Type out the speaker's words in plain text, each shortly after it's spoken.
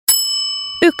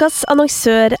Ukas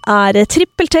annonsør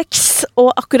TrippelTex, og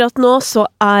akkurat nå så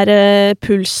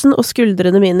pulsen og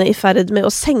skuldrene mine i ferd med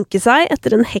å senke seg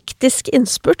etter en hektisk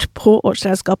innspurt på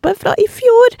årsregnskapet fra i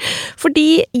fjor.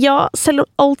 Fordi, ja, selv om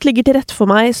alt ligger til rette for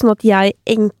meg, sånn at jeg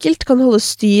enkelt kan holde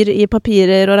styr i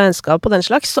papirer og regnskap og den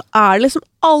slags, så det liksom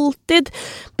alltid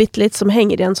bitte litt som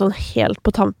henger igjen sånn helt på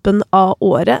tampen av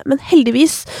året. Men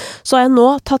heldigvis så har jeg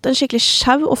nå tatt en skikkelig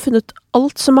sjau og funnet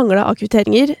alt som manglet av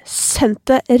kvitteringer, sendt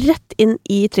det rett inn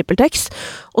i TrippelTex,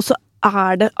 og så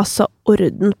det altså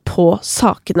orden på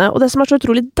sakene. Og det som så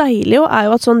utrolig deilig jo,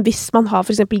 jo at sånn, hvis man har for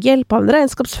eksempel hjelp av en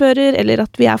regnskapsfører, eller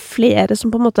at vi flere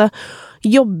som på en måte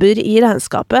jobber i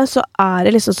regnskapet, så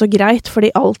det liksom så greit,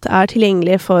 fordi alt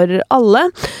tilgjengelig for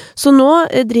alle. Så nå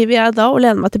driver jeg da og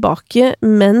lener meg tilbake,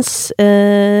 mens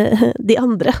de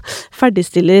andre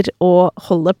ferdigstiller og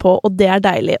holder på, og det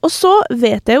deilig. Og så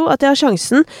vet jeg jo at jeg har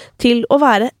sjansen til å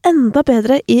være enda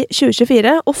bedre i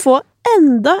 2024, og få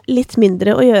enda litt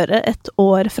mindre å gjøre et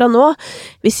år fra nå,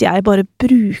 hvis jeg bare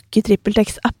bruker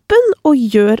TrippelTex-appen og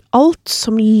gjør alt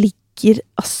som ligger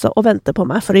altså å vente på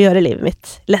meg for å gjøre livet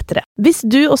mitt lettere. Hvis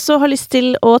du også har lyst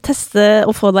til å teste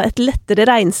og få deg et lettere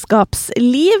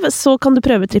regnskapsliv, så kan du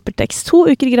prøve TrippelTex 2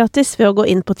 uker gratis ved å gå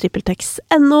inn på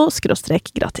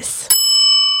trippeltex.no/gratis.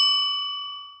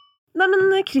 Nei,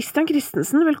 men Christian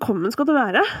Christensen, velkommen skal du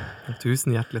være.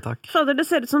 Tusen hjertelig takk. Fader, det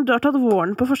ser ut som du har tatt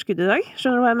våren på forskudd i dag.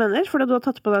 Skjønner du hva jeg mener? Fordi du har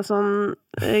tatt på deg sånn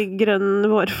grønn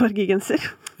vårfargegenser.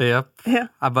 Yep. Ja.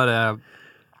 Jeg bare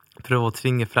prøver å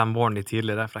tvinge frem våren litt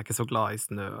tidligere, for jeg ikke så glad i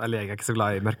snø, eller jeg ikke så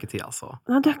glad i mørketida, så.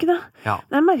 Nei, du ikke det? Ja.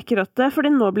 Jeg merker at fordi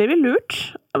nå blir vi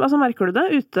lurt. Altså, merker du det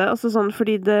ute? Altså sånn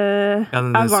fordi det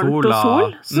varmt sola, og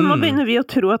sol. Så nå begynner vi å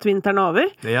tro at vinteren over.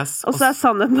 Yes. Og så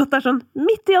sannheten at det sånn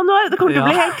midt i januar. Det kommer til å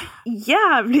bli helt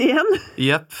jævlig igjen.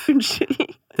 Yep.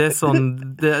 Unnskyld. Det sånn,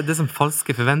 det som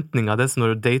falske forventninger. Det som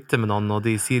når du dater med noen, og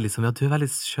de sier liksom, ja, du veldig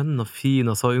skjønn og fin,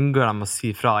 og så unngår de å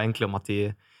si fra egentlig om at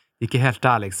de ikke helt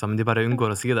der, liksom, men de bare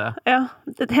unngår å si det. Ja,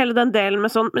 hele den delen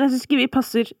med sånn, men jeg synes ikke vi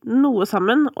passer noe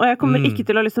sammen, og jeg kommer ikke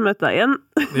til å liksom møte deg igjen.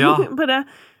 Ja. Bare,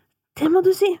 det må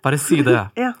du si. Bare si det.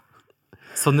 Ja.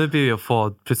 Så nå blir vi å få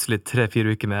plutselig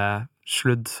 3-4 uker med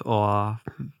sludd og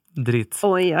drit.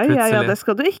 Ja, det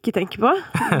skal du ikke tenke på.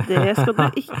 Det skal du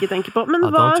ikke tenke på. Men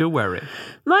don't you worry.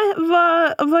 Nei,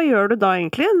 hva gjør du da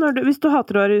egentlig, hvis du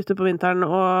hater å være ute på vinteren,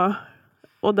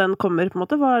 og den kommer på en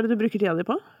måte? Hva det du bruker tida di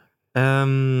på?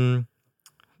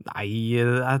 Nei,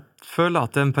 jeg føler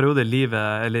at det en periode i livet,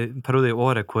 eller en periode i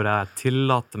året hvor jeg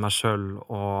tillater meg selv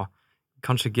å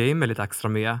kanskje game litt ekstra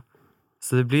mye.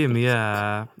 Så det blir mye.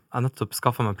 Jeg nettopp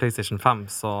skaffet meg PlayStation 5,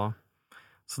 så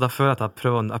da føler jeg at jeg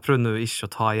prøver nå ikke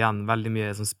å ta igjen veldig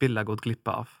mye som spill jeg har gått glipp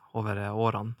av over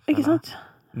årene. Ikke sant?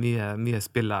 Mye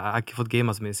spill. Jeg har ikke fått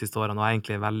gamet så mye de siste årene, og jeg er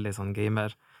egentlig veldig sånn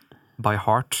gamer by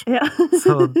heart. Ja.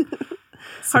 Så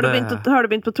har du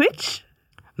begynt på Twitch?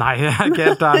 Nei, jeg ikke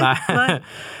helt der, nei.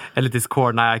 Eller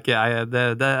Discord, nei,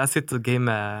 jeg sitter og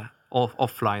gamer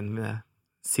offline med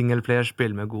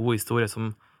singleplayerspill med gode historier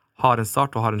som har en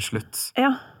start og har en slutt.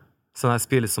 Ja. Sånne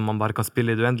spill som man bare kan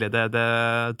spille i det uendelige, det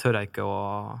tør jeg ikke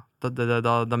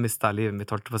da mister jeg livet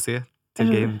mitt, holdt jeg på å si,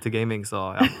 til gaming,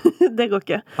 så ja. Det går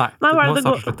ikke. Nei,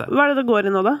 hva det går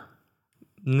i nå da?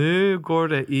 Nå går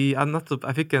det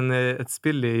jeg fikk et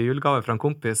spill i julegave fra en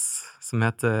kompis som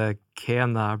heter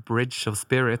Kena Bridge of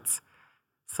Spirit,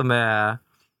 som det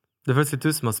føles litt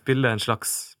ut som å spille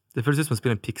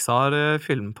en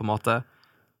Pixar-film på en måte,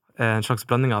 en slags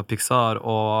blanding av Pixar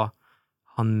og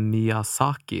han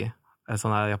Miyazaki, en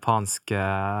sånn japansk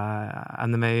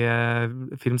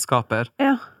anime-filmskaper.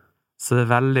 Ja. Så det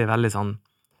veldig, veldig sånn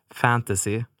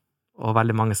fantasy, og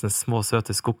veldig mange sånne små, søte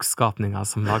skogskapninger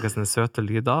som lager sånne søte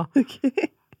lyder.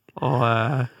 Okay. Og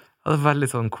det veldig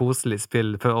sånn koselig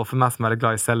spill, og for meg som er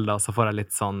glad i Zelda, så får jeg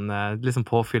litt sånn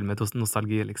påfyll med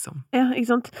nostalgi, liksom. Ja,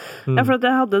 ikke sant? Ja, for at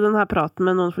jeg hadde denne praten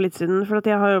med noen for litt siden, for at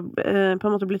jeg har jo på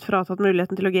en måte blitt fratatt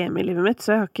muligheten til å game i livet mitt,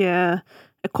 så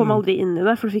jeg kom aldri inn i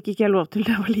det, for det fikk ikke jeg lov til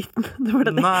da jeg var liten. Det var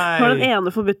den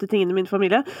ene forbudte tingen i min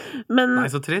familie. Nei,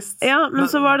 så trist. Ja, men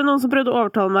så var det noen som prøvde å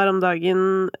overtale meg her om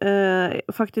dagen,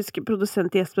 faktisk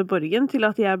produsent Jesper Borgen, til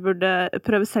at jeg burde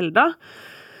prøve Zelda.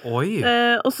 Oi.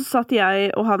 Og så satt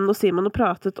jeg og han og Simon og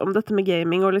pratet om dette med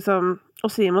gaming, og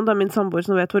Simon, da min samboer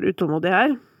som vet hvor utålmodig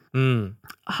jeg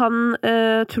han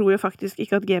tror jo faktisk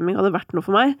ikke at gaming hadde vært noe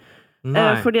for meg.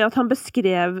 Fordi at han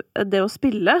beskrev det å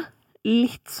spille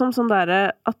litt som sånn der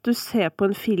at du ser på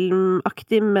en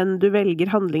filmaktig, men du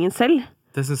velger handlingen selv.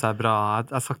 Det synes jeg bra.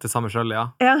 Jeg har sagt det samme selv, ja.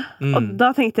 Ja, og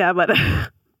da tenkte jeg bare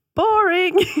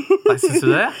boring! Nei, synes du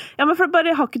det? Ja, men for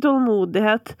jeg har ikke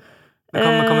tålmodighet.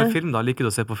 Men hva med film da? Liker du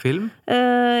å se på film?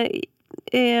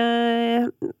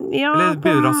 Ja, Eller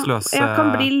blir du rastløs? Jeg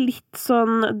kan bli litt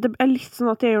sånn, det litt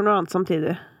sånn at jeg gjør noe annet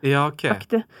samtidig. Ja, ok.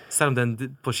 Aktig. Selv om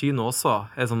den på kino også,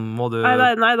 sånn, må du...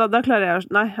 Nei, da klarer jeg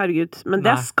nei, herregud. Men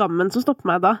det skammen som stopper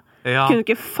meg da. Ja. Kunne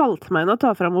ikke falt meg inn å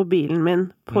ta frem mobilen min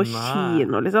på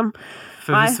kino, liksom.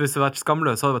 For hvis du hadde vært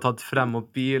skamløs, så hadde du tatt frem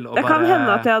mobil og det kan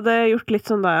hende at jeg hadde gjort litt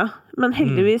sånn da, ja. Men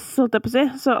heldigvis, holdt jeg på å si,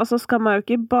 så altså, skam er jo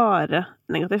ikke bare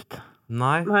negativt.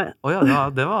 Nei.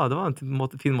 Det var en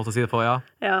fin måte å si det på, ja.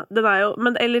 Ja, den er jo,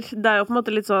 men eller, det er jo på en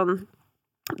måte litt sånn,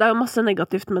 det er jo masse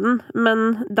negativt med den, men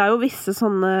det er jo visse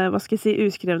sånne, hva skal jeg si,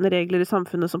 uskrevne regler i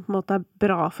samfunnet som på en måte er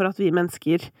bra for at vi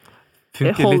mennesker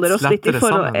holder oss litt i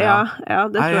forhold. Ja,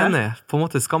 det tror jeg. Jeg enig. På en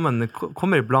måte, skammen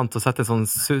kommer iblant til å sette en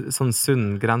sånn sunn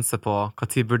grense på hva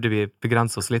tid burde vi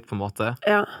begrense oss litt, på en måte.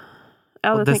 Ja,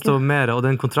 og desto mer, og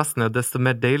den kontrasten er desto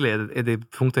mer deilig i de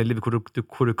punktene i livet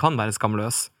hvor du kan være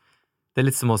skamløs. Det er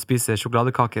litt som å spise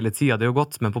sjokoladekake hele tida. Det er jo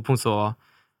godt, men på punkt så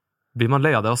blir man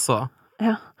lei av det også.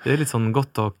 Ja. Det er litt sånn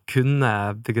godt å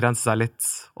kunne begrense seg litt,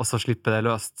 og så slippe det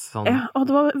løst. Sånn. Ja, og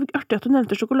det var artig at du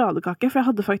nevnte sjokoladekake, for jeg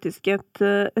hadde faktisk et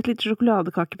lite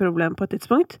sjokoladekakeproblem på et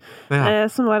tidspunkt,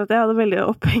 som var at jeg hadde veldig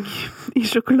oppheng i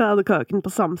sjokoladekaken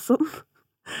på Samson.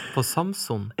 På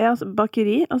Samson? Ja, altså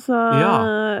bakeri, altså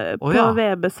på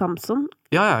VB Samson.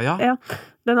 Ja.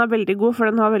 Den er veldig god, for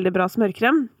den har veldig bra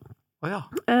smørkrem.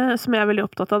 Som jeg er veldig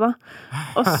opptatt av da.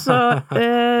 Og så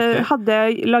lagde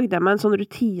jeg meg en sånn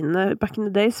rutine back in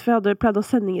the days, for jeg hadde pleid å ha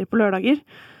sendinger på lørdager.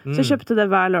 Så jeg kjøpte det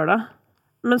hver lørdag.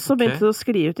 Men så begynte det å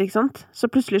skli ut, ikke sant?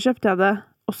 Så plutselig kjøpte jeg det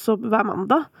også hver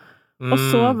mandag. Og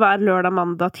så hver lørdag,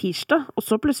 mandag, tirsdag. Og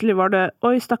så plutselig var det,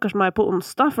 oi, stakkars meg på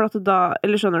onsdag, for at da,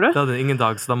 eller skjønner du? Da hadde det ingen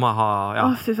dag, så da må jeg ha,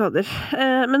 fy fader.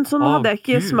 Men sånn hadde jeg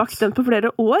ikke smakt den på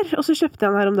flere år, og så kjøpte jeg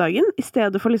den her om dagen, i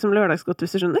stedet for liksom lørdagsgodt,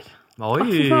 hvis du skjønner.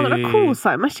 Fy fader, da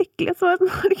koset jeg meg skikkelig, så var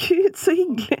det, herregud, så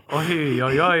hyggelig.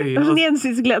 Det var sånn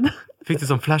gjensynsglede. Fikk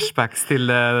du sånn flashbacks til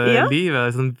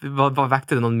livet? Sånn,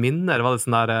 vekte det noen minner? Var det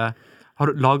sånn der... Har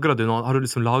du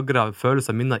liksom lagret følelser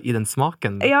og minner i den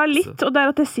smaken? Ja, litt, og det er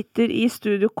at jeg sitter i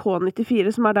studio K94,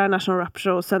 som er der National Rap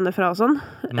Show sender fra og sånn,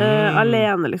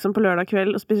 alene liksom på lørdag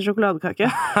kveld og spiser sjokoladekake.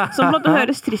 Som måtte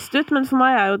høres trist ut, men for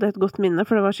meg er jo det et godt minne,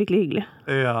 for det var skikkelig hyggelig.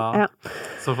 Ja.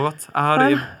 Så flott.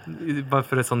 Bare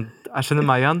for sånn, jeg kjenner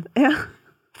meg igjen,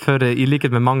 for i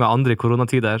likhet med mange andre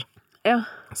koronatider,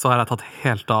 så har jeg tatt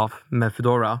helt av med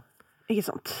Foodora. Ikke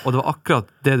sant. Og det var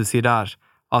akkurat det du sier der,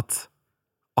 at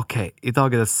ok, i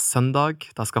dag er det søndag,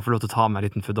 da skal jeg få lov til å ta meg en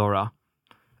liten Foodora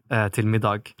til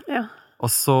middag. Ja. Og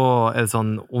så er det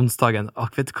sånn onsdagen,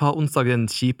 vet du hva, onsdag er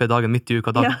den kjipe dagen midt i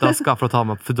uka, da skal jeg få lov til å ta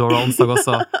meg Foodora onsdag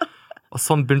også. Og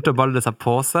sånn begynte å balle seg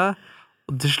på seg,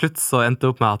 og til slutt så endte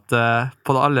det opp med at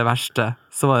på det aller verste,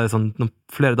 så var det sånn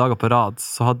flere dager på rad,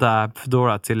 så hadde jeg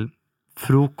Foodora til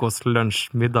frokost,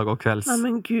 lunsj, middag og kvelds. Nei,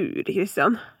 men Guri,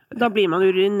 Kristian. Da blir man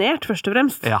urinert, først og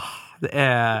fremst. Ja, det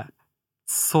er...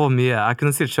 så mye. Jeg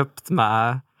kunne sikkert kjøpt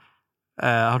meg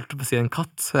jeg holdt på å si en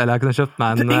katt, eller jeg kunne kjøpt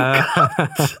meg en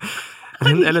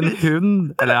eller en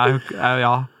hund,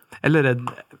 eller en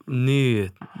ny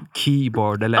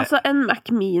keyboard, eller altså en Mac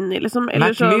Mini, liksom,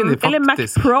 eller, Mini, eller Mac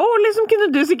Pro, liksom,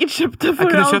 kunne du sikkert kjøpt det for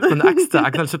jeg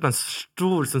kunne kjøpt en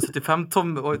stor sånn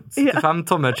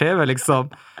 75-tommer TV,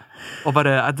 liksom, og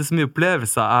bare, det er så mye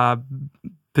opplevelser jeg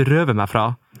berøver meg fra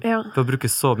for å bruke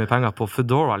så mye penger på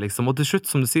Foodora, liksom, og til slutt,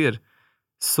 som du sier,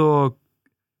 så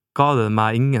ga det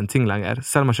meg ingenting lenger.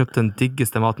 Selv om jeg kjøpte den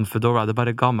diggeste maten på Foodora, det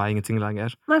bare ga meg ingenting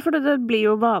lenger. Nei, for det blir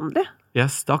jo vanlig.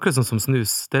 Yes, det er akkurat sånn som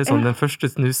snus. Det er sånn, den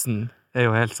første snusen er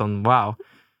jo helt sånn, wow.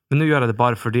 Men nå gjør jeg det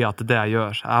bare fordi at det er det jeg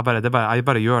gjør. Jeg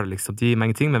bare gjør det, liksom. Det gir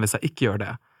meg ingenting, men hvis jeg ikke gjør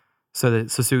det,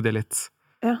 så suger det litt.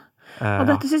 Ja. Og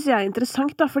dette synes jeg er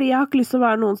interessant, da, fordi jeg har ikke lyst til å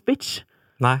være noens bitch.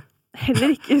 Nei.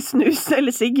 Heller ikke snus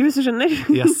eller sigg, hvis du skjønner.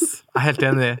 Yes, jeg er helt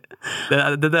enig.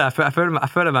 Jeg føler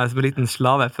meg som en liten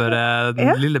slave for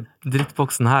den lille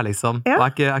drittboksen her, liksom.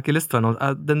 Og jeg har ikke lyst til å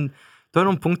være noe. Du har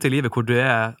noen punkter i livet hvor du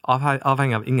er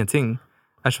avhengig av ingenting.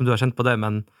 Jeg vet ikke om du har kjent på det,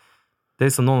 men det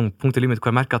er liksom noen punkter i livet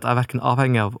hvor jeg merker at jeg er hverken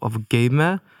avhengig av game.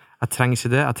 Jeg trenger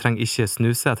ikke det. Jeg trenger ikke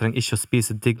snuse. Jeg trenger ikke å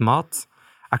spise digg mat.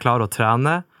 Jeg klarer å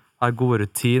trene. Jeg har gode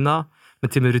rutiner.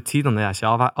 Men til og med rutinene er jeg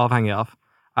ikke avhengig av.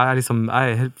 Jeg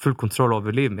er helt full kontroll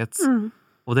over livet mitt.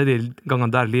 Og det er de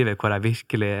gangene der i livet hvor jeg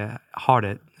virkelig har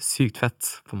det sykt fett,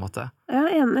 på en måte. Jeg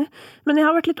er enig. Men jeg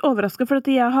har vært litt overrasket, for at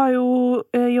jeg har jo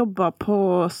jobbet på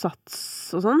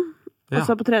Sats og sånn.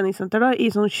 Altså på treningssenter da,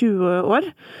 i sånn 20 år.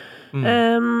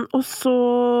 Og så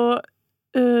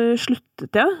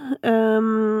sluttet jeg.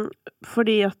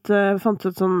 Fordi at jeg fant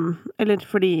ut sånn, eller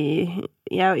fordi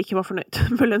jeg ikke var fornøyd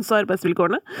med lønns- og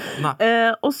arbeidsvilkårene.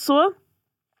 Og så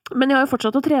men jeg har jo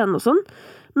fortsatt å trene og sånn.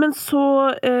 Men så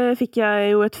fikk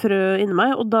jeg jo et frø inni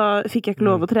meg, og da fikk jeg ikke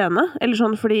lov å trene. Eller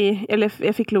sånn eller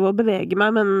jeg fikk lov å bevege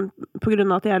meg, men på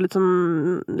grunn av at jeg er litt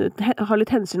sånn, har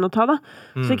litt hensyn å ta da,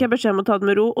 så fikk jeg beskjed om å ta det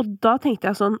med ro, og da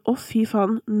tenkte jeg sånn, fy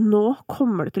faen, nå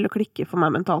kommer det til å klikke for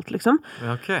meg mentalt, liksom.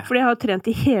 Okay. Fordi jeg har trent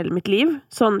i hele mitt liv,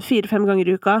 sånn 4-5 ganger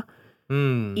i uka,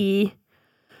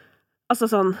 altså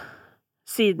sånn,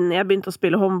 siden jeg begynte å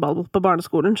spille håndball på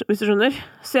barneskolen, hvis du skjønner.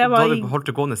 Så jeg var... Da har du holdt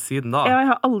det gående siden da? Ja, jeg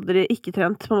har aldri ikke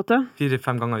trent, på en måte.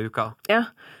 4-5 ganger i uka? Ja.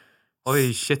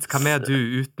 Oi, shit, hvem er du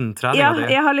uten treninga di?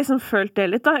 Ja, jeg har liksom følt det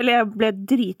litt da, eller jeg ble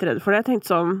dritredd for det. Jeg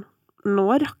tenkte sånn, nå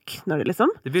rakner det liksom.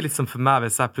 Det blir litt som for meg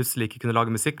hvis jeg plutselig ikke kunne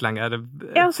lage musikk lenger.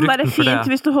 Ja, så det er fint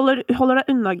hvis du holder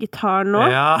deg unna gitar nå,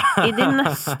 i de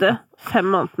neste 5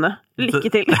 månedene.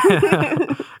 Lykke til!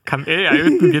 Hvem er jeg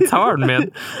uten gitaren min?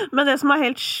 Men det som er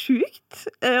helt sjukt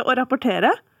å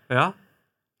rapportere,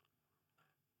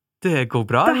 det går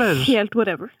bra, eller? Det er helt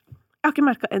whatever. Jeg har ikke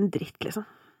merket en dritt, liksom.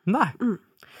 Nei.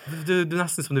 Du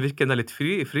nesten som du virker litt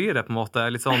friere, på en måte.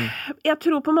 Litt sånn... Jeg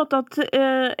tror på en måte at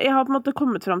jeg har på en måte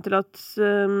kommet frem til at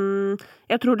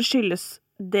jeg tror det skyldes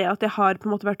det at jeg har på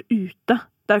en måte vært ute.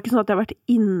 Det er jo ikke sånn at jeg har vært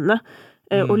inne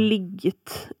og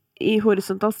ligget i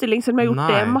horisontal stilling, selv om jeg har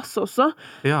gjort det masse også.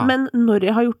 Ja. Men når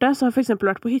jeg har gjort det, så har jeg for eksempel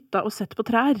vært på hytta og sett på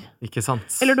trær. Ikke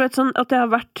sant? Eller du vet sånn at det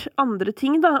har vært andre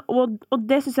ting da, og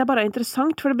det synes jeg bare er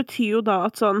interessant, for det betyr jo da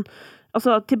at sånn,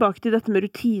 altså tilbake til dette med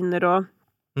rutiner og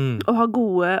ha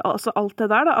gode, altså alt det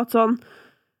der da, at sånn,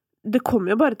 det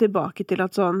kommer jo bare tilbake til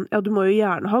at sånn, ja, du må jo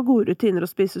gjerne ha gode rutiner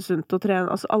og spise sunt og trene,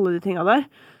 altså alle de tingene der,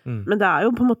 men det er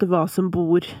jo på en måte hva som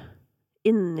bor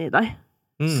inni deg,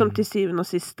 som til syvende og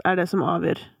sist er det som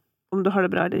avgjør om du har det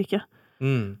bra eller ikke.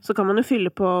 Så kan man jo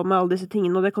fylle på med alle disse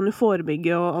tingene, og det kan jo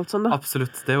forebygge og alt sånt da.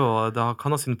 Absolutt, det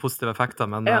kan ha sine positive effekter,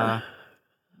 men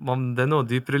det er noe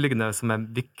dypereliggende som er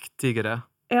viktigere.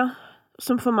 Ja,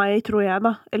 som for meg tror jeg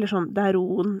da, eller sånn, det er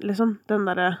roen, liksom, den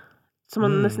der som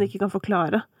man nesten ikke kan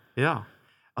forklare. Ja,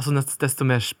 altså desto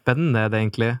mer spennende er det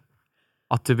egentlig,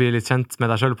 at du blir litt kjent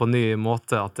med deg selv på en ny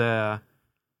måte, at det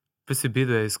plutselig blir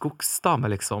du en skogsdame,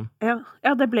 liksom. Ja,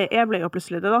 jeg ble jo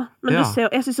plutselig det da. Men du ser,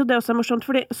 jeg synes jo det også er morsomt,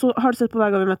 fordi, så har du sett på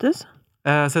Hver gang vi møttes?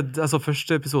 Altså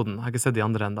første episoden, jeg har ikke sett de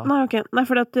andre enda. Nei, ok. Nei,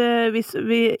 fordi at hvis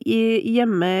vi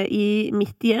hjemme i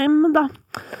mitt hjem da,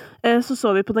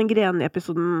 så vi på den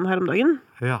Greni-episoden her om dagen.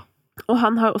 Ja. Og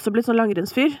han har også blitt sånn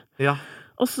langrennsfyr. Ja.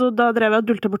 Og så da drev jeg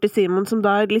og dulta bort til Simon, som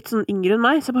da er litt sånn yngre enn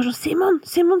meg, så jeg bare sånn,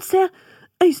 Simon, se!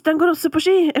 Øystein går også på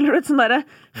ski! Eller noe sånt der.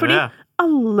 Fordi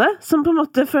alle som på en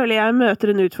måte føler jeg møter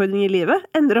en utfordring i livet,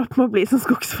 ender opp med å bli som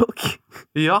skogsfolk.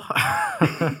 Ja.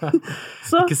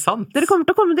 Så, ikke sant? Dere kommer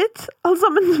til å komme dit, alle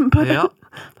sammen. Det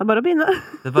er bare å begynne.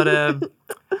 Det er bare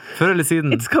før eller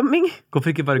siden. It's coming.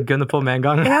 Hvorfor ikke bare gønne på med en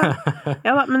gang?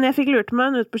 Ja da, men jeg fikk lurt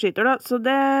meg ut på skitur da, så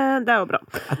det er jo bra.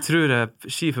 Jeg tror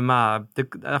ski for meg,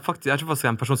 jeg tror faktisk jeg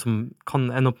er en person som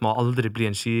kan ende opp med å aldri bli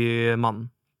en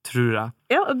skimann. Tror jeg.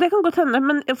 Ja, det kan godt hende,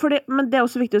 men det er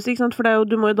også viktig å si, ikke sant? For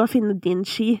du må jo da finne din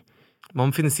ski. Man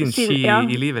må finne sin ski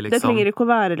i livet, liksom. Det trenger ikke å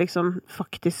være, liksom,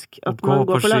 faktisk, at man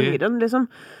går på langrenn, liksom.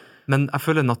 Men jeg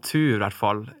føler natur, i hvert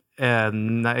fall, er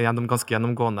ganske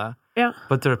gjennomgående. Ja.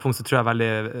 På et punkt så tror jeg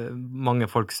veldig mange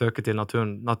folk søker til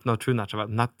naturen. Naturen jeg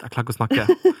klarer ikke å snakke.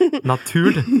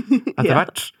 Naturen, etter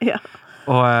hvert. Ja.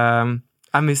 Og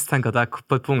jeg mistenker at jeg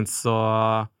på et punkt så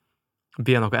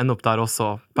blir jeg nok ende opp der også.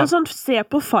 Men sånn, se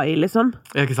på Fai, liksom.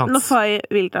 Ja, ikke sant? Når Fai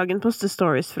Wildhagen poster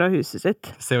stories fra huset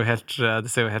sitt. Det ser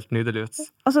jo helt nydelig ut.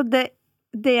 Altså, det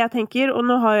jeg tenker, og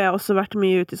nå har jeg også vært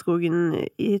mye ute i skogen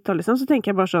i Tallinn, så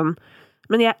tenker jeg bare sånn,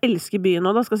 men jeg elsker byen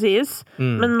nå, da skal sies,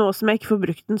 men nå som jeg ikke får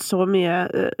brukt den så mye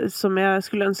som jeg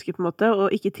skulle ønske på en måte,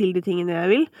 og ikke til de tingene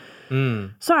jeg vil,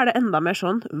 så er det enda mer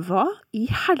sånn, hva i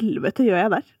helvete gjør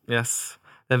jeg der? Yes.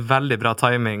 Det er veldig bra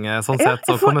timing, sånn sett,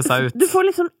 å komme seg ut. Du får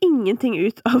liksom ingenting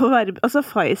ut av å være, altså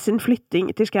Fai sin flytting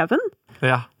til skaven.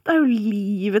 Ja. Det er jo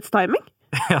livets timing.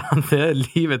 Ja, det er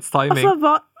livets timing.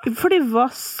 Altså, fordi hva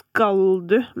skal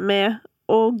du med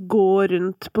å gå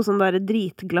rundt på sånn der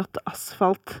dritglatt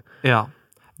asfalt? Ja.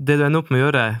 Det du ender opp med å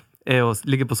gjøre, er å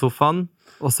ligge på sofaen,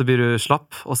 og så blir du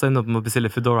slapp, og så ender du opp med å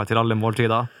bestille Foodora til alle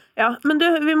måltider. Ja, men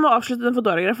vi må avslutte den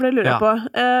Foodora-greia, for det lurer jeg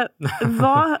på.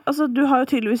 Altså, du har jo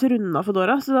tydeligvis rundet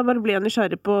Foodora, så da bare blir jeg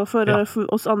nysgjerrig på for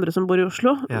oss andre som bor i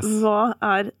Oslo. Yes. Hva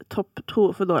er topp 2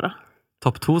 Foodora?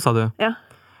 Topp 2, sa du? Ja.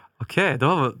 Ok, det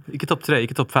var ikke topp 3,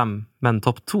 ikke topp 5, men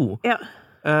topp 2. Ja.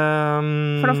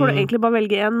 For da får du egentlig bare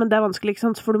velge en, men det er vanskelig, ikke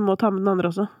sant? For du må ta med den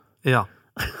andre også. Ja.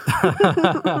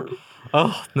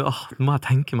 Nå må jeg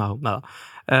tenke meg om. Neida.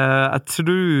 Jeg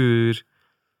tror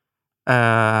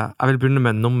jeg vil begynne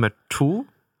med nummer 2,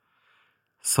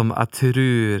 som jeg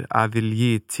tror jeg vil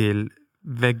gi til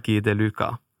Veggie de Luca.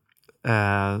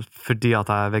 fordi at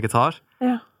jeg vegetar.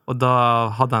 Ja. Og da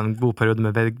hadde jeg en god periode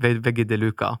med Veggie de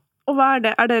Luca. Og hva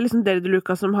det? Det liksom Deli de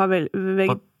Luca som har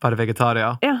Bare vegetaria.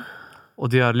 Ja. Og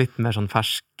de har litt mer sånn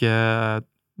fersk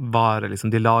vare,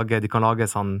 liksom. De kan lage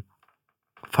sånn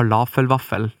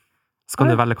falafelvaffel. Så kan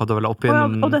du velge hva du vil ha oppi.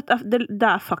 Og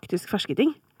det faktisk ferske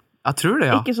ting? Jeg tror det,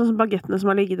 ja. Ikke sånn som bagettene som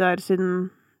har ligget der siden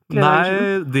 3 dager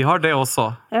siden? Nei, de har det også.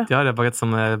 Ja. De har en bagett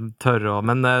som tørr,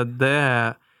 men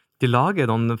de lager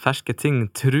noen ferske ting,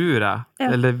 tror jeg. Ja.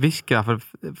 Eller virker i hvert fall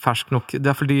fersk nok.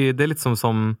 Det fordi det litt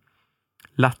som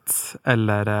lett,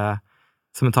 eller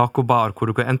som en tacobar, hvor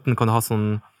du enten kan ha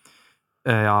sånn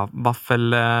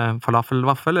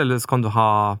falafelvaffel, eller så kan du ha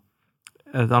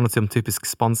et annet som typisk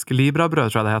spansk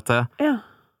librabrød, tror jeg det heter. Ja.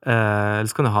 Eller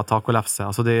så kan du ha tacolefse.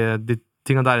 Altså de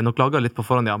tingene der nok laget litt på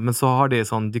forhånd, ja. Men så har de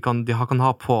sånn, de kan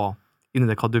ha på inni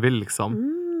det hva du vil, liksom.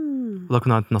 Og da kan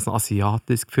du ha enten sånn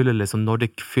asiatisk fyll, eller sånn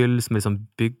nordic fyll, som er sånn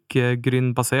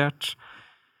byggegrynbasert.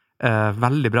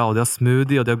 Veldig bra, og de har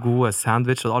smoothie, og de har gode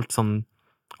sandwich, og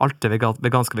alt er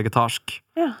vegansk og vegetarsk.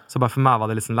 Ja. Så bare for meg var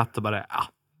det litt sånn lett å bare,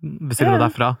 bestille noe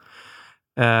derfra.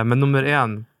 Men nummer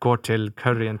 1 går til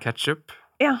curry and ketchup,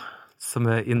 som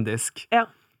er indisk. Ja.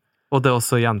 Og det er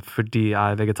også igjen fordi jeg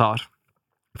er vegetar.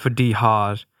 For de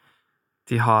har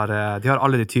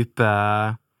alle de type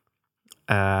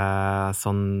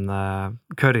sånn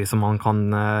curry som man kan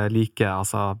like,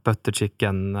 altså butter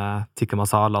chicken, tikka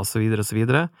masala og så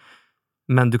videre.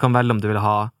 Men du kan velge om du vil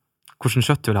ha hvordan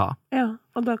kjøtt du vil ha. Ja,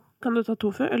 og da kan du ta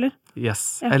tofu, eller?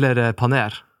 Yes, eller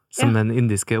paner, som den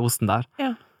indiske osten der.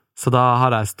 Ja. Så da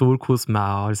har jeg storkos med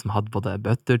å ha liksom hatt både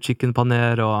butter chicken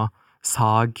paner og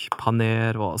sag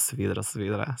paner og så videre. Så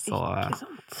ikke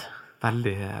sant.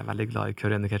 Veldig, veldig glad i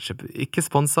curry and ketchup. Ikke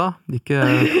sponsa, ikke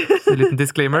en liten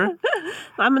disclaimer.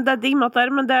 Nei, men det er digg mat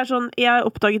der, men det er sånn, jeg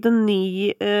oppdaget en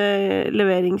ny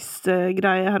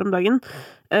leveringsgreie her om dagen,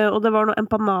 og det var noe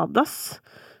empanadas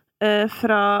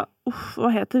fra, hva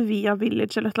heter Via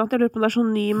Village eller et eller annet, jeg lurer på om det er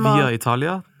sånn ny Via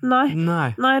Italia? Nei,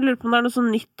 jeg lurer på om det er noe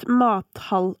sånn nytt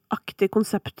mathallaktig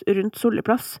konsept rundt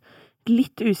Solliplass.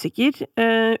 Litt usikker,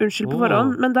 unnskyld på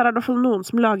forhånd, men der er det i hvert fall noen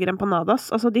som lager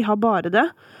empanadas, altså de har bare det.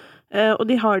 Og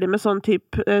de har de med sånn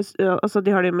type altså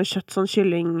de har de med kjøtt, sånn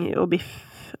kylling og biff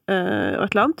og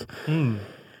et eller annet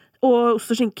og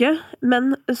ost og skinke,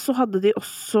 men så hadde de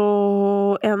også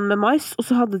en med mais, og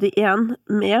så hadde de en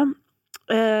med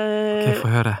ok,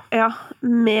 få høre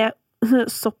med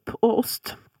sopp og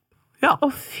ost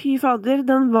og fy fader,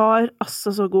 den var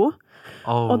altså så god.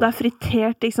 Og det er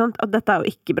fritert, ikke sant? At dette er jo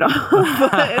ikke bra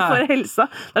for helsa.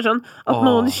 Det er sånn at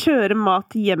noen kjører mat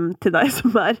hjem til deg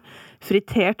som er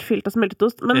fritert, fylt av smeltet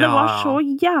ost. Men det var så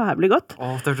jævlig godt.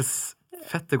 Det hørtes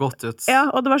fette godt ut.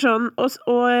 Ja, og det var sånn, og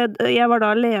jeg var da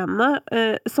alene.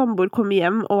 Samboer kom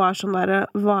hjem og var sånn der,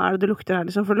 hva er det lukter her,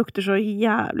 liksom? For det lukter så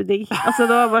jævlig digg. Altså,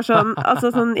 det var bare sånn,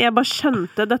 jeg bare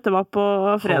skjønte, dette var på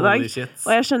fredag,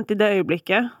 og jeg skjønte i det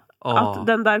øyeblikket at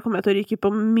den der kommer jeg til å ryke på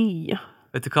mye.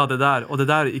 Vet du hva, det der, og det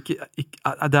der jeg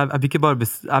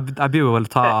blir jo vel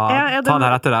ta det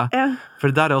her etter deg,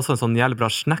 for det der er også en sånn jævlig bra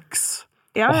snacks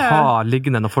å ha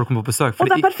liggende når folk kommer på besøk.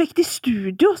 Og det er perfekt i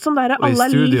studio, sånn der alle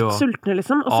er litt sultne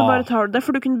liksom, og så bare tar du det,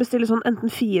 for du kunne bestille sånn enten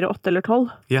 4, 8 eller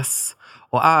 12. Yes,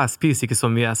 og jeg spiser ikke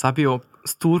så mye, så jeg blir jo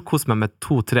storkos meg med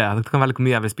 2-3, det kan velge hvor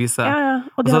mye jeg vil spise.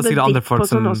 Og de hadde dipp på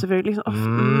sånn også, selvfølgelig.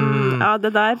 Ja,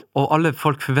 det der. Og alle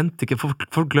folk forventer ikke,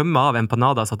 folk glemmer av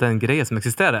empanadas at det er en greie som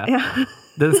eksisterer.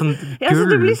 Det er sånn gull. Ja, så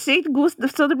du blir sykt god,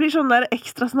 så det blir sånn der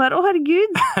ekstra sånn der, å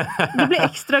herregud, det blir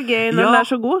ekstra gøy når den er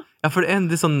så god. Ja, for det er en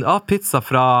sånn, pizza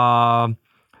fra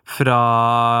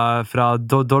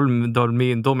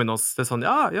Domino's, det er sånn,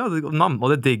 og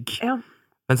det er digg. Ja.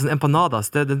 Men sånn empanadas,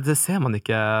 det ser man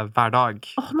ikke hver dag.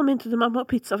 Nå minnet du meg på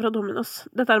pizza fra Domino's.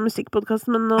 Dette er en musikkpodcast,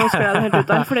 men nå skal jeg det helt ut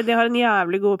der. Fordi de har en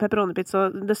jævlig god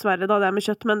pepperoni-pizza, dessverre da, det er med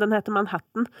kjøtt, men den heter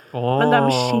Manhattan. Men det er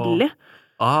med chili.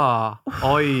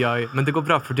 Oi. Men det går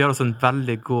bra, for de har også en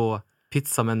veldig god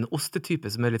pizza med en ostetype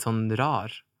som er litt sånn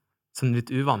rar. Sånn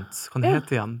litt uvant. Kan det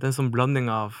hete igjen? Det er en sånn blanding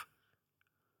av...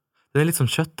 Det er litt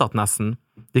sånn kjøttat nesten.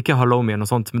 Det er ikke halloumi eller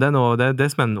noe sånt, men det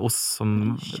er som en ost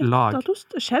som lag.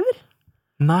 Kjøttatost? Skjevr?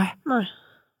 Nei. Nei,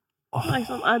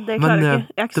 det klarer jeg ikke.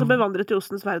 Jeg er ikke så bevandret i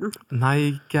ostens verden.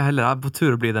 Nei, ikke heller. Jeg er på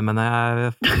tur å bli det, men jeg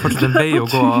er fortsatt en vei å gå.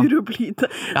 På tur å bli det.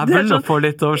 Jeg begynner å få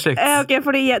litt oversikt. Ok,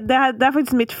 fordi det er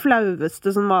faktisk mitt flaueste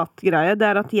sånn matgreie. Det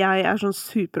er at jeg er sånn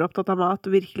superopptatt av mat,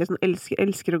 og virkelig sånn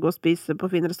elsker å gå og spise på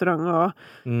fin restaurant,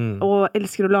 og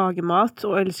elsker å lage mat,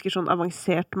 og elsker sånn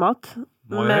avansert mat.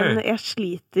 Men jeg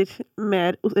sliter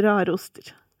med rare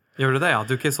oster. Gjør du det, ja?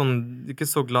 Du er ikke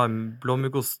så glad i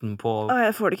blåmuggosten på... Nei,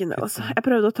 jeg får det ikke ned, altså. Jeg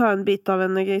prøvde å ta en bit av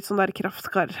en sånn der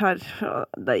kraftkar her,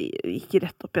 og det gikk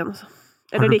rett opp igjen, altså.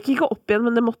 Eller det gikk ikke opp igjen,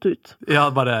 men det måtte ut. Ja,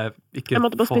 bare ikke... Jeg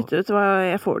måtte bare spytte ut,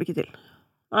 jeg får det ikke til.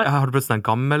 Nei. Har du prøvd sånn en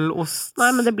gammelost? Nei,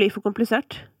 men det blir for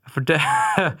komplisert. For det...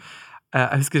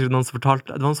 Jeg husker det var noen som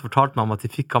fortalte meg om at de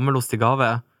fikk gammelost i gave,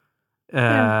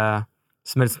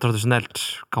 som litt sånn tradisjonelt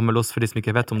gammelost for de som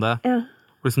ikke vet om det. Ja.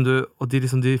 Og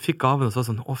de fikk gaven og så var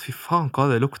sånn, å fy faen, hva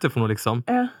er det lukter for noe liksom?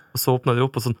 Ja. Og så åpnet de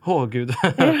opp og sånn, å Gud.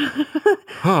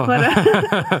 Hva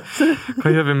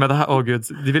gjør vi med det her? Å Gud,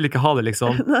 de vil ikke ha det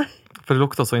liksom. Nei. For det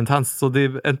lukta så intenst, så de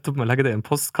endte opp med å legge det i en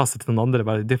postkasse til noen andre,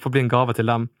 bare, det får bli en gave til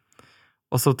dem.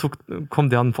 Og så kom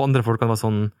de an på andre folk, og det var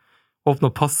sånn,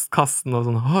 åpne opp postkassen og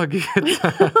sånn, å Gud.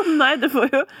 Nei, det får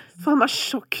jo faen meg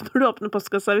sjokk når du åpner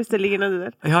postkassa hvis det ligger nedi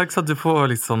der. Ja, ikke sant, du får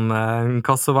liksom en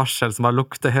kassovarsel som bare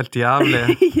lukter helt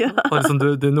jævlig. Ja. Og liksom du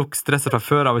er nok stresset fra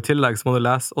før av i tillegg, så må du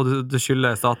lese, og du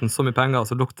skylder staten så mye penger, og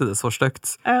så lukter det så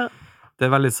stygt. Ja. Det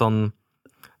er veldig sånn,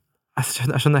 jeg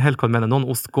skjønner helt hva du mener, noen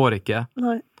ost går ikke.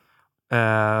 Nei.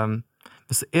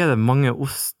 Men så er det mange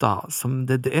oster som,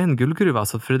 det er en gullgruve,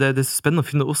 altså, for det er så spennende å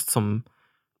finne ost som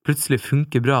plutselig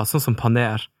funker bra, sånn som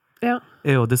paner. Ja.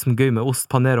 Er jo det som er gøy med ost,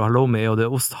 paner og halloumi, er jo det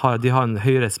de har en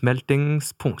høyere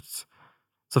smeltingspunkt.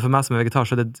 Så for meg som er vegetar,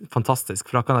 så er det fantastisk,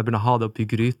 for da kan jeg begynne å ha det oppi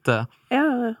gryte,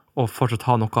 og fortsatt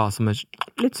ha noe som man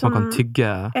kan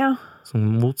tygge, som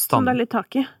motstand. Som det er litt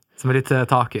tak i. Som er litt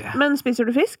tak i. Men spiser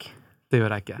du fisk? Det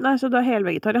gjør jeg ikke. Nei, så du er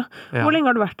helvegetar, ja. Hvor lenge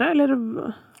har du vært det, eller?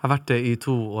 Jeg har vært det i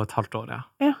 2,5 år, ja.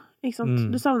 Ja, ikke sant?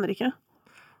 Du savner ikke?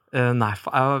 Nei,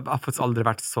 jeg har faktisk aldri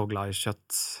vært så glad i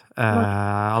kjøtt. Jeg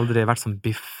har aldri vært sånn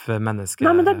biff-menneske.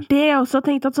 Nei, men det er det jeg også har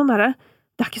tenkt, at sånn der,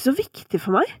 det er ikke så viktig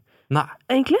for meg. Nei.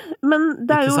 Egentlig. Men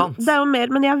det er jo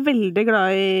mer, men jeg er veldig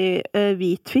glad i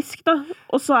hvit fisk, da.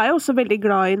 Og så er jeg også veldig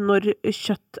glad i når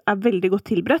kjøtt er veldig godt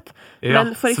tilberedt. Ja,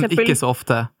 men for eksempel, som ikke så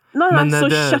ofte. Nei, så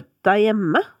kjøtt er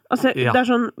hjemme. Altså, det er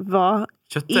sånn, hva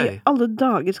i alle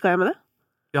dager skal jeg med det?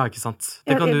 Ja, ikke sant.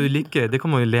 Det kan man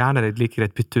jo gjerne like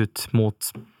greit bytte ut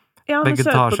mot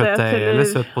vegetarsøttøy, eller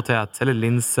søtpotet, eller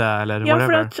linse, eller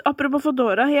whatever. Ja, for apropos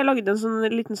Foodora, jeg lagde en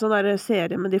liten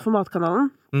serie med de for Matkanalen.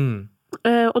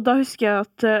 Og da husker jeg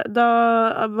at da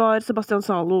var Sebastian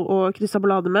Zalo og Chris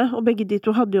Abolade med, og begge de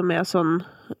to hadde jo med sånn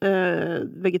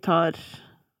vegetar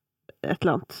et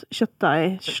eller annet,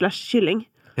 kjøttdeig/kylling.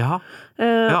 Ja.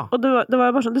 Og det var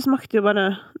jo bare sånn, det smakte jo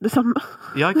bare det samme.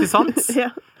 Ja, ikke sant?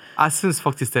 Ja. Jeg synes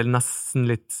faktisk det er nesten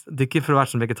litt, det er ikke for å være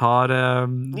sånn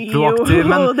vegetar-proaktiv,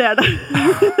 men... Jo, det er det.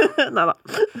 Neida.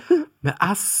 Men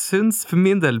jeg synes, for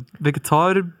min del,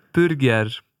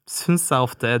 vegetarburger synes jeg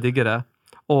ofte er diggere.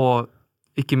 Og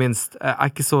ikke minst, jeg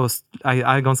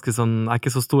er ganske sånn, jeg er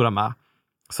ikke så stor av meg,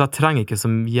 så jeg trenger ikke så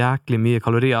jæklig mye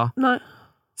kalorier. Nei.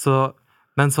 Så,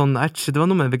 men sånn, det var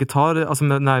noe med vegetar, altså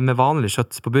med vanlig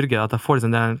kjøtt på burger, at jeg får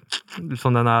sånn den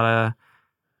der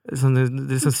sånn,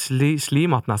 det er sånn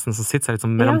slimat nesten som sitter seg litt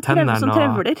sånn mellom tennene. Som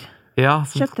trevler. Ja,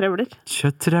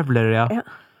 Kjøttrevler. Ja.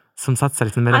 Som setter seg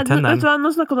litt mellom tennene. Vet du hva,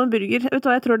 nå snakker du om burger. Vet du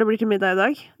hva jeg tror det blir til middag i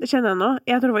dag? Det kjenner jeg nå.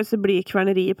 Jeg tror faktisk det blir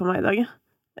kverneriet på meg i dag.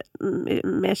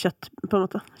 Med kjøtt, på en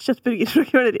måte. Kjøttburger fra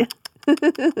kverneriet.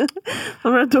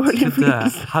 Nå ble det dårlig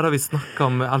innflytelse. Her har vi snakket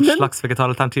om all slags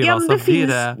vegetaralternativer. Ja, men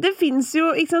det finnes jo,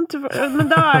 ikke sant? Men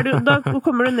da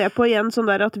kommer du ned på igjen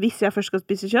sånn der at hvis jeg først skal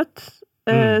spise kjøtt,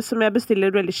 som jeg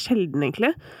bestiller veldig sjelden egentlig,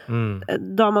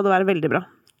 da må det være veldig bra.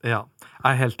 Ja,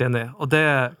 jeg er helt enig. Og det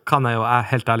kan jeg jo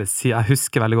helt ærlig si. Jeg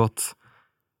husker veldig godt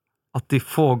at de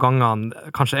få gangene,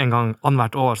 kanskje en gang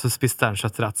annethvert år, så spiste jeg en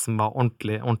kjøttrett som var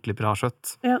ordentlig, ordentlig bra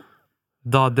kjøtt. Ja.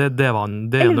 Det var en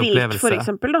opplevelse. Eller vilt, for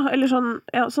eksempel, da. Eller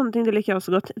sånne ting, det liker jeg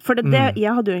også godt. For jeg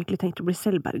hadde jo egentlig tenkt å bli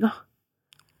selvberga.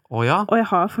 Å ja? Og jeg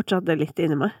har fortsatt det litt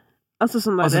inni meg. Altså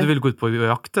du vil gå ut på å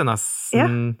jakte nesten? Ja,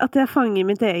 at jeg fanger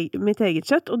mitt eget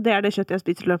kjøtt, og det er det kjøttet jeg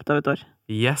spiser i løpet av et år.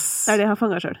 Yes! Det er det jeg har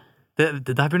fanget selv.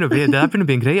 Det der begynner å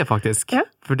bli en greie, faktisk. Ja.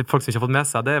 For folk som ikke har fått med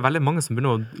seg, det er veldig mange som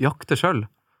begynner å jakte selv.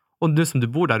 Og du som du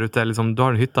bor der ute, liksom, du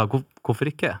har en hytte, hvorfor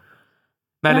ikke?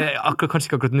 Men kanskje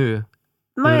ikke akkurat nå,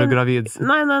 når du er gravid.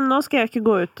 Nei, nå skal jeg ikke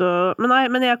gå ut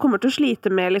men jeg kommer til å slite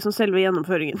med liksom selve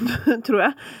gjennomføringen, tror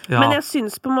jeg. Ja. Men jeg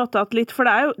synes på en måte at litt, for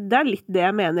det er litt det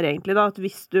jeg mener egentlig da, at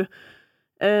hvis du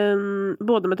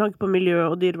både med tanke på miljø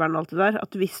og dyrevern og alt det der,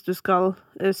 at hvis du skal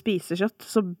spise kjøtt,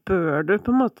 så bør du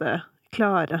på en måte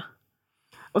klare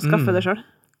å skaffe det selv.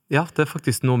 Ja, det er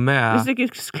faktisk noe med... Hvis du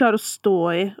ikke klarer å stå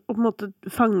i og på en måte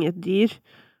fange et dyr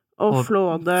og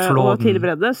flå det og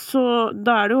tilberede det, så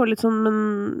da er det jo litt sånn, men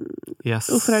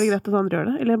hvorfor er det greit at andre gjør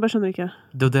det? Eller jeg bare skjønner ikke.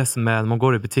 Det er jo det som er, når man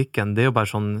går i butikken, det er jo bare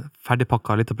sånn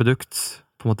ferdigpakket litt av produkt.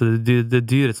 På en måte, det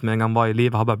dyret som en gang var i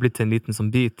livet har bare blitt til en liten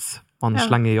sånn bit. man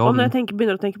slenger i Og ovnen. når jeg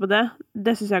begynner å tenke på det,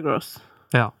 det synes jeg er gross.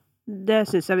 Ja. Det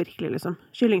synes jeg virkelig, liksom.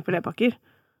 Kyllingfiletpakker.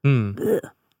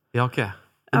 Ja, ok.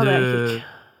 Ja, det er ekkelt.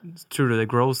 Tror du det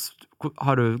er gross?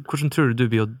 Hvordan tror du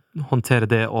blir å håndtere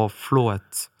det å flå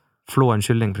en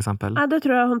kylling, for eksempel? Nei, det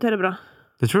tror jeg håndterer bra.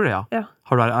 Det tror du, ja? Ja.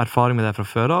 Har du erfaring med det fra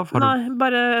før av? Nei,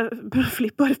 bare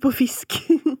flipp bare på fisk.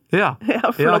 Ja. Ja,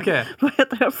 ok. Hva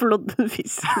heter det? Jeg har flådd en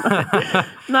fisk.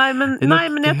 Nei, men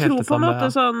jeg tror på en måte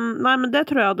sånn. Nei, men det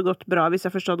tror jeg hadde gått bra hvis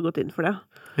jeg først hadde gått inn for det.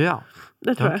 Ja.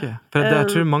 Det tror jeg. For jeg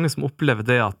tror mange som opplever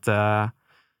det at det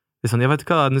er sånn, jeg vet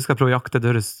ikke hva, nå skal jeg prøve å jakte,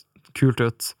 det høres kult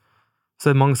ut. Så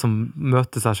er det mange som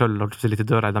møter seg selv litt i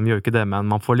døra, de gjør jo ikke det, men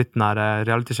man får litt den der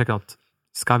reality-sjekken at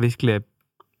skal jeg virkelig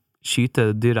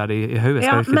skyte dyr her i høyet,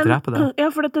 skal jeg virkelig drepe det? Ja,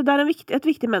 for det er et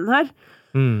viktig men her.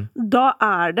 Da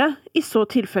er det i så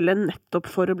tilfelle nettopp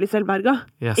for å bli selvberga.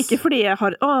 Yes. Ikke fordi jeg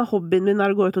har, hobbyen min er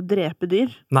å gå ut og drepe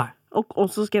dyr. Nei. Og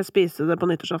så skal jeg spise det på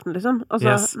nyttårsaften, liksom. Altså,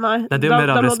 Yes. nei, det er jo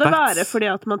mer av da må respekt. det være fordi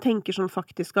at man tenker sånn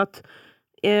faktisk at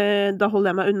da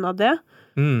holder jeg meg unna det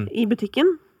i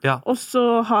butikken. Ja. Og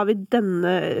så har vi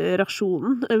denne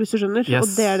rasjonen, hvis du skjønner, Yes. og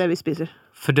det er det vi spiser.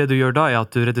 For det du gjør da er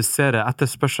at du reduserer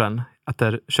etterspørselen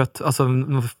etter kjøtt. Altså,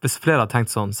 hvis flere hadde tenkt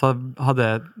sånn, så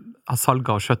hadde salget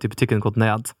av kjøtt i butikken gått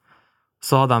ned.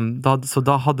 Så da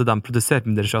hadde de produsert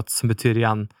mindre kjøtt, som betyr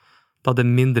igjen, da hadde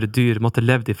mindre dyr måtte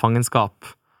levd i fangenskap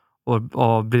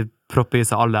og bli proppet i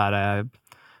seg alle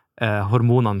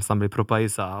hormonene som blir proppet i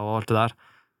seg, og alt det der.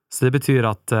 Så det betyr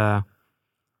at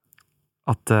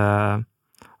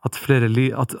flere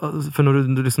for når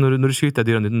du skyter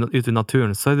dyrene ut i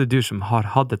naturen, så er det dyr som har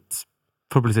hatt et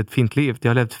forholdsvis fint liv. De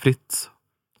har levd fritt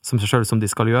som seg selv som de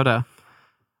skal gjøre.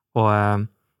 Og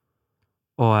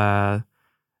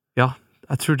ja,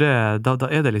 jeg tror da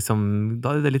er det liksom, da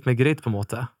er det litt mer greit på en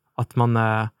måte. At man,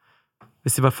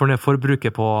 hvis vi bare får ned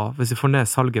forbruket hvis vi får ned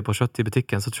salget på kjøtt i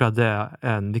butikken, så tror jeg det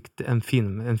er en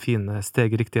fin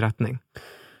steg i riktig retning.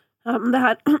 Ja, men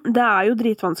det er jo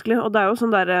dritvanskelig, og det er jo sånn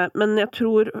der, men jeg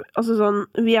tror, altså sånn,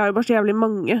 vi er jo bare så jævlig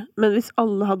mange, men hvis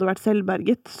alle hadde vært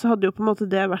selvberget, så hadde jo på en måte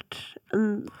det vært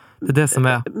det er det som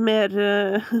er mer,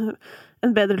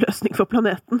 en bedre løsning for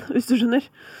planeten, hvis du skjønner.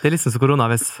 Det er liksom som korona,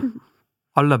 hvis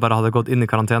alle bare hadde gått inn i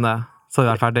karantene, så hadde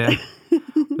vi vært ferdig.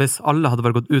 Hvis alle hadde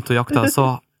bare gått ut og jakta, så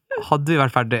hadde vi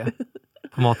vært ferdig,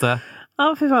 på en måte.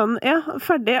 Ja, fy faen. Ja,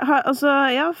 ferdig. Altså,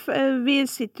 ja, vi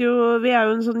er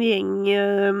jo en sånn gjeng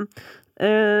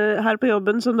her på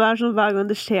jobben, som det er sånn hver gang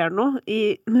det skjer noe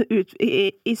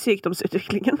i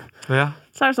sykdomsutviklingen. Ja.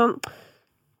 Så er det sånn,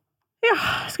 ja,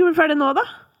 skal vi bli ferdig nå da?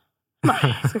 Nei,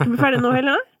 skal ikke bli ferdig nå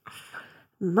heller,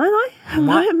 nei.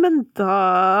 Nei, men da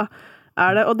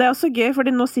er det, og det er også gøy,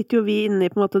 fordi nå sitter jo vi inne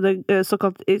i på en måte det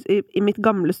såkalt i mitt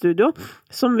gamle studio,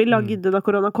 som vi lagde da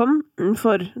korona kom,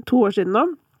 for 2 år siden nå.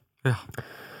 Ja.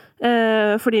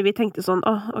 Fordi vi tenkte sånn,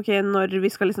 ok, når vi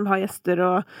skal liksom ha gjester,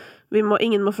 og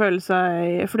ingen må føle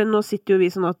seg, for nå sitter jo vi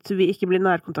sånn at vi ikke blir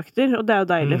nærkontakter, og det er jo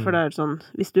deilig, for det er sånn,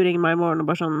 hvis du ringer meg i morgen og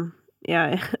bare sånn,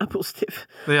 jeg er positiv,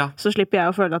 så slipper jeg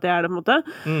å føle at jeg er det på en måte.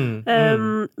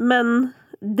 Men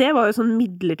det var jo sånn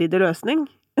midlertidig løsning,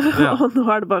 og nå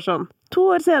er det bare sånn, 2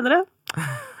 år senere,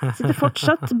 sitter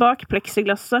fortsatt bak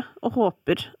pleksiglasset og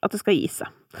håper at det skal gi seg.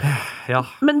 Ja.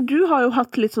 Men du har jo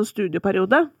hatt litt sånn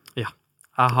studieperiode. Ja.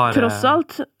 Jeg har, tross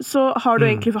alt, så har du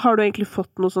egentlig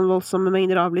fått noen sånn voldsomme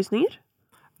mengder avlysninger?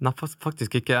 Nei,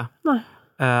 faktisk ikke. Nei.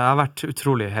 Jeg har vært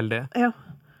utrolig heldig. Ja.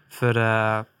 For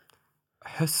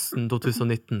høsten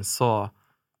 2019 så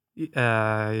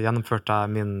gjennomførte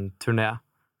jeg min turné.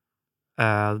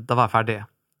 Da var jeg ferdig.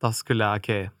 Da skulle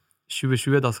jeg,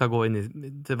 2020, da skal jeg gå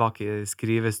tilbake i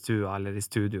skrivestua eller i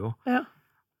studio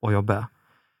og jobbe.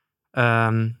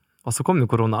 Og så kom jo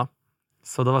korona.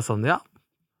 Så det var sånn,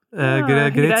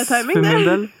 greit timing, for min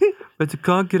del. Vet du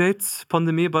hva, greit,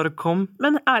 pandemi bare kom.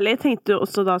 Men ærlig, tenkte du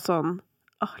også da sånn,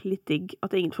 litt digg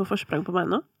at ingen får forsprang på meg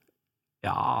nå?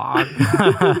 Ja.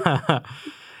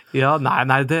 Ja,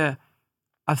 nei, det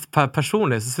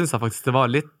personlig så synes jeg faktisk det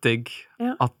var litt digg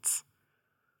at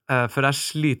for jeg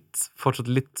sliter fortsatt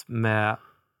litt med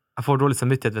jeg får dårlig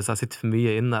samvittighet hvis jeg sitter for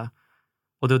mye inne,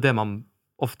 og det er jo det man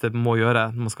ofte må gjøre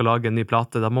når man skal lage en ny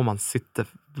plate. Da må man sitte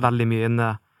veldig mye inne,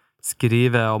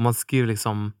 skrive, og man skriver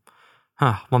liksom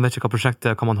man vet ikke hva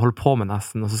prosjektet kan man holde på med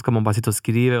nesten, og så skal man bare sitte og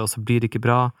skrive, og så blir det ikke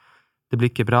bra, det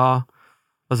blir ikke bra,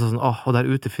 og så sånn, og der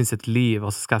ute finnes et liv, og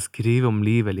så skal jeg skrive om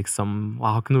livet liksom, og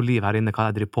jeg har ikke noe liv her inne, hva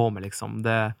jeg driver på med liksom,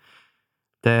 det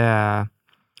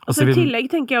altså i tillegg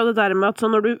tenker jeg jo det der med at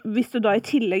sånn hvis du da i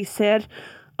tillegg ser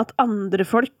at andre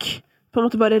folk på en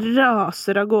måte bare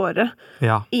raser av gårde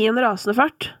i en rasende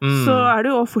fart, så det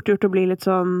jo også fort gjort å bli litt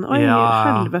sånn, oi,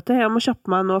 helvete, jeg må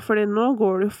kjappe meg nå, fordi nå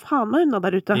går det jo faen meg unna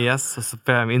der ute. Yes, og så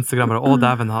ber jeg med Instagram,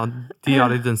 dæven, de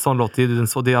har gitt en sånn låt, de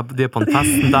er på en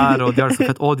festen der, og de har det så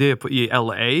fett, de i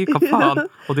LA, hva faen?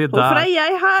 Og de der. Hvorfor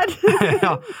jeg her?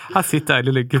 Ja, her sitter jeg,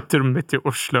 lille gutter midt i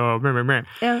Oslo,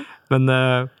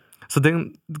 men så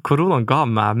koronaen ga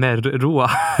meg mer roa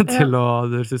til å,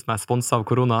 det synes jeg er sponset av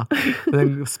korona.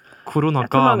 Korona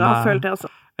ga mange har følt det, altså.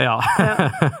 Ja.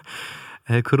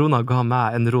 Korona ga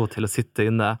meg en ro til å sitte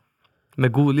inne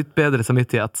med litt bedre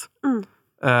samvittighet.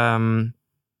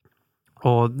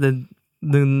 Og det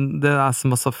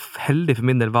som var så heldig for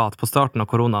min del var at på starten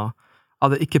av korona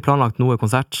hadde jeg ikke planlagt noe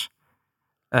konsert.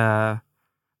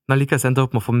 Men likevel endte jeg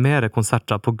opp med å få mer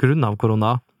konserter på grunn av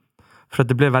korona. For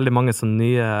det ble veldig mange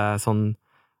nye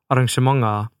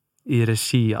arrangementer i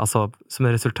regi, altså som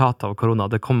resultat av korona.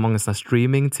 Det kom mange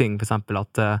streaming-ting, for eksempel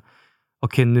at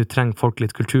ok, nå trenger folk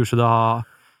litt kultur, så da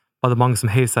var det mange som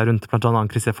heiv seg rundt, blant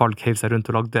annet Christian Falk heiv seg rundt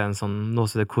og lagde en nå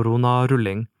så det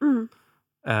koronarulling,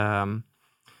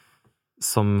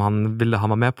 som han ville ha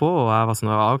meg med på, og jeg var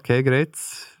sånn, ok, greit.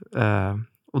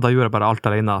 Og da gjorde jeg bare alt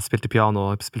alene, spilte piano,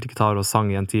 spilte gitar og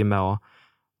sang i en time, og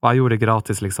jeg gjorde det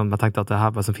gratis, liksom. Jeg tenkte at det her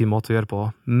var en sånn fin måte å gjøre på.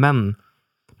 Men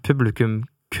publikum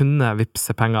kunne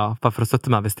vipse penger bare for å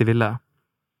støtte meg hvis de ville.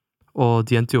 Og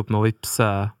de endte jo opp med å vipse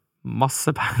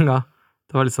masse penger.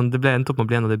 Det var liksom, det endte opp med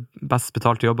å bli en av de best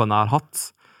betalte jobbene jeg har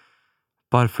hatt.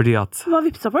 Bare fordi at... Hva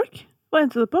vipsa folk? Hva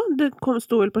endte det på? Det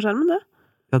sto vel på skjermen, det?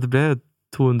 Ja, det ble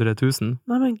 200 000.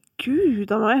 Nei, men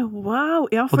gud av meg, wow.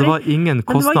 Ja, og det var ingen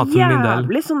kostnad for min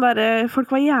del. Sånn der,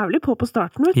 folk var jævlig på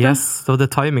starten, vet du. Yes, det var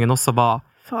det timingen også var...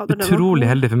 Utrolig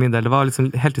heldig for min del. Det var liksom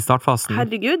helt i startfasen.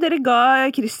 Herregud, dere ga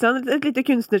Christian et lite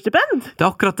kunstnerstipend. Det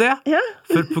akkurat det. Ja.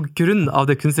 For på grunn av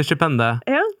det kunstnerstipendet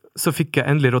så fikk jeg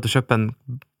endelig råd til å kjøpe en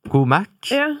god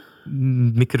Mac,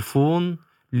 mikrofon,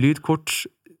 lydkort,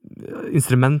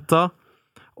 instrumenter,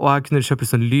 og jeg kunne kjøpe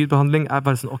sånn lydbehandling. Jeg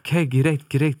bare sånn, ok, greit,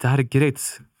 det her greit.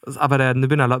 Jeg bare, nå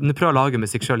prøver jeg å lage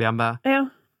musikk selv hjemme.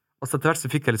 Og så etter hvert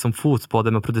så fikk jeg litt sånn fot på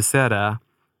det med å produsere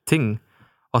ting.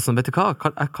 Altså, vet du hva?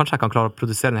 Kanskje jeg kan klare å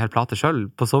produsere en hel plate selv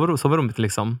på soverommet,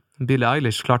 liksom. Billie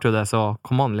Eilish klarte jo det, så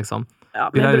kom an, liksom. Ja,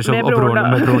 med broren,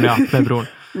 da. Med broren.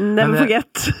 Never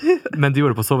forget. Men de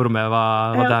gjorde det på soverommet,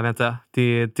 var det jeg mente.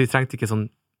 De trengte ikke sånn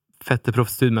fette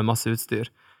proffstudio med masse utstyr.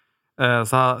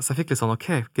 Så jeg fikk litt sånn, ok,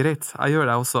 greit, jeg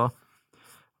gjør det også.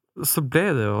 Så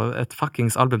ble det jo et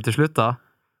fuckings album til slutt, da.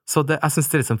 Så jeg synes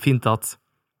det er litt sånn fint at,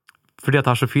 fordi at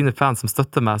jeg har så fine fans som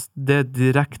støtter meg, det er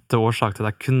direkte årsak til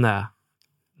at jeg kunne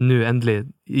nå endelig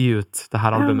gi ut det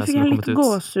her albumet som har kommet ut. Jeg fikk litt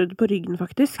gåsehud på ryggen,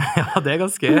 faktisk. Ja, det er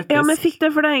ganske episk. Ja, men jeg fikk det,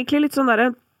 for det er egentlig litt sånn der,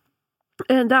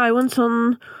 det er jo en sånn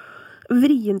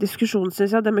vrien diskusjon,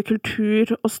 synes jeg, det med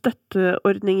kultur og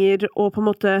støtteordninger, og på en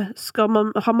måte, skal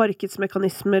man ha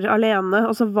markedsmekanismer alene?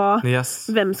 Altså,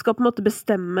 hvem skal på en måte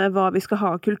bestemme hva vi skal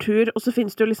ha kultur? Og så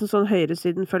finnes det jo liksom sånn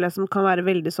høyresiden, føler jeg, som kan være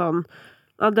veldig sånn,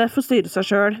 ja, det får styre seg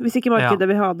selv. Hvis ikke markedet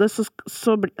vil ha det,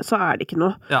 så er det ikke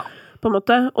noe. Ja. På en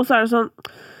måte. Og så er det sånn,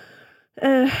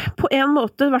 på en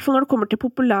måte, i hvert fall når det kommer til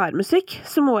populærmusikk,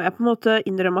 så må jeg på en måte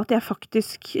innrømme at jeg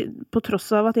faktisk, på tross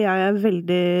av at jeg er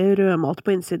veldig rødmalt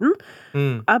på innsiden,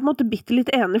 er på en måte bitte litt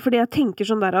enig, fordi jeg tenker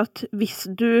sånn der at hvis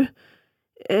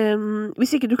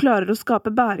ikke du klarer å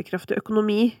skape bærekraftig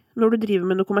økonomi når du driver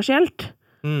med noe kommersielt,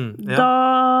 da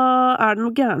er det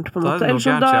noe gærent, på en måte. Eller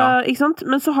sånn, ikke sant?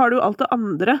 Men så har du jo alt det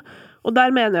andre, og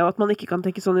der mener jeg jo at man ikke kan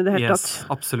tenke sånn i det hele tatt. Yes,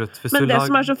 absolutt. Men det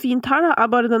som er så fint her, da,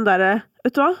 er bare den der,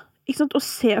 vet du hva? Ikke sant? Å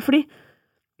se, fordi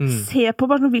se på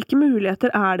bare hvilke muligheter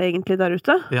er det egentlig der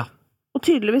ute. Ja. Og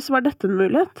tydeligvis var dette en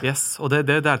mulighet. Yes, og det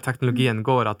er der teknologien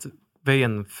går, at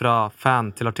veien fra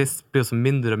fan til artist blir jo så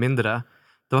mindre og mindre.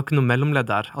 Det var ikke noe mellomledd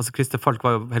der. Altså, Christer Falk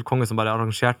var jo helt konge som bare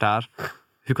arrangerte her.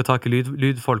 Hun kan ta ikke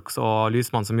lydfolk og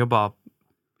lysmann som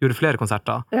gjorde flere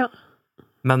konserter. Ja.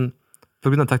 Men på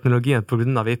grunn av teknologien, på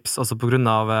grunn av Vips, altså på grunn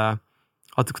av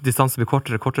at distansen blir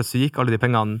kortere og kortere, så gikk alle de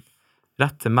pengene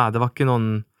rett til meg. Det var ikke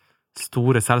noen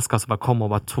store selskap som bare kom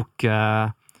og bare tok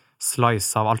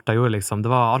slice av alt jeg gjorde, liksom.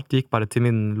 Alt gikk bare til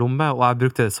min lomme, og jeg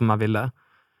brukte det som jeg ville.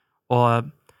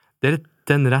 Og det er litt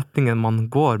den retningen man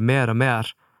går mer og mer,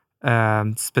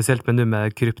 spesielt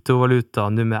med kryptovaluta,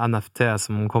 nå med NFT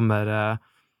som kommer.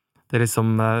 Det er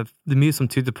liksom, det er mye som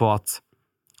tyder på at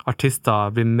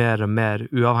artister blir mer og mer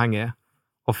uavhengige,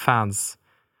 og fans,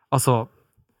 altså,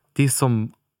 de som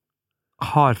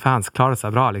har fans klarer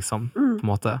seg bra, liksom, på en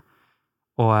måte.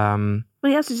 Og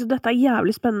Men jeg synes jo dette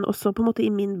jævlig spennende også på en måte i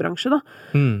min bransje da,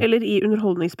 eller i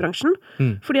underholdningsbransjen.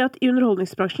 Fordi at i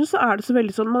underholdningsbransjen så det så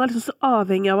veldig sånn, man liksom så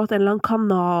avhengig av at en eller annen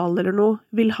kanal eller noe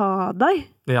vil ha deg,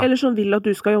 eller sånn vil at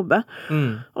du skal jobbe.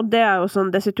 Og det jo sånn,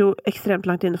 det sitter jo ekstremt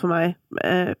langt inne for meg,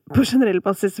 på generell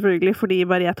basis selvfølgelig, fordi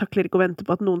bare jeg takler ikke å vente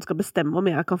på at noen skal bestemme om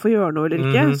jeg kan få gjøre noe eller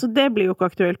ikke, så det blir jo ikke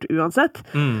aktuelt uansett.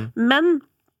 Men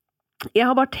jeg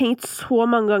har bare tenkt så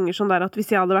mange ganger sånn der at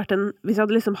hvis jeg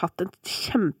hadde liksom hatt en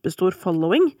kjempestor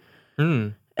following,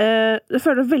 jeg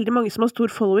føler veldig mange som har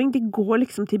stor following, de går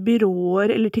liksom til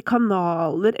byråer eller til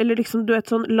kanaler, eller liksom, du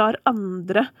vet sånn, lar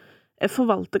andre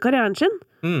forvalte karrieren sin.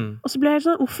 Og så blir jeg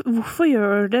sånn, hvorfor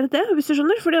gjør dere det, hvis du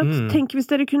skjønner? Fordi at, tenk hvis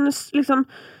dere kunne liksom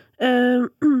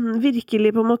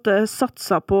virkelig på en måte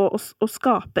satsa på å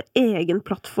skape egen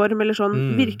plattform, eller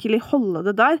sånn, virkelig holde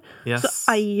det der, så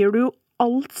eier du jo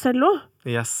alt selv også.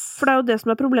 For det jo det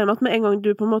som problemet, at med en gang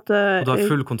du på en måte... Og du har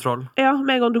full kontroll. Ja,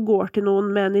 med en gang du går til noen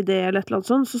med en idé eller et eller annet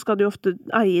sånt, så skal du ofte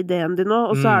eie ideen din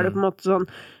også, og så det på en måte sånn,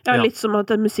 litt som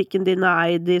at musikken din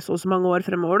eid i så mange år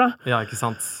fremover da. Ja, ikke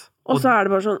sant? Og så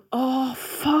det bare sånn,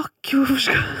 fuck,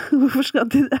 hvorfor skal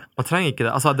de det? Man trenger ikke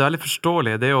det. Altså, det veldig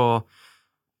forståelig. Det jo...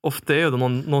 Ofte det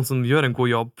noen som gjør en god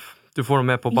jobb. Du får noe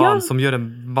med på banen som gjør en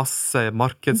masse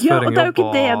markedsføring. Ja, og det jo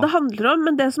ikke det handler om,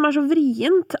 men det som så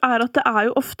vrient at det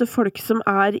jo ofte folk som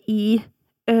i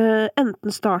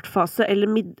enten startfase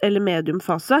eller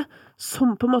mediumfase,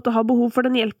 som på en måte har behov for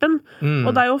den hjelpen.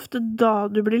 Og det jo ofte da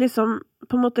du blir liksom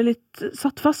på en måte litt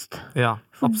satt fast. Ja,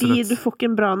 fordi absolutt. Du får ikke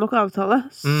en bra nok avtale.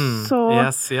 Så...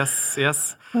 Yes.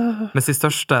 Mens de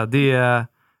største,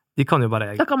 de kan jo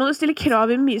bare... Da kan man jo stille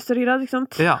krav i mye større grad, ikke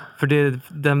sant? Ja, for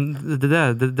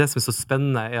det som så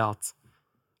spennende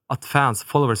at fans,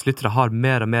 followers, lyttere har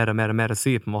mer og mer å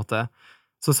si, på en måte.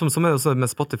 Så, som det også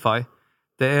med Spotify.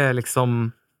 Det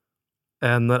liksom...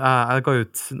 Når jeg ga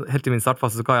ut, helt i min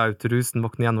startfase, så ga jeg ut Rusen,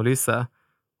 Våkne igjen og Lyse,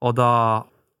 og da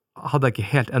hadde jeg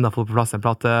ikke helt enda fått på plass en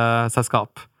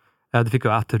plateselskap. Det fikk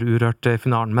jo etter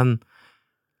Urørt-finalen, men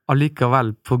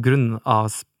allikevel, på grunn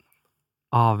av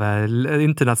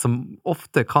internett som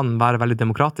ofte kan være veldig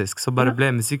demokratisk, så bare ble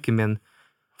musikken min,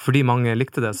 fordi mange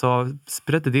likte det, så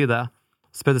spredde de det.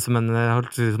 Spredde som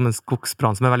en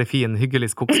skogsbrann, som veldig fin,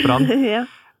 hyggelig skogsbrann.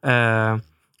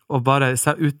 Og bare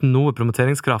uten noe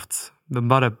promoteringskraft,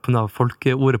 bare på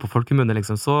ordet på folkemunne,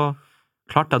 liksom, så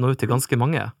klarte jeg nå ut til ganske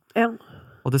mange.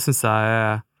 Og det synes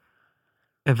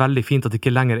jeg veldig fint at det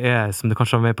ikke lenger som det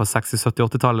kanskje var med på 60-, 70-,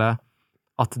 80-tallet,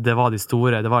 at det var de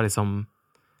store, det var liksom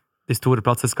de store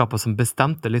plateselskapene som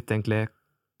bestemte litt egentlig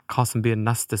hva som blir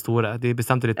neste store. De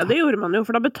bestemte litt... Ja, det gjorde man jo,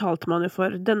 for da betalte man jo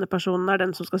for denne personen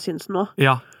den som skal synes nå.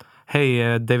 Ja.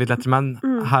 Hei, David Letterman,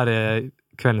 her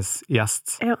kveldens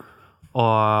gjest. Ja.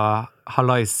 Og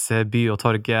hallais by og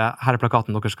torg, her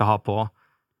plakaten dere skal ha på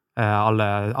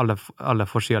alle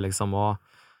forsider, liksom. Og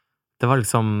det var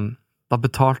liksom... Da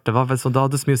hadde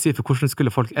det så mye å si for hvordan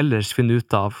skulle folk ellers finne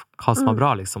ut av hva som var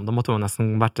bra, liksom. Da måtte jo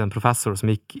nesten vært en professor som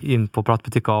gikk inn på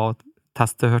platebutikker og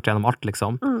hørte gjennom alt,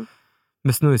 liksom.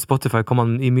 Mens nå i Spotify kan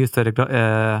man i mye større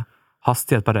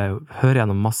hastighet bare høre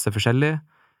gjennom masse forskjellig.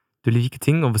 Du liker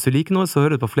ting, og hvis du liker noe, så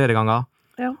hører du på flere ganger.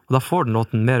 Ja. Og da får du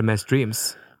noen mer og mer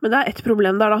streams. Men det et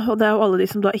problem der da, og det jo alle de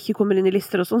som da ikke kommer inn i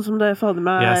lister og sånn, som det fader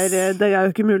meg det jo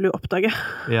ikke mulig å oppdage.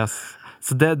 Yes.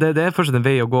 Så det fortsatt en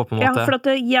vei å gå, på en måte. Ja, for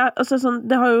at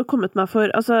det har jo kommet meg for...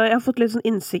 Altså, jeg har fått litt sånn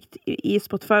innsikt i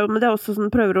Spotify, men det også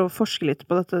sånn, prøver å forske litt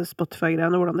på dette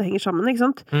Spotify-greiene, hvordan det henger sammen, ikke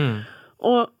sant?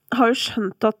 Og har jo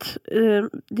skjønt at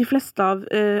de fleste av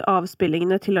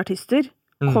avspillingene til artister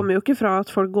kommer jo ikke fra at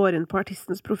folk går inn på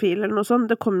artistens profil eller noe sånt,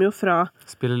 det kommer jo fra...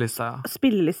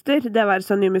 Spillelister, det være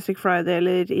sånn New Music Friday,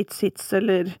 eller It's Hits,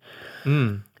 eller...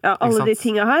 Ja, alle de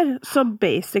tingene her. Så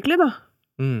basically, da,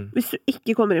 hvis du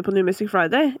ikke kommer inn på New Music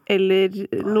Friday, eller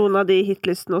noen av de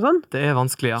hitlistene og sånn, det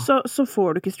vanskelig, ja. Så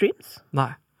får du ikke streams. Nei.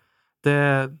 Det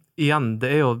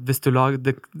jo, hvis du lager,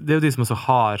 det jo de som også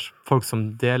har folk som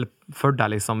deler for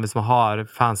deg, liksom, hvis man har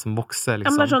fans som vokser, liksom.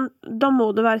 Ja, men det sånn, da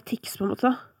må det være tics, på en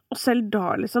måte. Og selv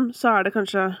da, liksom, så det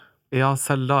kanskje... Ja,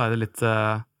 selv da det litt...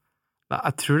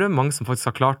 jeg tror det mange som faktisk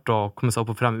har klart å komme seg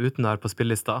opp og frem uten å være på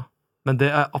spillelista. Men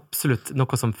det absolutt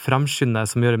noe som fremskynder,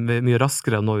 som gjør det mye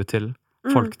raskere å nå ut til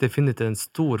folk. Det finner ikke en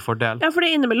stor fordel. Ja, for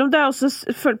det innimellom, det også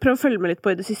prøv å følge med litt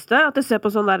på i det siste, at jeg ser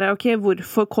på sånn der, ok,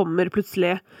 hvorfor kommer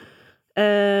plutselig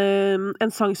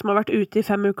en sang som har vært ute i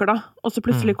 5 uker da, og så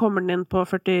plutselig kommer den inn på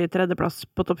 43. plass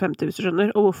på topp 50, hvis du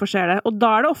skjønner, og hvorfor skjer det? Og da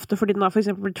det ofte fordi den har for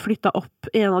eksempel blitt flyttet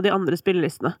opp i en av de andre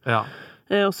spillelistene. Ja.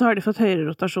 Og så har de fått høyere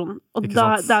rotasjon. Og da,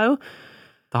 det jo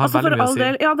det har altså veldig mye å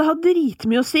si. Ja, det har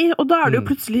dritmye å si, og da det jo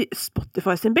plutselig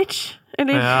Spotify sin bitch.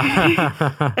 eller,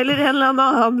 eller en eller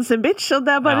annen sin bitch, og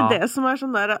det bare det som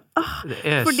sånn der,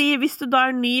 fordi hvis du da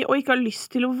ny og ikke har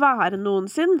lyst til å være noen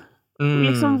sin,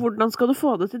 liksom, hvordan skal du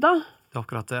få det til da? Det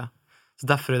akkurat det. Så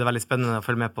derfor det veldig spennende å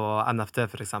følge med på NFT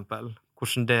for eksempel,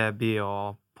 hvordan det blir å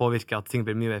påvirke at ting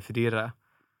blir mye mer friere.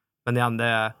 Men igjen,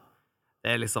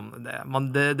 det liksom,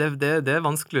 det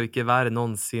vanskelig å ikke være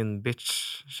noen sin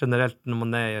bitch generelt når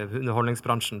man i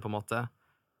underholdningsbransjen på en måte.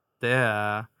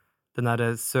 Den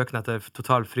der søken etter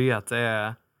total frihet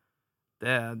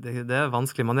det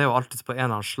vanskelig. Man jo alltid på en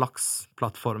eller annen slags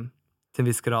plattform til en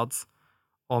viss grad.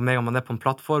 Og med en gang man på en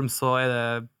plattform, så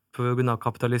det på grunn av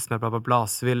kapitalisme, bla, bla, bla,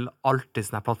 så vil alltid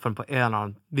sånne plattform på en eller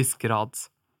annen viss grad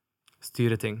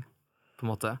styre ting, på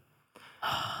en måte.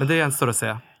 Men det gjenstår å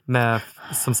se, med,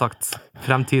 som sagt,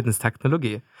 fremtidens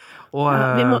teknologi. Og,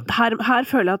 her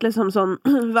føler jeg at liksom sånn,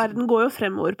 verden går jo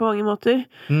fremover på mange måter,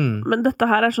 men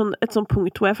dette her sånn, et sånn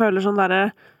punkt hvor jeg føler sånn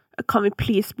der, kan vi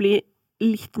please bli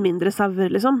litt mindre sauer,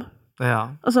 liksom? Ja.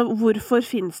 Altså, hvorfor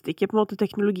finnes det ikke på en måte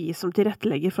teknologi som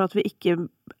tilrettelegger for at vi ikke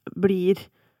blir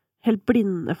helt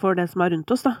blinde for det som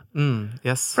rundt oss, da?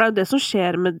 Yes. For det jo det som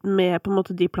skjer med på en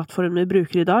måte de plattformene vi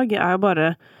bruker i dag, jo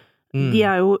bare de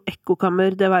jo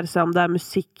ekkokammer, det være seg om det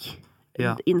musikk,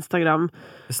 Instagram.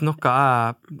 Hvis noe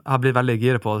jeg har blitt veldig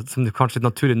gira på, som det kanskje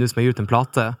naturlig nå som jeg gir ut en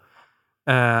plate,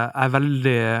 jeg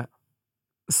veldig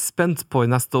spent på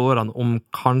i neste årene om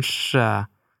kanskje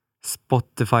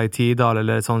Spotify, Tidal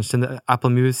eller sånn, Apple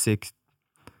Music,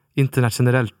 internett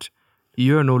generelt,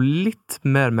 gjør noe litt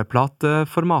mer med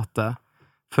plateformatet.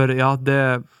 For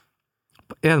det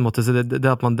på en måte så det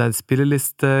at man den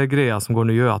spillelistegreia som går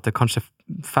nå gjør at det kanskje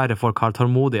færre folk har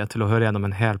tålmodighet til å høre gjennom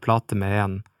en hel plate med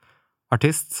en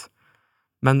artist.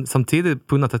 Men samtidig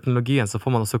på grunn av teknologien så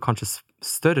får man også kanskje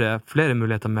flere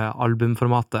muligheter med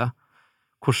albumformatet.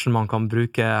 Hvordan man kan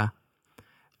bruke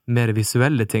mer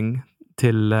visuelle ting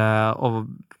til,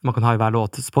 og man kan ha i hver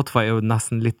låt. Spotify jo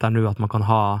nesten litt der nå at man kan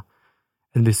ha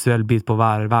en visuell bit på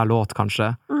hver låt,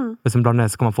 kanskje. Hvis man blander,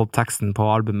 så kan man få opp teksten på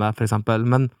albumet, for eksempel.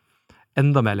 Men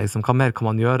enda mer, liksom, hva mer kan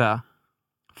man gjøre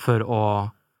for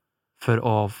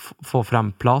å få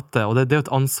frem plate? Og det jo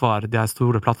et ansvar de her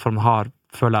store plattformene har,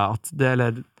 føler jeg.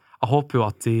 Eller jeg håper jo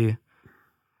at de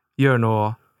gjør noe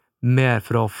mer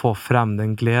for å få frem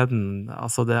den gleden.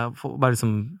 Altså, bare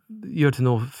liksom gjør til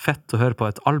noe fett å høre på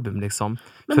et album, liksom.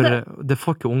 For det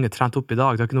får ikke unge trent opp i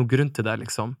dag. Det ikke noen grunn til det,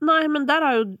 liksom. Nei, men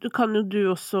der kan jo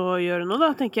du også gjøre noe, da,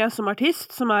 tenker jeg, som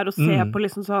artist, som å se på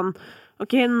liksom sånn,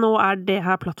 ok, nå det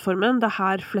her plattformen, det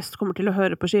her flest kommer til å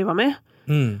høre på skiva mi.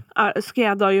 Skal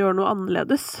jeg da gjøre noe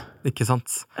annerledes? Ikke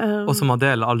sant? Og som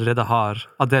Adele allerede har,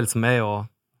 Adele som jo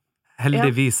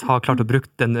heldigvis har klart å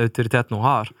bruke den autoriteten hun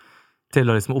har, til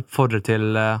å liksom oppfordre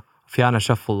til å fjerne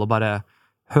shuffle og bare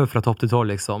høre fra topp til tå,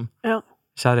 liksom. Ja.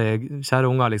 Kjære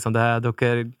unger, liksom,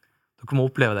 dere må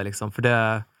oppleve det, liksom, for det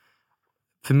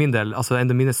for min del, altså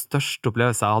en av mine største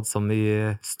opplevelser jeg hadde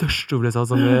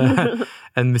som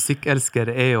en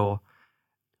musikkelsker jo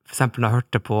for eksempel når jeg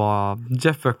hørte på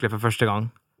Jeff Buckley for første gang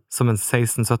som en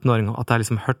 16-17-åring, at jeg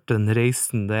liksom hørte den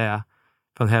reisen det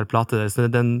på en hel plate. Så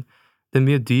det en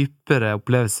mye dypere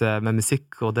opplevelse med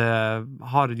musikk, og det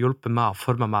har hjulpet meg og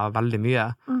formet meg veldig mye.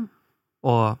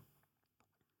 Og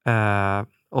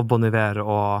Bon Iver,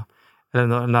 eller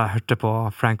når jeg hørte på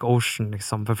Frank Ocean,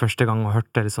 liksom, for første gang, og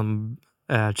hørte liksom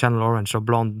Channel Orange og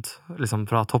Blonde, liksom,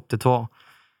 fra topp til tå.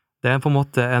 Det på en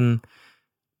måte en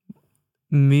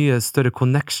mye større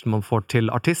connection man får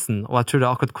til artisten, og jeg tror det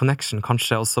akkurat connection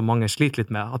kanskje også mange sliter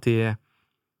litt med, at de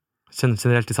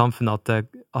generelt i samfunnet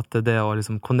at det å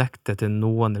liksom connecte til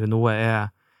noen eller noe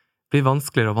blir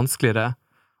vanskeligere og vanskeligere,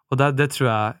 og det tror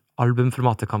jeg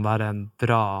albumformatet kan være en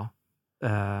bra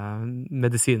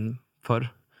medisin for.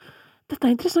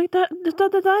 Dette interessant, det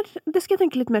skal jeg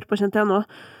tenke litt mer på, kjente jeg nå,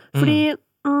 fordi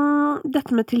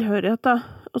dette med tilhørighet da,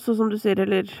 også som du sier,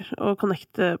 eller å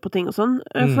connecte på ting og sånn,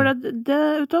 for det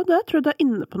tror jeg du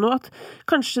inne på noe, at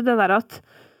kanskje det der at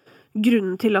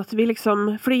grunnen til at vi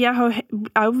liksom, fordi jeg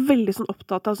jo veldig sånn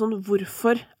opptatt av sånn,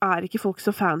 hvorfor ikke folk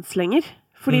så fans lenger?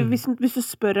 Fordi hvis du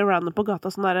spør random på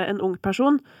gata sånn der, en ung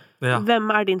person,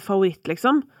 hvem din favoritt,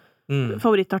 liksom?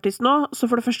 Favorittartist nå, så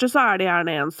for det første så det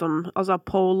gjerne en som, altså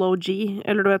Polo G,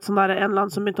 eller du vet sånn der, en eller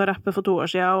annen som begynte å rappe for 2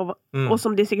 år siden, og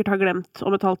som de sikkert har glemt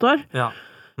om et halvt år. Ja.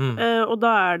 Og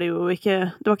da det jo ikke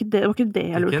det var ikke det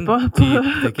jeg lurte på.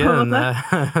 Det ikke en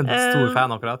stor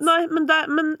fan akkurat. Nei,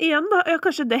 men igjen da,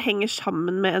 kanskje det henger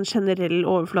sammen med en generell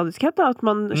overfladiskhet da, at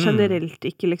man generelt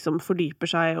ikke liksom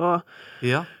fordyper seg og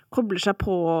kobler seg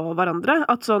på hverandre,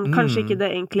 at sånn, kanskje ikke det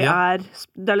egentlig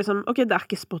det liksom, ok, det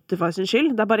ikke Spotify sin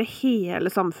skyld, det bare hele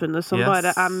samfunnet som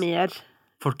bare mer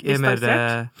Folk mer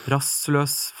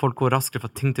rastløs, folk går raskere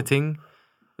fra ting til ting.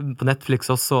 På Netflix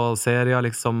også, serier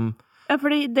liksom. Ja,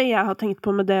 fordi det jeg har tenkt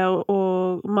på med det,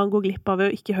 og man går glipp av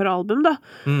å ikke høre album, da,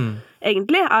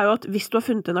 egentlig er jo at hvis du har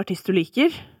funnet en artist du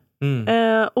liker,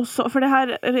 og så, for det her,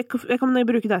 jeg kan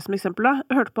bruke deg som eksempel da,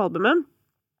 jeg hørte på albumet,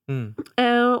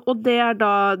 og det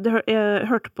da, jeg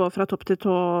hørte på fra topp til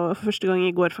tå for første gang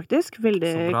i går faktisk,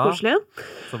 veldig koselig.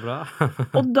 Så bra.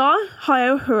 Og da har jeg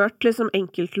jo hørt liksom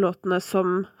enkeltlåtene som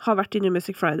har vært i New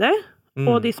Music Friday,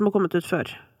 og de som har kommet ut før.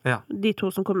 Ja. De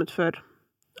 2 som kom ut før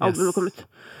albumet kom ut.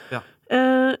 Ja.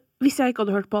 Hvis jeg ikke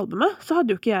hadde hørt på albumet, så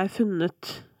hadde jo ikke jeg funnet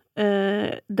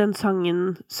den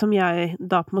sangen som jeg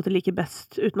da på en måte liker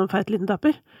best utenom Feit liten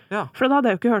taper. Ja. For da hadde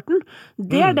jeg jo ikke hørt den.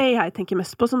 Det det jeg tenker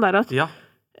mest på, sånn der at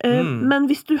men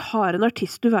hvis du har en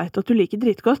artist du vet at du liker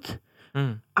dritgodt,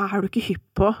 er du ikke hypp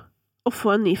på å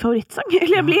få en ny favorittsang?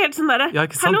 Eller jeg blir helt sånn der,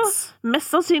 hallo,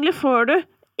 mest sannsynlig får du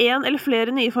en eller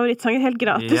flere nye favorittsanger helt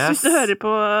gratis hvis du hører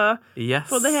på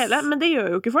det hele. Men det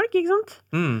gjør jo ikke folk, ikke sant?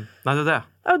 Nei, det.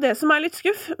 Det er jo det som er litt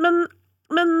skuff. Men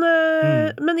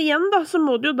igjen da, så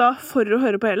må du jo da, for å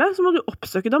høre på hele, så må du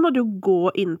oppsøke, da må du jo gå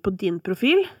inn på din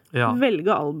profil, velge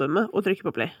albumet og trykke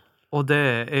på play. Og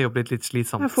det er jo blitt litt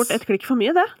slitsomt. Det er fort et klikk for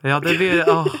mye, det. Ja, det blir...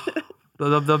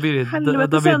 Da blir det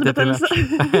deprimert.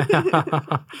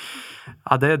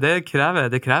 Ja, det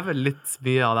krever litt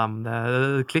mye av dem.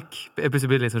 Klikk plutselig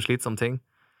blir det litt sånn slitsom ting.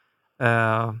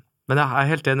 Men jeg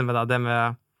er helt enig med deg. Det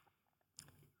med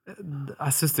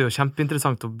jeg synes det er jo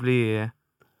kjempeinteressant å bli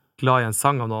glad i en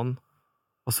sang av noen,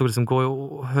 og så liksom gå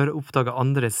og oppdage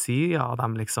andre sider av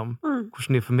dem, liksom.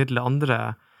 Hvordan de formidler andre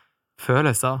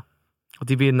følelser. Og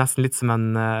de blir nesten litt som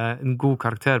en god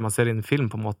karakter man ser i en film,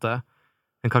 på en måte.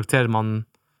 En karakter man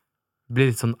blir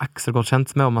litt sånn ekstra godt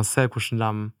kjent med, og man ser hvordan de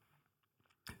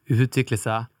utvikler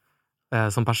seg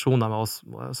som personer med oss,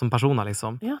 som personer,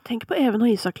 liksom. Ja, tenk på Even og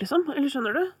Isak, liksom. Eller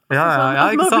skjønner du? Ja,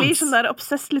 ikke sant? Man blir sånn der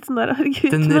obsessed, litt sånn der,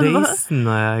 herregud. Den reisen,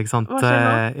 ikke sant?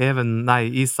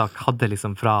 Isak hadde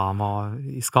liksom fra han var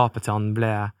i skapet til han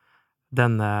ble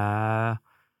den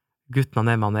gutten han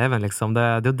med han Even, liksom. Det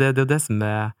er det som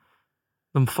det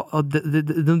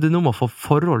er noe med å få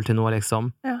forhold til noe,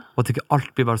 liksom. Og at ikke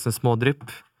alt blir bare sånne små drypp.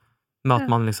 Med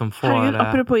at man liksom får... Herregud,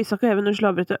 apropos Isak og Even,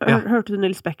 hørte du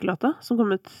Nils Beck-låta som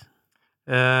kom ut?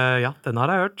 Ja, den har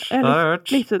jeg hørt.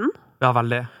 Likte du den? Ja,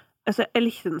 veldig. Altså, jeg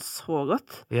likte den så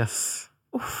godt. Yes.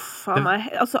 Faen meg.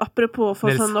 Altså, apropos for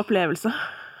sånn opplevelse.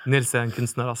 Nils er en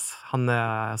kunstner, ass. Han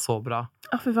er så bra.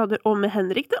 Fy fader. Og med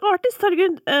Henrik, det er artist,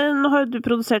 herregud. Nå har du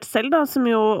produsert selv, da, som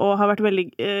jo og har vært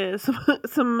veldig...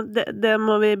 det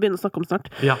må vi begynne å snakke om snart.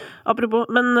 Ja. Apropos.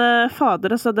 Men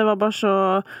fader, altså, det var bare så...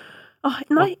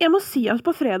 nei, jeg må si at på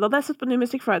fredag da jeg satt på New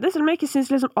Music Friday, selv om jeg ikke synes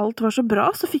liksom alt var så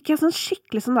bra, så fikk jeg sånn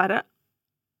skikkelig sånn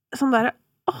der,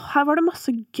 her var det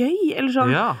masse gøy, eller sånn,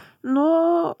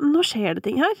 nå skjer det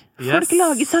ting her. Folk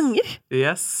lager sanger.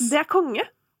 Yes. Det er konge.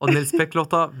 Og Nils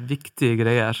Beck-låta, viktige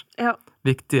greier. Ja.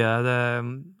 Viktige,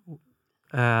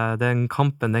 den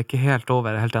kampen er ikke helt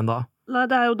over helt enda. Nei,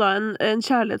 det er jo da en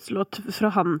kjærlighetslåt fra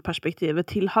han-perspektivet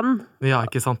til han. Ja,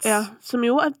 ikke sant? Ja, som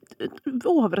jo er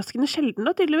overraskende sjelden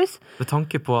da, tydeligvis. Med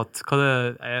tanke på at,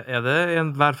 er det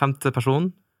hver 5.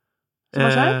 person? Som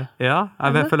har skjedd? Ja,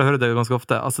 jeg føler jeg hører det ganske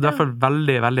ofte. Altså, det er i hvert fall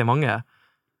veldig, veldig mange.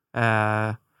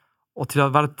 Og til at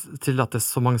det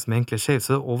er så mange som egentlig er skjev, så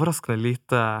er det overraskende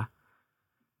lite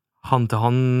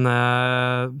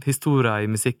han-til-han-historier i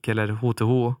musikk, eller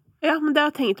ho-til-ho. Ja, men det har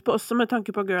jeg tenkt på også med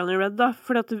tanke på Girl in Red, da.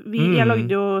 For jeg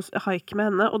lagde jo Haik med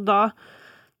henne, og da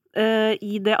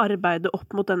i det arbeidet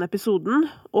opp mot den episoden,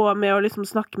 og med å liksom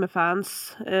snakke med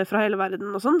fans fra hele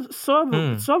verden og sånn, så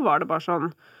var det bare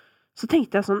sånn. Så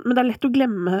tenkte jeg sånn, men det er lett å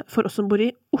glemme for oss som bor i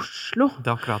Oslo. Det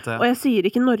er akkurat det. Og jeg sier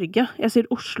ikke Norge, jeg sier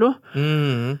Oslo.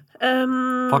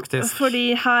 Faktisk.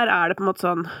 Fordi her er det på en måte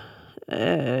sånn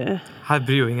her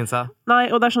bryr jo ingen seg. Nei,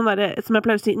 og det er sånn der, som jeg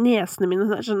pleier å si, nesene mine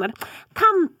er sånn der,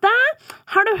 tante,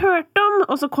 har du hørt om?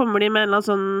 Og så kommer de med en eller annen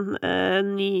sånn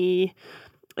ny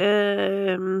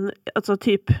altså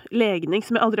typ legning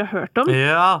som jeg aldri har hørt om.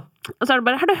 Ja. Og så er det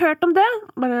bare, har du hørt om det?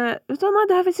 Bare, nei,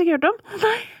 det har jeg faktisk ikke hørt om.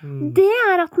 Nei, det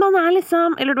er at man er liksom,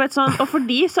 eller du vet sånn, og for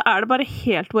de så er det bare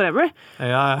helt whatever.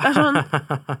 Ja. Det er sånn,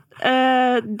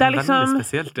 det er liksom veldig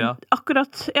spesielt, ja.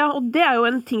 Akkurat, ja, og det er jo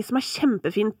en ting som er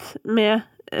kjempefint med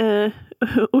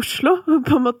Oslo,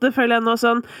 på en måte føler jeg nå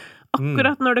sånn,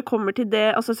 akkurat når det kommer til det,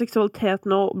 altså seksualitet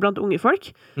nå blant unge folk,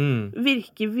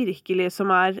 virker virkelig som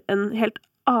er en helt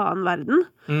annen verden.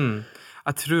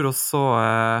 Jeg tror også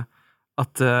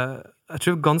at jeg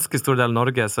tror ganske stor del av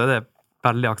Norge så er det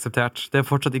veldig akseptert. Det er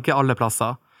fortsatt ikke alle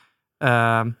plasser.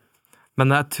 Men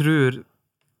jeg tror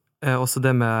også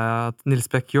det med at Nils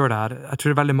Beck gjør det her. Jeg tror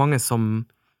det er veldig mange som,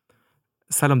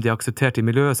 selv om de har akseptert i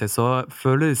miljøet sitt, så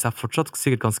føler de seg fortsatt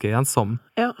sikkert ganske ensom.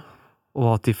 Ja.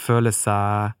 Og at de føler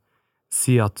seg,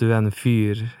 si at du er en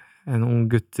fyr, en ung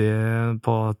gutt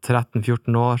på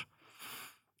 13-14 år,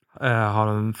 har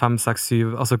en 5, 6,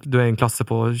 7, altså du er i en klasse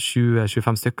på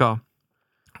 20-25 stykker,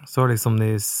 så liksom de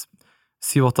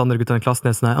 7-8 andre gutter i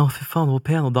klassen er sånn, fy faen, hvor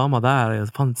pen og dama der,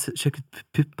 faen, sjekk ut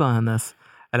puppa hennes,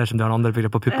 eller som de har andre bilder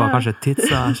på puppa, kanskje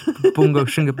titsa,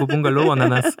 synger på bungalowen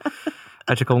hennes, jeg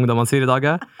vet ikke hva ungdommen sier i dag,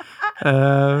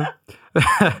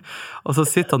 og så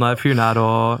sitter han der fyren her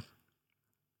og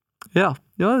ja,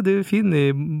 du er fin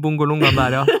i bungalowen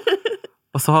der, ja.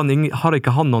 Og så har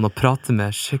ikke han noen å prate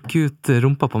med, sjekk ut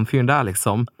rumpa på en fyren der,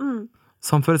 liksom.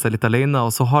 Så han føler seg litt alene,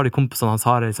 og så har de kompisene hans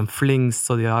har liksom flings,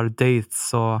 og de har dates,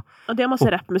 og de har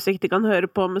masse rappmusikk de kan høre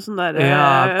på med sånn der...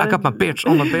 I got my bitch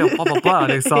on the bill,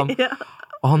 liksom. Ja.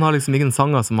 Og han har liksom ingen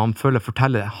sanger som han føler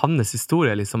forteller hans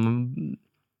historie, liksom.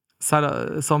 Så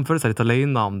han føler seg litt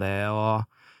alene om det, og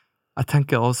jeg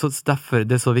tenker også derfor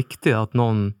det er så viktig at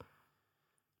noen...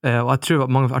 og jeg tror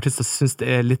at mange artister synes det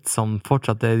er litt sånn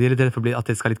fortsatt, de er litt redd for at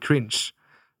det skal litt cringe.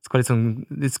 Det skal liksom,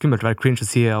 litt skummelt å være cringe å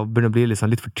si og begynne å bli liksom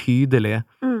litt for tydelig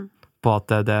på at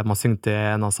det man synger til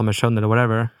en av samme skjønn eller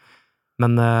whatever.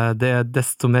 Men det er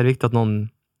desto mer viktig at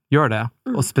noen gjør det,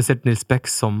 og spesielt Nils Beck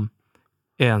som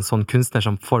er en sånn kunstner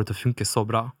som får det til å funke så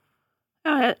bra.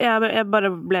 Ja, jeg bare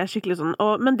ble skikkelig sånn,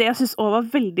 men det jeg synes også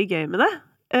var veldig gøy med det,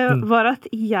 var at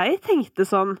jeg tenkte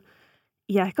sånn,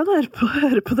 jeg kan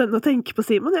høre på den og tenke på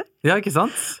Simon, ja. Ja, ikke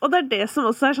sant? Og det er det som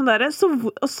også er sånn der,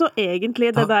 og så egentlig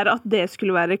det der at det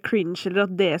skulle være cringe, eller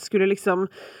at det skulle liksom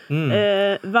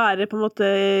være på en måte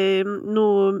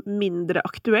noe mindre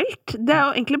aktuelt, det er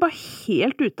jo egentlig bare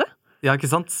helt ute. Ja,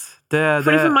 ikke sant?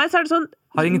 Fordi for meg så er det sånn,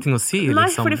 har ingenting å si, liksom. Nei,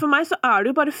 fordi for meg så er det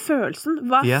jo bare følelsen.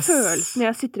 Hva er følelsen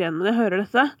jeg sitter igjen med når jeg hører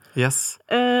dette? Yes.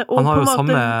 Han har jo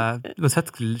samme, du har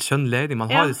sett skjønn lady, man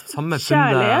har jo samme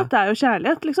kjærlighet er jo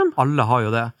kjærlighet, liksom. Alle har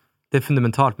jo det. Det er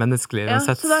fundamentalt menneskelig. Ja,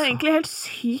 så det er egentlig helt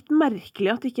sykt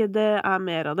merkelig at ikke det er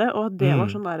mer av det, og at det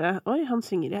var sånn der, oi, han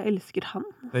synger, jeg elsker han.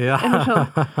 Ja. Eller sånn,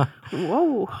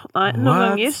 wow. Nei, noen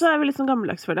ganger så er vi litt sånn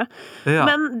gammeldags for det. Ja.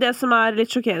 Men det som er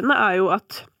litt sjokkerende er jo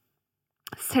at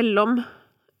selv om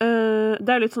det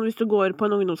er litt sånn hvis du går på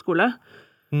en ungdomsskole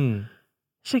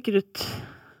sjekker ut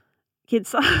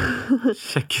kidsa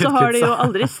så har de jo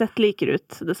aldri sett likere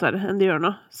ut dessverre enn de gjør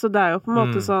nå, så det er jo på en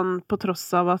måte sånn på tross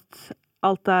av at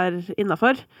alt er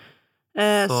innenfor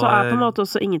så er på en måte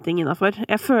også ingenting innenfor.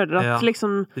 Jeg føler at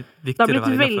liksom det har blitt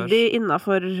veldig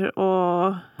innenfor å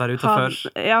være utenfor.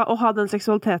 Å ha den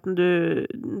seksualiteten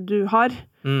du har,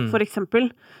 for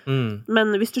eksempel.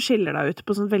 Men hvis du skiller deg ut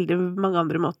på sånn veldig mange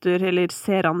andre måter, eller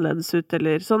ser annerledes ut,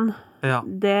 eller sånn,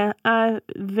 det er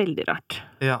veldig rart.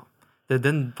 Ja. Det er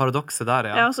den paradokset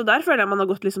der, ja. Ja, så der føler jeg man har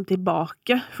gått liksom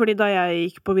tilbake, fordi da jeg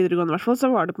gikk på videregående i hvert fall,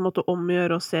 så var det på en måte om å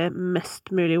gjøre å se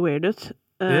mest mulig weird ut.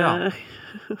 Ja.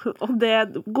 Og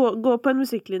det gå på en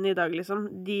musikklinje i dag liksom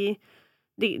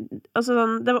altså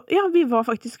sånn, vi var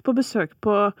faktisk på besøk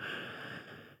på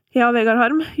jeg og Vegard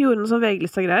Harm gjorde noen sånn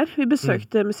VG-lista greier, vi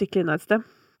besøkte musikklinja et sted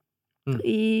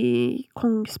i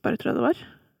Kongsberg tror jeg det var,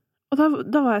 og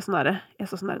da var jeg sånn der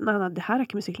nei, det her er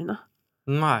ikke musikklinja.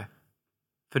 Nei,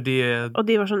 fordi og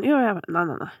de var sånn,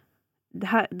 nei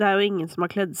det er jo ingen som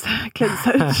har kledd seg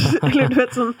ut eller du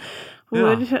vet sånn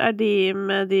hvor er de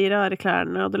med de rare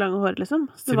klærne og det lange håret, liksom?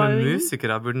 Så med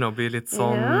musikere burde nå bli litt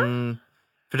sånn...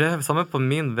 For det samme på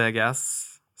min VGS,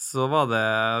 så var det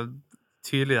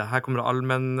tydelig. Her kommer det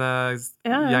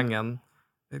allmenn-gjengen.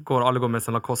 Alle går med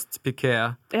sånn Lacoste, piké,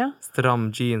 stram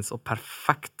jeans og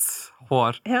perfekt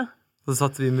hår. Ja. Så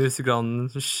satt vi musikerne,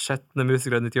 skjettende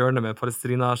musikere i et hjørne med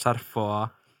Palestina-skjerf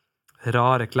og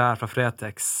rare klær fra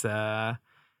Fretex,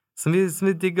 som vi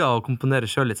digget å komponere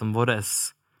selv litt som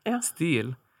våres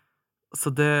stil. Så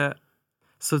det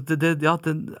skal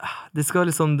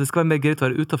liksom, det skal være mer greit å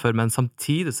være utenfor, men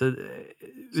samtidig så er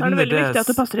det veldig viktig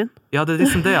at du passer inn. Ja, det er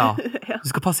liksom det, ja. Du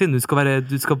skal passe inn, du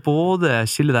skal både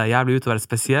skille deg jævlig ut og være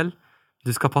spesiell,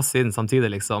 du skal passe inn samtidig,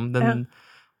 liksom. Den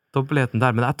dobbeltheten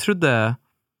der. Men jeg trodde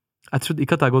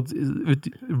ikke at jeg har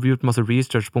gjort masse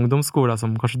research på ungdomsskoler,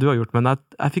 som kanskje du har gjort, men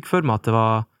jeg fikk for meg at det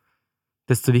var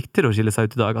desto viktigere å skille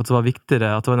seg ut i dag. At det var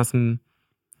viktigere, at det var nesten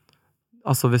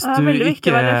altså hvis du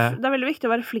ikke... Det er veldig viktig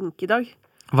å være flink i dag.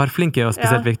 Være flink er jo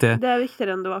spesielt viktig. Det er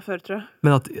viktigere enn det var før, tror jeg.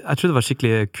 Men jeg tror det var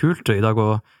skikkelig kult i dag å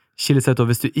skille seg ut,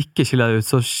 og hvis du ikke skiller deg ut,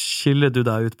 så skiller du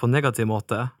deg ut på en negativ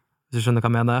måte. Hvis du skjønner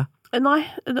hva jeg mener? Nei,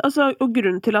 altså, og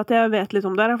grunnen til at jeg vet litt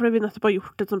om det er fordi vi nettopp har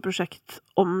gjort et sånt prosjekt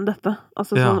om dette.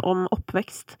 Altså sånn om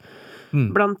oppvekst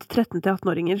blant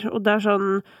 13-18-åringer. Og det er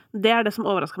sånn, det er det som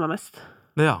overrasker meg mest.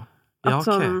 Ja. At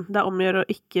sånn, det omgjør å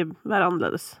ikke være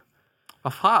annerledes. Hva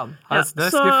faen?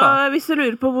 Så hvis du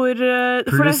lurer på hvor...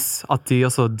 Pluss at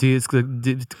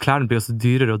klærne blir også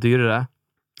dyrere og dyrere.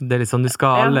 Det liksom, du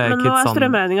skal alle men nå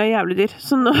strømregninga jævlig dyr,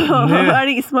 så nå det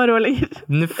ingen som har råd lenger.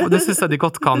 Det synes jeg de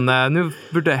godt kan. Nå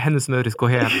burde Hennes & Mauritz gå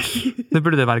helt. Nå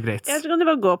burde det være greit. Så kan de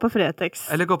bare gå på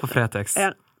Fretex. Eller gå på Fretex. Ja.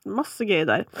 Masse gøy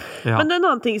der. Men det en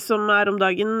annen ting som om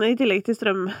dagen, i tillegg til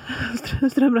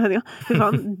strømregninga, fy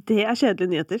faen, det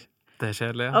kjedelige nyheter. Det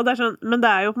kjedelig, Og det sånn, men det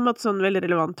jo på en måte sånn veldig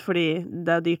relevant, fordi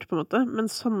det dyrt på en måte, men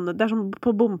det sånn på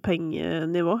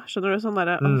bompengenivå, skjønner du? Sånn der,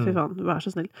 fy faen, vær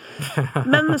så snill.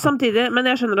 Men samtidig,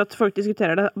 jeg skjønner at folk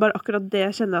diskuterer det, bare akkurat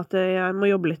det kjenner jeg at jeg må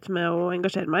jobbe litt med å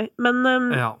engasjere meg. Men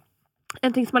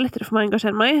en ting som lettere for meg å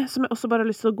engasjere meg i, som jeg også bare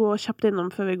har lyst til å gå kjapt innom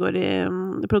før vi går i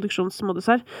produksjonsmodus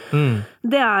her,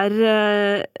 det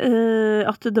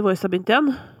at The Voice har begynt igjen.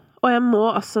 Og jeg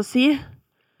må altså si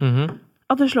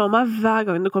at det slår meg hver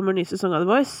gang det kommer en ny sesong av The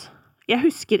Voice. Jeg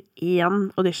husker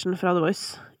 1 audition fra The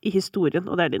Voice i historien,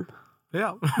 og det din.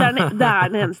 Ja. Det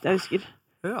den eneste jeg husker.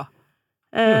 Ja.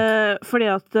 Fordi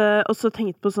at også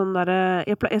tenkt på sånn der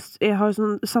jeg har jo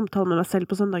sånn samtale med meg selv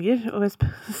på søndager, og jeg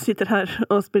sitter her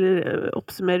og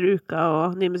oppsummerer uka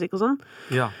og ny musikk og sånn.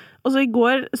 Ja. Og så i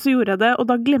går så gjorde jeg det, og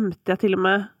da glemte jeg til og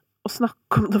med å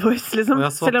snakke om The Voice, liksom.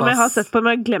 Selv om jeg har sett på det,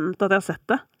 men jeg har glemt at jeg har sett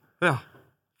det. Ja.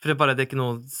 For det ikke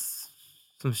noe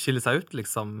som skiller seg ut,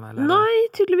 liksom? Eller?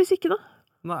 Nei, tydeligvis ikke da.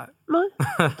 Nei.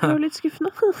 Det jo litt skuffende.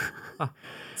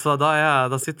 Så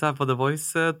da sitter jeg på The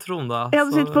Voice-tronen da. Ja, du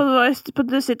sitter på The Voice,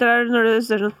 du sitter der når du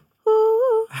ser sånn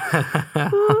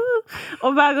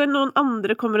og hver gang noen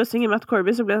andre kommer og synger Matt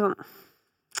Corby, så blir jeg sånn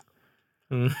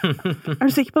du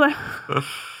sikker på det?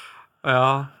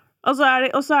 Ja. Og så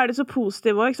de så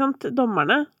positive også, ikke sant?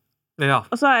 Dommerne. Ja.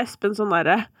 Og så Espen sånn der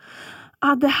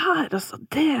det her, altså,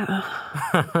 det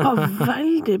var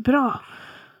veldig bra.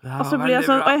 Og så blir jeg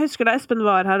sånn, og jeg husker da Espen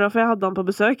var her, for jeg hadde han på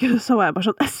besøk, så var jeg bare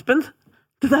sånn, Espen,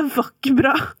 det der var ikke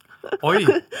bra. Oi!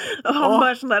 Og han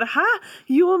bare sånn der, hæ?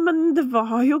 Jo, men det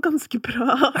var jo ganske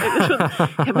bra. Eller sånn,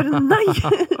 jeg bare, nei!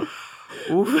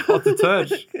 At du tør.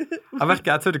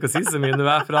 Jeg tør ikke å si så mye nå,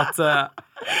 for at...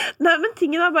 Nei, men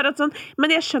tingen bare at sånn, men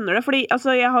jeg skjønner det, fordi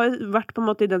altså, jeg har vært på en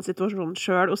måte i den situasjonen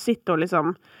selv, og sitte og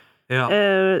liksom,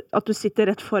 at du sitter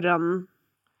rett foran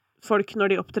folk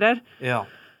når de opptrer. Ja.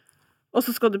 Og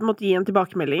så skal du på en måte gi en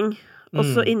tilbakemelding. Og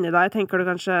så inni deg tenker du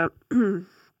kanskje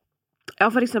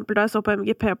for eksempel da jeg så på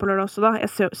MGP på lørdag også da, jeg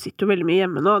sitter jo veldig mye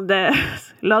hjemme nå,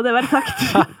 la det være sagt.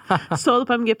 Så du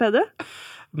på MGP, du?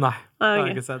 Nei, det har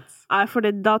jeg ikke sett. Nei, for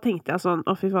da tenkte jeg sånn,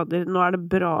 fy fader, nå det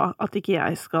bra at ikke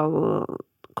jeg skal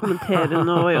kommentere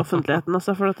noe i offentligheten,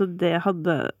 altså, for at det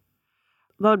hadde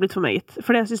blitt for meget.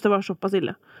 Fordi jeg synes det var såpass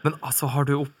ille. Men altså, har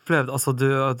du opplevd, altså,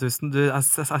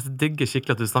 jeg digger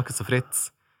skikkelig at du snakker så fritt.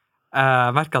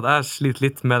 Jeg merker at jeg sliter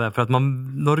litt med det, for at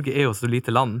Norge jo så lite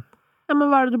land. Ja, men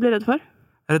hva det du blir redd for?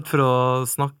 Jeg redd for å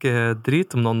snakke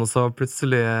drit om noen, og så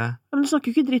plutselig... Men du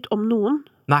snakker jo ikke drit om noen.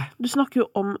 Nei. Du snakker jo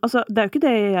om, altså, det jo ikke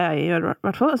det jeg gjør i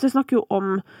hvert fall. Altså, jeg snakker jo om,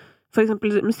 for eksempel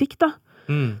musikk da.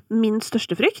 Min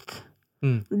største frykt,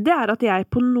 det at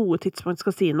jeg på noe tidspunkt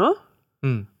skal si noe,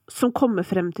 som kommer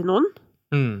frem til noen,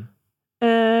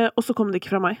 og så kommer det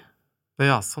ikke fra meg.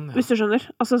 Ja, sånn, ja. Hvis du skjønner.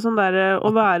 Altså sånn der, å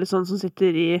være sånn som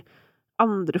sitter i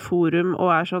andre forum,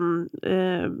 og sånn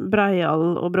breial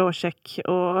og bråsjekk,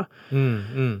 og...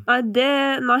 Nei, det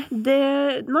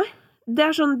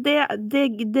sånn,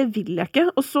 det vil jeg ikke.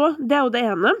 Og så, det jo det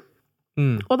ene.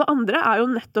 Og det andre jo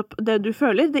nettopp det du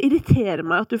føler. Det irriterer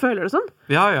meg at du føler det sånn.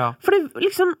 Ja, ja. For det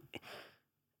liksom...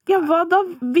 Ja, hva da?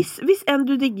 Hvis en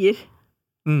du digger,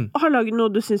 og har laget noe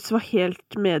du synes var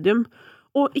helt medium,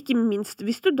 og ikke minst,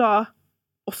 hvis du da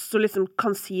også liksom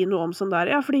kan si noe om sånn der,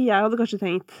 ja, fordi jeg hadde kanskje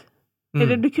tenkt,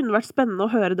 eller det kunne vært spennende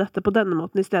å høre dette på denne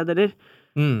måten i stedet, eller...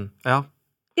 Ja.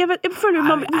 Jeg føler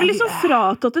man blir liksom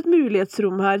fratatt et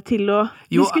mulighetsrom her til å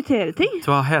diskutere ting.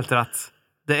 Du har helt rett.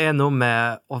 Det noe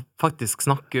med å faktisk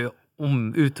snakke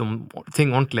ut om ting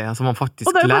ordentlig, så man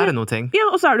faktisk lærer noe ting. Ja,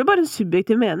 og så det jo bare en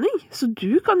subjektiv mening, så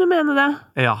du kan jo mene det.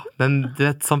 Ja, men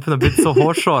samfunnet har blitt så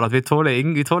hårsår at vi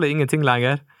tåler ingenting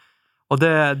lenger. Og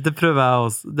det prøver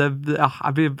jeg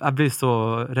jeg blir så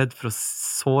redd for å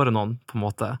såre noen, på en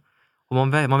måte. Og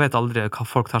man vet aldri hva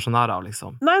folk tar så nær av,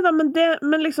 liksom. Neida, men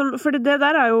liksom, for det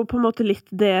der jo på en måte litt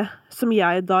det som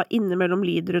jeg da innimellom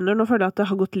lider under. Nå føler jeg at det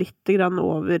har gått litt grann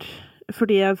over,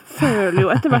 fordi jeg føler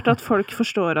jo etter hvert at folk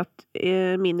forstår at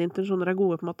mine intensjoner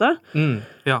gode, på en måte.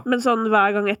 Ja. Men sånn,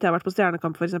 hver gang etter jeg har vært på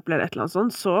Stjernekamp, for eksempel, eller et eller annet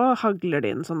sånt, så hagler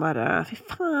det inn sånn der, fy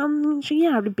faen, så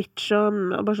jævlig bitch,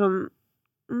 og bare sånn,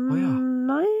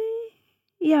 nei,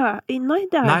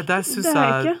 det Nei, der synes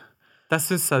jeg ikke. Det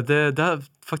synes jeg, det har jeg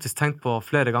faktisk tenkt på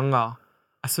flere ganger.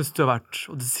 Jeg synes du har vært,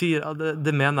 og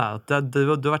det mener jeg, at du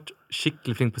har vært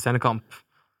skikkelig flink på scenekamp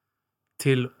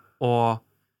til å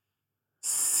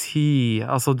si,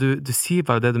 altså du sier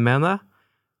bare det du mener.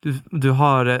 Du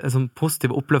har en sånn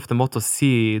positiv og oppløftende måte å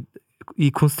gi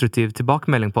konstruktiv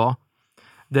tilbakemelding på.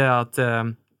 Det at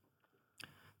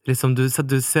liksom, du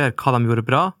ser hva de gjorde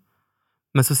bra,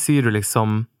 men så sier du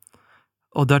liksom,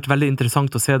 og det har vært veldig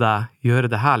interessant å se deg gjøre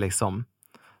det her, liksom.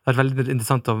 Det har vært veldig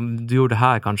interessant at du gjorde det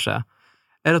her, kanskje.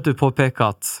 Eller at du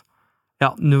påpeker at,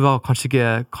 ja, nå var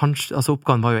altså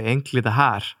oppgaven var jo egentlig det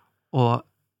her, og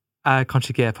jeg er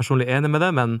kanskje ikke personlig enig med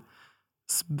det, men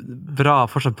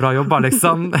fortsatt bra jobba,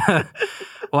 liksom.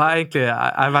 Og jeg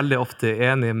er veldig ofte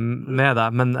enig med deg,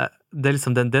 men det er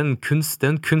liksom, det er en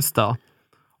kunst da,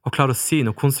 å klare å si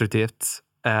noe konstruktivt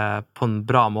på en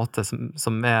bra måte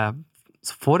som er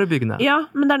så forebyggende. Ja,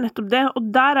 men det er nettopp det, og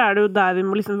der er det jo der vi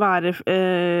må liksom være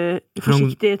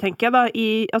forsiktige, tenker jeg da,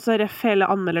 altså hele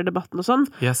anmelderdebatten og sånn.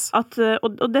 Yes.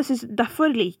 Og det derfor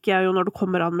liker jeg jo når det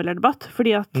kommer anmelderdebatt,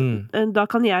 fordi at da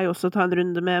kan jeg også ta en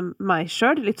runde med meg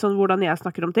selv, litt sånn hvordan jeg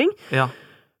snakker om ting. Ja.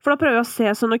 For da prøver jeg å se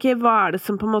sånn, ok, hva er det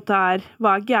som på en måte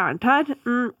hva er gærent her?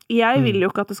 Jeg vil jo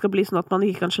ikke at det skal bli sånn at man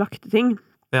ikke kan slakte ting.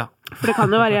 Ja. For det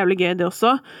kan jo være jævlig gøy det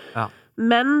også. Ja.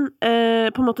 Men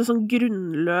på en måte sånn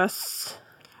grunnløs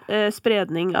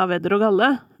spredning av edder og galle,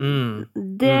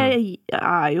 det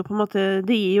er jo på en måte,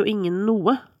 det gir jo ingen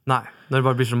noe. Nei, når det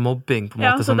bare blir sånn mobbing på en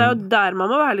måte. Ja, så det er jo der man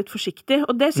må være litt forsiktig,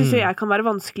 og det synes jeg kan være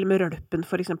vanskelig med rølpen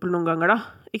for eksempel noen ganger da,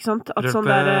 ikke sant?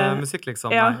 Rølpemusikk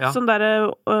liksom? Ja, sånn der,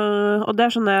 og det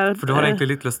er sånn der... For du har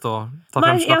egentlig litt lyst til å ta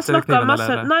frem slaktekniven,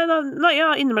 eller? Nei, ja,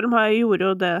 innimellom gjorde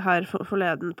jo det her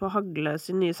forleden på Hagle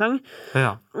sin nye sang.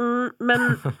 Ja.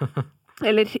 Men...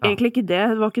 Eller egentlig ikke det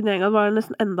var ikke det engang, det var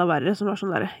nesten enda verre, som var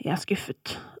sånn der, jeg er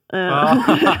skuffet.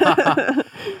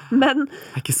 Men...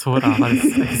 Jeg er ikke så rar, jeg er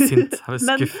ikke sint, jeg er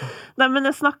skuffet. Nei, men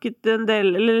jeg snakket en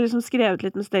del, eller liksom skrevet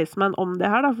litt med Staysman om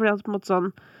det her da, fordi at på en måte sånn,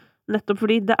 nettopp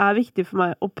fordi det er viktig for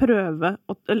meg å prøve,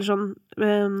 eller sånn,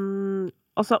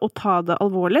 altså å ta det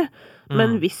alvorlig,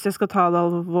 men hvis jeg skal ta det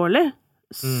alvorlig,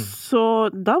 så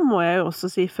da må jeg jo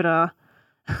også si fra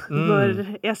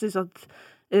når jeg synes at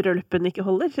rølpen ikke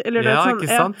holder. Eller ja, sånn,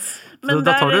 ikke sant? Ja. Men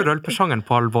da tar du rølpesjangeren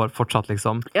på alvor fortsatt,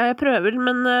 liksom. Ja, jeg prøver,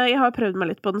 men jeg har prøvd meg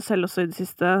litt på den selv også i det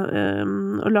siste,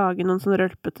 å lage noen sånne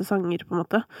rølpete sanger, på en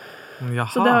måte. Jaha.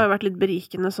 Så det har jo vært litt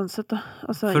berikende, sånn sett, da.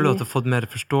 Altså, føler du at du har fått mer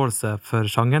forståelse for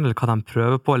sjangeren, eller hva de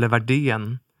prøver på, eller verdien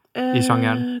i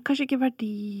sjangeren? Kanskje ikke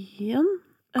verdien.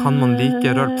 Kan man like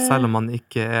rølp selv om man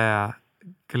ikke er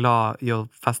glad i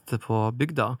å feste på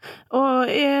bygda? Og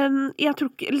jeg tror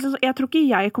ikke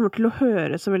jeg kommer til å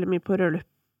høre så veldig mye på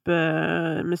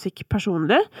rølpemusikk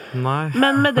personlig. Nei.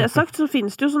 Men med det sagt så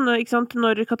finnes det jo sånne, ikke sant,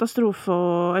 når Katastrofe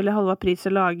eller Halva Prise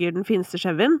lager Den fineste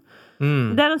skjevin.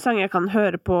 Det er en sang jeg kan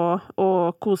høre på og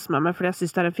kose meg med, fordi jeg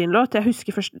synes det er en fin låt. Jeg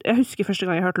husker første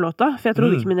gang jeg hørte låta, for jeg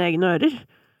trodde ikke mine egne ører.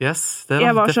 Yes, det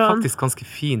er faktisk ganske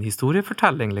fin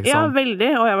historiefortelling, liksom. Ja,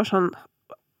 veldig, og jeg var sånn,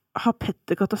 har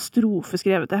Petter Katastrofe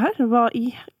skrevet det her? Hva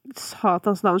i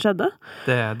satans navn skjedde?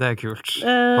 Det er kult.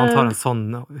 Han tar en sånn,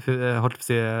 holdt på å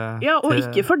si... Ja, og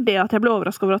ikke for det at jeg ble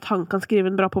overrasket over at han kan skrive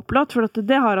en bra poplåt, for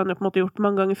det har han jo på en måte gjort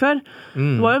mange ganger før.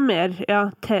 Det var jo mer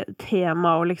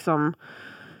tema og liksom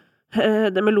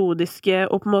det melodiske,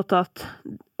 og på en måte at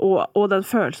og den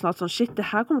følelsen at sånn, shit,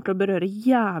 det her kommer til å berøre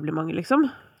jævlig mange, liksom.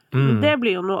 Det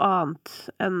blir jo noe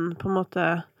annet enn på en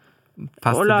måte...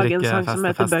 Feste, og lage en sang som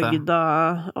heter Bøgda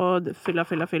og fylla,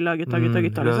 gutta,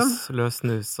 liksom.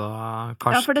 Løsnus og karsk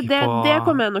på ja, for det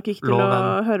kommer jeg nok ikke til å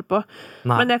høre på.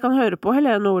 Nei. Men jeg kan høre på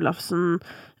Helene Olafsen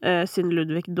sin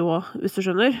Ludvig Då, hvis du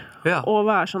skjønner. Ja. Og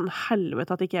være sånn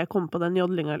helvete at ikke jeg kom på den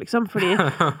jodlinga, liksom. Fordi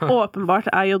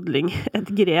åpenbart er jodling et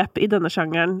grep i denne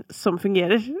sjangeren som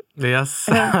fungerer. Yes.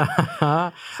 Så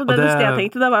det eneste jeg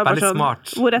tenkte, det var jo bare sånn,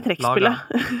 smart. Hvor er trekkspillet?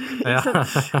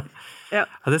 Ja.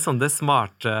 Det er sånn, det er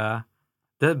smart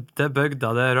det er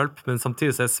bøgda, det er rølp, men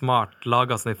samtidig så er det smart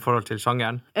laget sånn i forhold til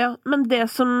sjangeren. Ja, men det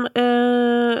som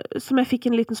jeg fikk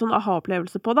en liten sånn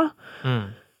aha-opplevelse på da,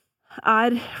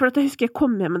 for at jeg husker jeg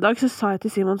kom hjem en dag, så sa jeg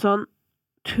til Simon sånn,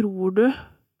 tror du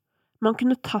man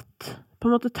kunne tatt på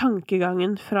en måte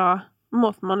tankegangen fra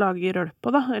måten man lager rølp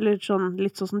på da, eller sånn,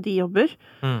 litt sånn som de jobber,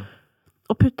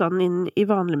 og putta den inn i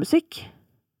vanlig musikk?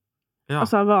 Ja.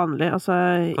 Altså vanlig, altså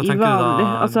i vanlig,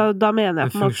 altså da mener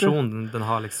jeg på en måte... Funksjonen den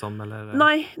har liksom, eller...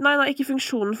 Nei, ikke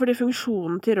funksjonen, fordi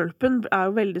funksjonen til rølpen er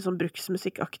jo veldig sånn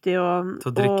bruksmusikkaktig,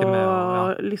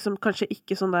 og liksom kanskje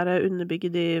ikke sånn der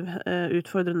underbygge de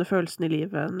utfordrende følelsene i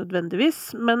livet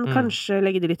nødvendigvis, men kanskje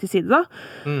legge de litt til side da.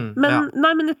 Men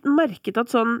jeg merket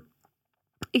at sånn,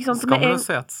 ikke sant?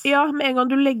 Skamløshet. Med en gang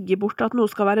du legger bort at noe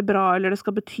skal være bra, eller det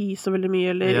skal bety så veldig mye,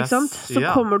 eller, ikke sant? Så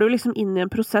kommer du liksom inn i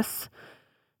en prosess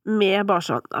med bare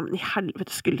sånn, nei, men i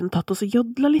helvete, skulle den tatt oss og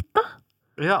jodla litt da?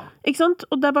 Ja. Ikke sant?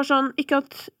 Og det er bare sånn, ikke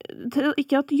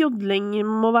at jodling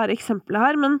må være eksempelet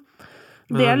her, men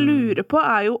det jeg lurer på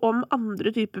er jo om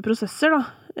andre typer prosesser da,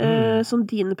 sånn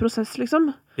din prosess liksom,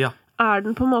 er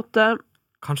den på en måte...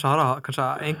 Kanskje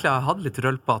jeg egentlig har hatt litt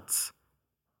rølpet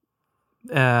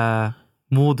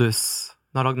modus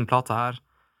når jeg lagde en plate her.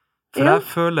 For jeg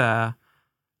føler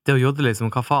det å jodle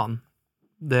liksom, hva faen?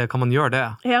 Kan man gjøre det?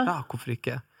 Ja, hvorfor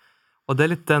ikke? Og det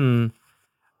er litt den...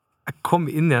 Jeg kom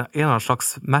inn i en eller annen slags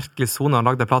merkelig zone når jeg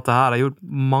lagde en plate her. Jeg gjorde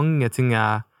mange ting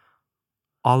jeg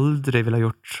aldri ville ha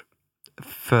gjort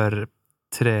for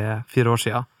 3-4 år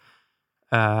siden.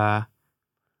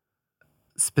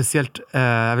 Spesielt,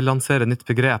 jeg vil lansere et nytt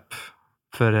begrep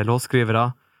for låtskrivere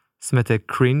som heter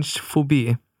cringe-fobi.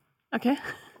 Okay.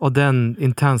 Og det er en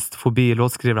intenst fobi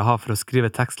låtskrivere har for å skrive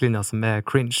tekstlinjer som er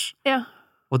cringe. Ja.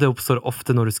 Og det oppstår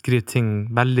ofte når du skriver ting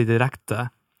veldig direkte,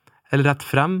 eller rett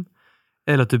frem,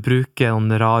 eller at du bruker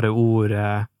noen rare ord,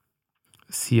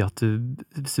 si at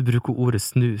hvis du bruker ordet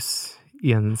snus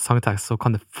i en sangtekst, så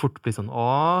kan det fort bli sånn,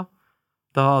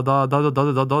 da er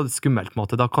det skummelt på en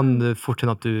måte. Da kan det fort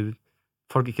hende at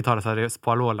folk ikke tar det seriøst på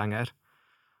alvor lenger.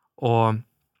 Og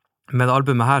med det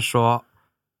albumet her så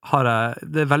har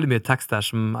det er veldig mye tekst der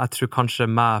som jeg tror kanskje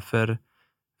meg for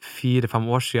 4-5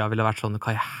 år siden ville vært sånn,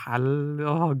 hva i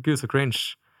helvete, gud så cringe.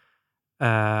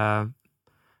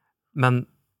 Men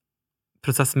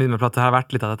prosessen min med plate har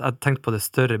vært litt at jeg tenkte på det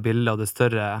større bildet og det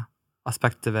større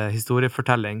aspektet ved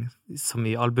historiefortelling som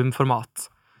i albumformat.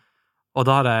 Og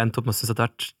da har jeg endt opp med å synes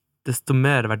at desto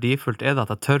mer verdifullt er det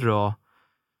at jeg tør å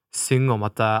synge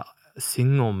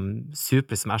om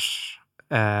Super Smash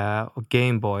og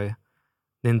Gameboy,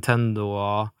 Nintendo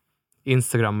og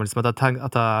Instagram, liksom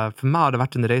for meg har det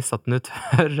vært en reise at nå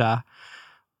tør jeg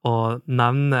å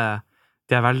nevne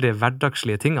de veldig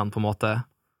hverdagslige tingene på en måte,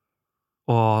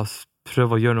 og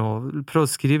prøve å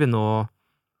skrive noe,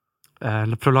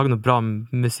 eller prøve å lage noe bra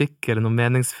musikk eller noe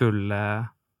meningsfull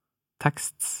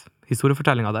tekst,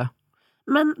 historiefortelling av det.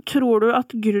 Men tror du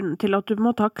at grunnen til at du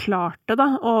måtte ha klart det da,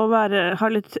 og ha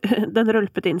litt den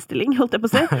rølpete innstilling, holdt jeg på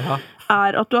å si,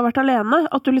 er at du har vært alene?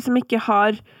 At du liksom ikke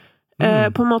har,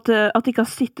 på en måte, at det ikke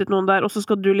har sittet noen der, og så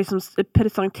skal du liksom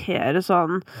presentere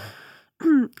sånn,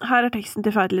 her er teksten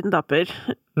til Feit liten daper,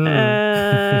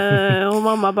 og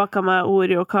mamma baka meg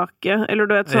Oreo-kake, eller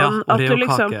du vet sånn, at du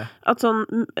liksom, at sånn,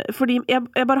 fordi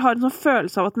jeg bare har en sånn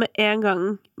følelse av at med en gang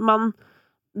man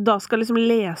da skal liksom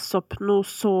lese opp noe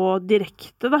så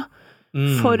direkte da,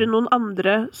 for noen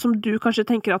andre som du kanskje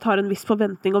tenker at har en viss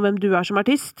forventning om hvem du er som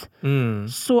artist,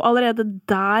 så allerede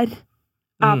der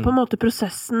er på en måte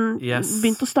prosessen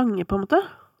begynt å stange på en måte.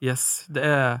 Yes, det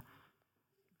er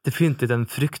definitivt en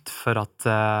frykt for at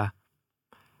jeg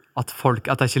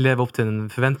ikke lever opp til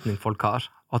en forventning folk har,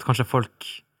 og at kanskje folk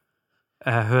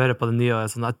hører på det nye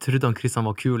og sånn, jeg trodde han Kristian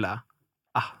var kule.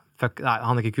 Fuck, nei,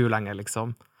 han er ikke kul lenger,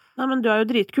 liksom. Nei, men du er jo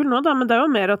dritkul nå da, men det er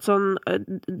jo mer at sånn,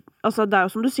 altså det er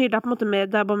jo som du sier, det er på en måte mer,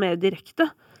 det er bare mer direkte.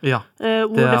 Ja,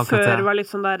 hvor det før var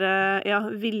litt sånn der,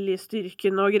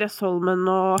 Viljestyrken og Gressholmen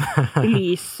og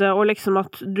lyset, og liksom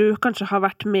at du kanskje har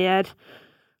vært mer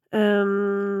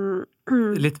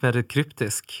litt mer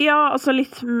kryptisk. Ja, altså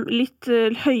litt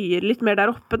høyere, litt mer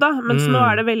der oppe da, mens nå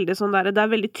er det veldig sånn der, det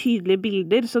er veldig tydelige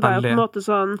bilder, så det er jo på en måte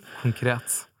sånn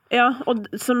konkret. Ja, og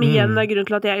som igjen er grunnen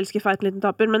til at jeg elsker Feit liten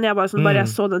daper, men jeg bare sånn, bare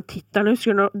jeg så den tittelen, jeg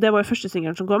husker det var jo første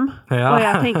singeren som kom, og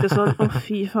jeg tenkte sånn,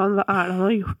 fy faen, hva er det han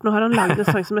har gjort? Nå har han laget en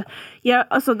sang som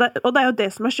altså, og det er jo det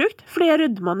som er sjukt, fordi jeg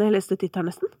rødde man når jeg leste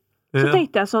tittelen nesten. Så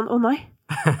tenkte jeg sånn, nei,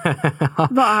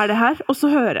 hva er det her? Og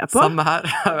så hører jeg på. Samme her,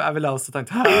 jeg ville også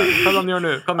tenkt, hva kan han gjøre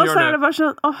nå? Og så er det bare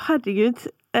sånn, herregud,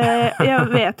 jeg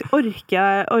vet, orker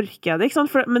jeg det, ikke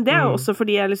sant? Men det er jo også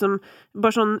fordi jeg liksom,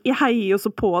 bare sånn, jeg heier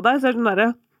også på deg, så er det sånn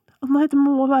der, nei, det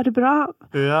må være bra.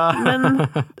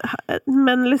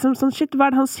 Men liksom sånn, shit, hva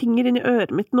er det han synger inn i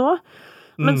øret mitt nå?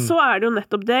 Men så er det jo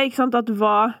nettopp det, ikke sant, at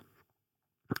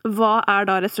hva er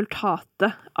da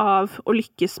resultatet av å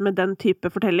lykkes med den type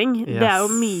fortelling? Det er jo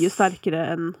mye sterkere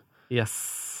enn... Yes,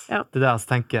 det er det jeg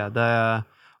tenker.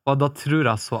 Og da tror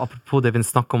jeg så, apropos det vi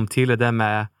snakket om tidligere, det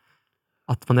med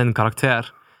at man er en karakter.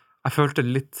 Jeg følte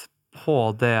litt på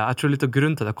det. Jeg tror litt av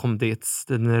grunnen til at jeg kom dit,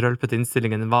 den rølpete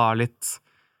innstillingen var litt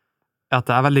at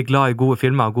jeg er veldig glad i gode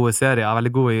filmer og gode serier. Jeg er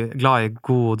veldig glad i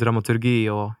god dramaturgi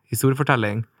og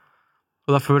historiefortelling.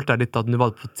 Og da følte jeg litt at nå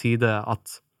var det på tide at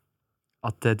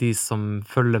de som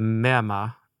følger med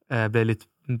meg ble litt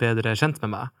bedre kjent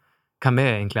med meg. hvem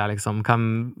egentlig jeg, liksom.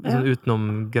 Sånn, utenom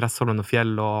gressholden og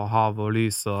fjell og hav og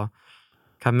lys, og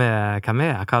hvem er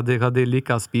jeg? Hva de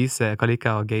liker å spise, hva liker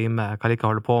jeg å game, hva liker jeg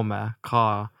å holde på med,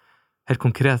 helt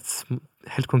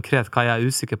konkret hva jeg er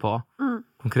usikker på,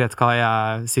 konkret hva jeg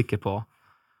er sikker på,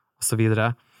 og så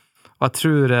videre. Og jeg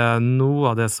tror noe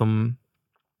av det som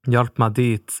hjalp meg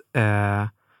dit, jeg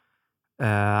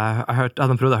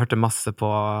hørte masse på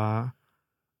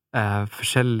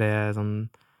forskjellige sånn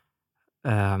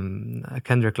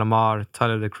Kendrick Lamar,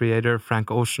 Tyler, the Creator,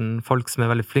 Frank Ocean, folk som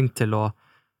er veldig flink til å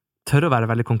tørre å være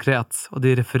veldig konkret, og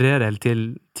de refererer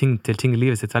til ting i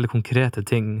livet sitt, veldig konkrete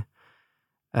ting.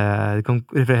 De kan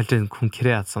referere til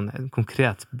en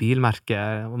konkret bilmerke,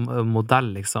 modell,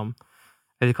 liksom.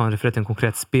 Eller de kan referere til en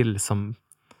konkret spill som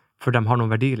for dem har noen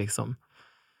verdi, liksom.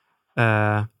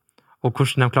 Og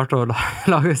hvordan de klarte å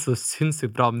lage så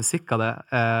sinnssykt bra musikk av det,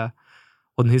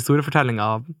 og den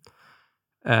historiefortellingen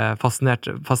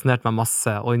fascinerte meg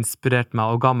masse, og inspirerte meg,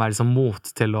 og ga meg liksom mot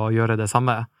til å gjøre det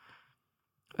samme.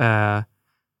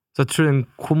 Så jeg tror en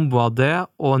kombo av det,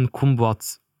 og en kombo at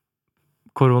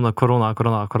korona,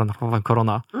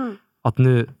 at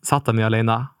nå satt jeg mye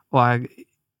alene, og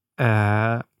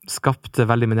jeg skapte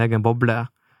veldig min egen boble,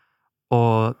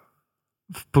 og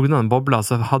på grunn av den bobla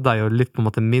så hadde jeg jo litt på en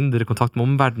måte mindre kontakt med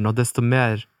omverdenen, og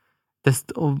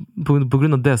på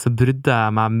grunn av det så brydde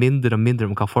jeg meg mindre og mindre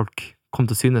om hva folk kom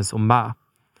til å synes om meg,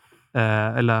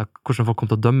 eller hvordan folk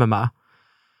kom til å dømme meg.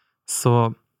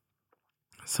 Så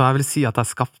jeg vil si at jeg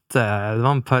skapte, det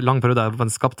var en lang periode,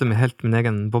 jeg skapte helt min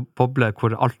egen boble,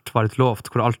 hvor alt var litt lovt,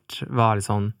 hvor alt var litt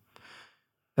sånn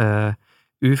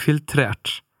ufiltrert.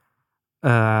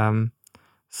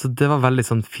 Så det var veldig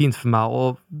sånn fint for meg,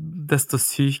 og desto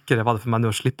sykere var det for meg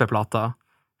nå å slippe plata.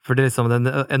 For det er liksom en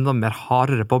enda mer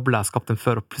hardere boble jeg skapte den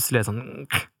før, og plutselig er sånn,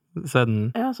 så er den...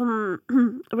 Ja, sånn,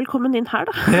 velkommen inn her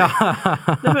da. Ja.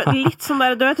 Det er litt sånn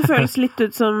der, du vet, det føles litt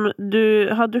ut som du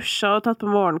har dusja og tatt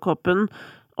på morgenkåpen,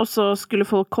 og så skulle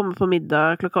folk komme på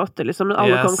middag klokka 8, liksom, men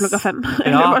alle kom klokka 5.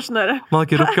 Ja, bare sånn der. Man har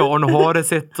ikke rukket å ordne håret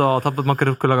sitt, og man har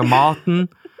ikke rukket å lage maten.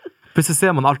 Plutselig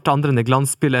ser man alt det andre enn det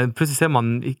glansbildet. Plutselig ser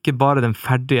man ikke bare den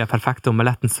ferdige, perfekte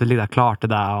omeletten som ligger der klar til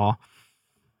deg, og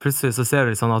plutselig så ser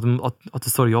du liksom at du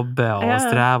står og jobber og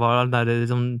strever, og den der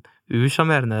liksom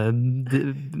usjarmerende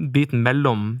biten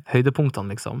mellom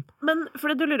høydepunktene, liksom. Men for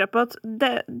det du lurer på at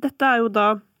dette er jo da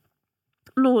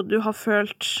noe du har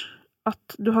følt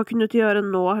at du har kunnet gjøre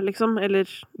nå, liksom, eller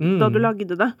da du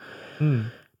lagde det.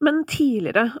 Men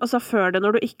tidligere, altså før det,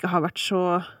 når du ikke har vært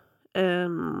så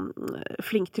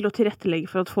flink til å tilrettelegge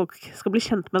for at folk skal bli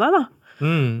kjent med deg, da.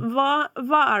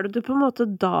 Hva er det du på en måte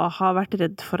da har vært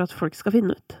redd for at folk skal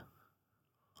finne ut?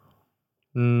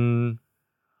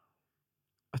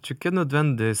 Jeg tror ikke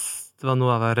nødvendigvis det var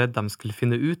noe jeg var redd de skulle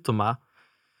finne ut om meg,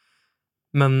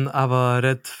 men jeg var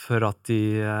redd for at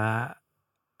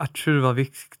jeg tror det var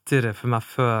viktigere for meg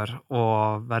før å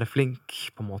være flink,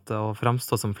 på en måte, og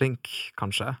fremstå som flink,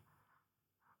 kanskje.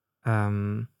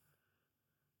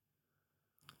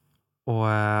 Og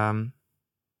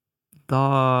da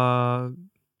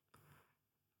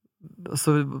så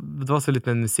det var så litt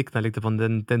med musikken jeg likte på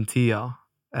den tida.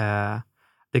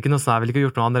 Det er ikke noe sånn, jeg ville ikke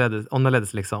gjort noe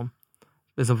annerledes liksom.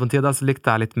 Liksom på den tida så likte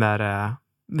jeg litt mer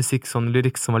musikk, sånn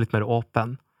lyrikk som var litt mer åpen,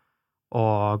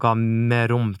 og ga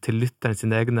mer rom til lytteren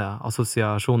sine egne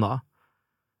assosiasjoner.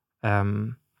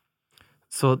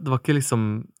 Så det var ikke liksom,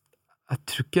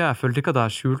 jeg følte ikke at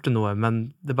jeg skjulte noe, men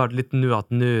det er bare litt nå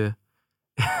at nå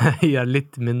gir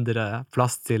litt mindre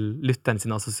plass til lytteren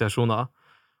sine assosiasjoner,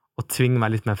 og tvinger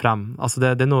meg litt mer frem. Altså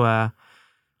det er noe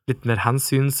litt mer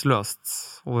hensynsløst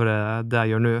over det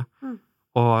jeg gjør nå.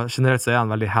 Og generelt så er jeg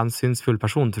en veldig hensynsfull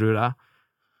person, tror jeg.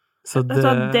 Så det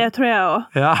tror jeg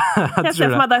også. Ja, jeg ser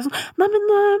for meg deg sånn, nei, men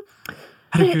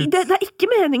det er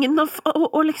ikke meningen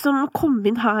å liksom komme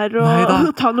inn her og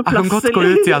ta noe plass. Jeg kan godt gå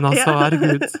ut igjen, altså,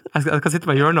 herregud. Jeg kan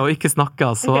sitte på hjørnet og ikke snakke,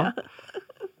 altså.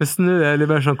 Hvis nå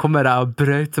sånn, kommer jeg og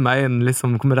brøyter meg inn,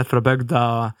 liksom, kommer rett fra bygda,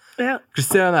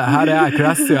 Kristiane, her er jeg,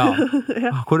 Christian.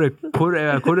 Hvor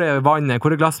er vannet?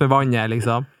 Hvor er glass med vannet,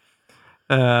 liksom?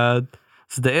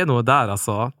 Så det er noe der,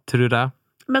 altså, tror jeg.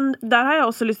 Men der har jeg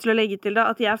også lyst til å legge til da,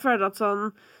 at jeg føler at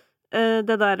sånn,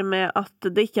 det der med at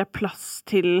det ikke er plass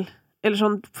til, eller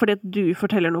sånn, fordi at du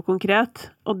forteller noe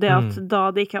konkret, og det at da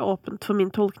det ikke er åpent for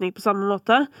min tolkning på samme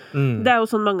måte, det er jo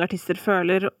sånn mange artister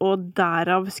føler, og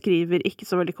derav skriver ikke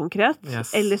så veldig konkret,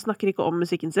 eller snakker ikke om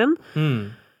musikken sin,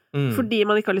 fordi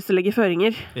man ikke har lyst til å legge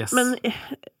føringer. Men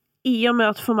i og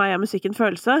med at for meg er musikken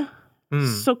følelse,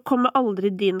 så kommer aldri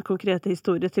din konkrete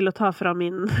historie til å ta fra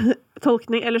min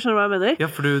tolkning, eller skjønner du hva jeg mener? Ja,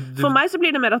 for meg så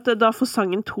blir det mer at da får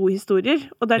sangen 2 historier,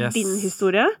 og det er din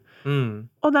historie,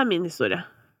 og det er min historie.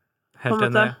 Helt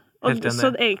enig. Så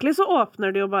egentlig så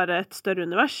åpner det jo bare et større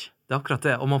univers. Det akkurat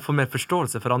det, og man får mer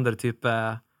forståelse for andre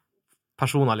typer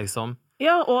personer, liksom.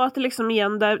 Ja, og at liksom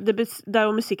igjen, det er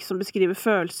jo musikk som beskriver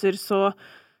følelser, så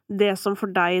det som for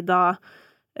deg da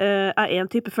er en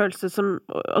type følelse som,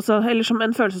 altså, eller som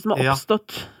en følelse som har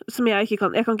oppstått, som jeg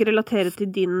kan ikke relatere til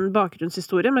din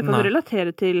bakgrunnshistorie, men jeg kan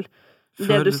relatere til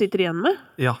det du sitter igjen med.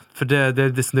 Ja, for det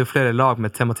er jo flere lag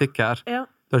med tematikk her. Ja.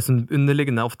 Det er liksom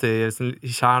underliggende ofte i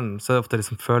kjernen, så er det ofte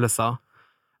liksom følelser.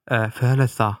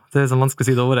 Følelser. Det er sånn vanskelig å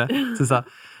si det ordet, synes jeg.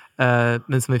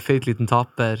 Men som en feit liten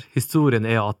taper, historien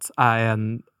er at jeg er en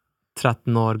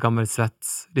 13 år gammel svett,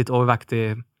 litt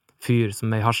overvektig fyr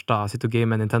som er i Harstad, sitter og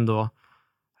gamer Nintendo.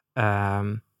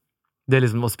 Det er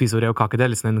liksom å spise Oreo-kake, det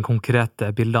er liksom den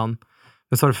konkrete bildene.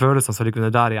 Men så har du følelsene som ligger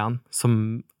under der igjen, som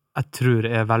jeg tror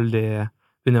er veldig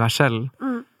universell.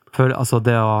 For altså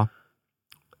det å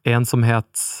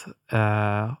ensomhet,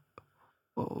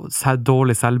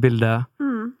 dårlig selvbilde,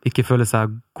 ikke føle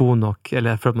seg god nok,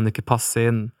 eller for at man ikke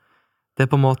passer inn. Det er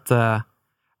på en måte,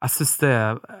 jeg synes det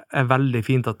er veldig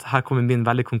fint at her kommer min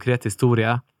veldig konkrete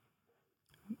historie,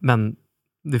 men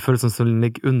de følelsene som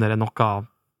ligger under er noe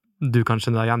du kan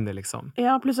kjenne deg igjen i, liksom.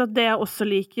 Ja, pluss at det jeg også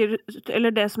liker,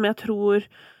 eller det som jeg tror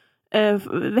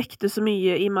vekter så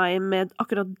mye i meg med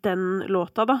akkurat den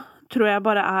låta, da, tror jeg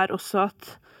bare er også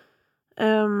at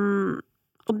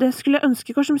og det skulle jeg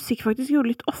ønske kanskje musikk faktisk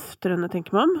gjorde litt oftere enn jeg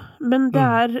tenker meg om, men det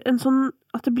er en sånn,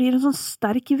 at det blir en sånn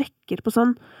sterk vekker på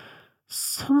sånn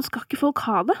skal ikke folk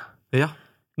ha det? Ja.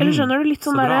 Eller skjønner du litt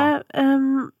sånn derre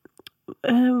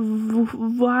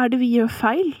hva er det vi gjør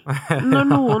feil når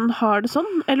noen har det sånn?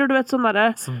 Eller du vet sånn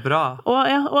derre Så bra.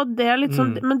 Og det er litt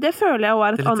sånn, men det føler jeg også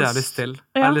er et Det er litt det jeg har lyst til.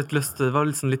 Jeg har litt lyst til, det var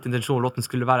liksom litt intensjon, låten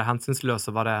skulle være hensynsløs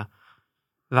og bare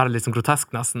være litt sånn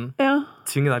grotesk nesten. Ja.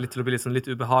 Tvinge deg litt til å bli litt sånn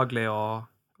litt ubehagelig og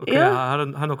her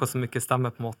er noe som ikke stemmer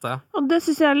på en måte. Og det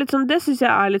synes jeg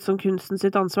er litt sånn kunsten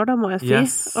sitt ansvar, da må jeg si.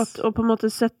 Yes. Å på en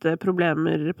måte sette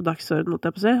problemer på dagsorden,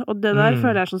 måtte jeg på å si. Og det der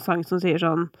føler jeg er sånn sang som sier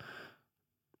sånn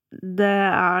det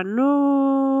er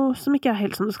noe som ikke er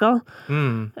helt som det skal.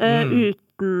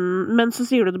 Men så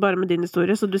sier du det bare med din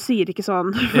historie, så du sier ikke sånn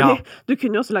du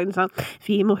kunne jo også lage en sånn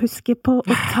vi må huske på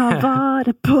å ta vare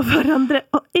på hverandre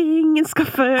og ingen skal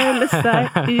føle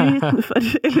seg utenfor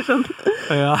eller sånn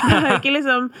det er ikke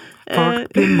liksom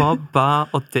folk blir mobba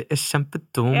og det er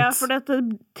kjempedumt for dette,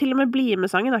 til og med bli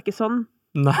med sangen er ikke sånn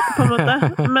Nei. På en måte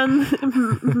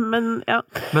men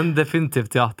men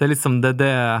definitivt det er liksom det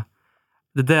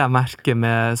er det jeg merker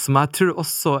med, som jeg tror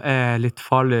også er litt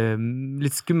farlig,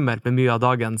 litt skummelt med mye av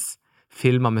dagens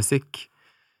film og musikk,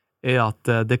 er at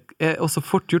det er også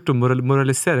fort gjort å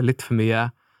moralisere litt for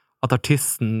mye, at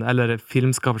artisten eller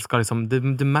filmskaper skal liksom,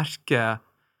 du merker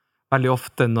veldig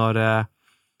ofte når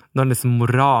liksom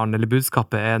moralen eller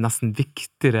budskapet er nesten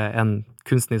viktigere enn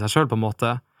kunsten i seg selv på en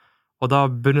måte, og da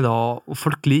begynner det og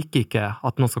folk liker ikke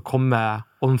at noen skal komme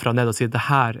ovenfra og ned og si det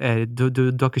her er, du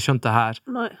har ikke skjønt det her.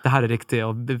 Nei. Det her er riktig,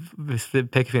 og hvis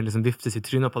pekefingeren liksom viftes i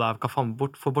trynet på deg, hva faen,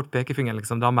 få bort pekefingeren,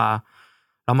 liksom, la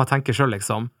meg tenke selv,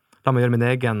 liksom. La meg gjøre min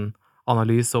egen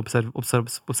analyse og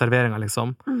observeringer,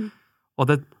 liksom. Og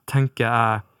det tenker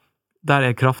jeg, der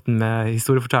er kraften med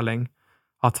historiefortelling,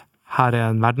 at her er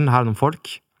en verden, her er noen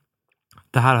folk,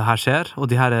 det her skjer, og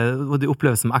de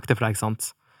oppleves som ekte for deg, ikke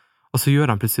sant? Og så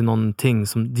gjør han plutselig noen ting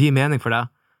som de gir mening for deg,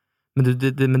 men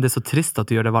det er så trist at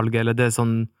du gjør det valget, eller det er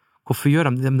sånn, hvorfor gjør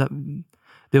de det?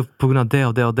 Det er jo på grunn av det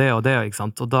og det og det og det, ikke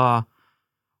sant? Og da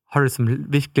har du liksom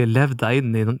virkelig levd deg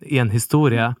inn i en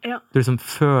historie, du har liksom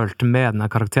følt med denne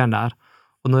karakteren der,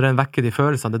 og når den vekker de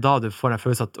følelsene, det er da du får den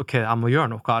følelsen at, ok, jeg må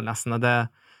gjøre noe nesten,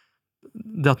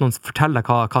 det at noen forteller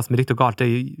deg hva som er riktig og galt, det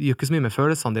gjør ikke så mye med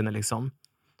følelsene dine, liksom.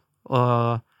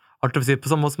 Og alt å si,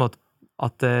 på samme måte som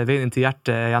at veien inn til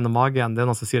hjertet er gjennom magen, det er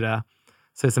noen som sier det,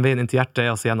 så liksom veien inn til hjertet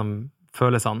er også gjennom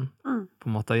følelsene, på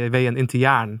en måte. Veien inn til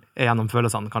hjernen er gjennom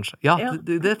følelsene, kanskje. Ja,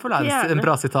 det føler jeg er en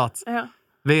bra sitat. Ja.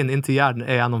 Veien inn til hjernen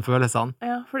er gjennom følelsene.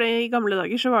 Ja, for i gamle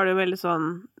dager så var det jo veldig sånn,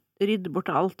 rydde bort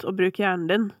alt og bruk hjernen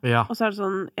din. Ja. Og så er det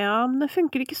sånn, men det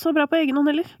funker ikke så bra på egen hånd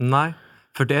heller. Nei,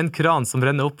 for det er en kran som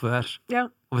renner oppover. Ja.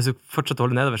 Og hvis du fortsetter å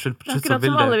holde nedover, så vil det... Akkurat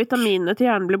som alle vitaminene til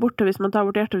hjernen blir borte hvis man tar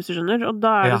bort hjertet, hvis du skjønner. Og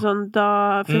da er det sånn,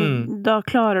 da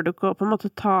klarer du ikke å på en måte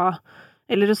ta,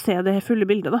 eller å se det fulle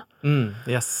bildet, da.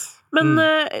 Yes. Men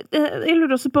jeg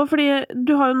lurer også på, fordi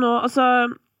du har jo nå, altså,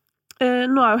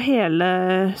 nå er jo hele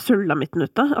Sulamitten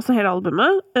ute, altså hele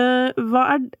albumet.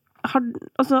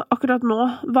 Altså akkurat nå,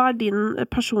 hva er din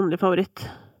personlige favoritt?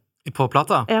 På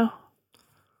plata? Ja.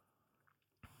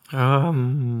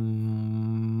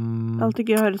 Alltid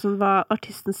gøy å høre sånn, hva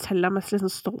artisten selv er mest liksom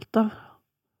stolt av.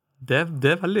 Det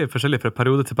er veldig forskjellig fra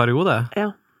periode til periode.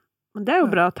 Ja. Men det jo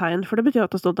bra tegn, for det betyr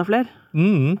at du har stolt av flere.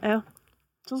 Ja,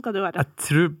 sånn skal det jo være. Jeg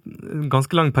tror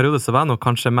ganske lang periode så var jeg nok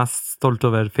kanskje mest stolt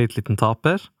over Feit liten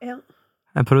taper. Ja.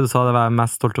 En periode så hadde jeg vært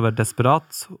mest stolt over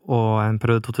Desperat, og en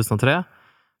periode 2003.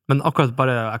 Men akkurat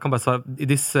bare, jeg kan bare svare, i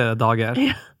disse dager,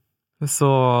 så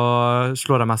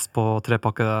slår jeg mest på 3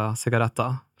 pakker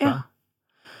sigaretter.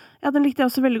 Ja, den likte jeg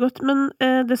også veldig godt, men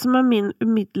det som min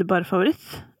umiddelbare favoritt,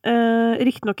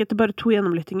 riktig nok etter bare 2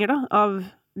 gjennomlyttinger da, av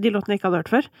de låtene jeg ikke hadde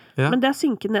hørt før, men det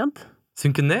Synke ned.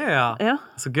 Synke ned, ja.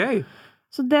 Så gøy.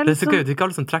 Så det så gøy, det ikke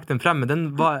alle som trekker den frem, men den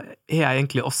jeg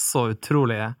egentlig også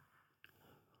utrolig,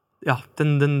 ja,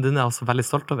 den jeg også veldig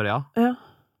stolt over, ja.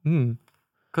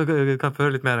 Kan jeg få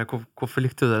høre litt mer, hvorfor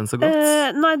likte du den så godt?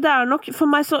 Nei, det nok, for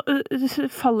meg så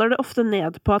faller det ofte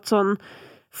ned på at sånn,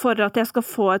 for at jeg skal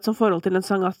få et sånn forhold til en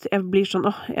sang at jeg blir sånn,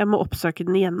 jeg må oppsøke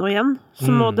den igjen og igjen,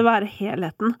 så må det være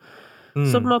helheten.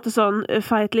 Så på en måte sånn,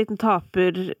 Feit liten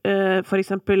taper, for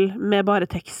eksempel, med bare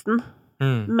teksten,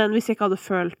 men hvis jeg ikke hadde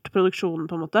følt produksjonen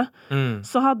på en måte,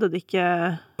 så hadde det ikke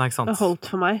holdt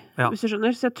for meg, hvis du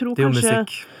skjønner. Så jeg tror kanskje...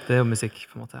 Det er jo musikk,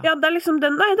 på en måte. Ja, det liksom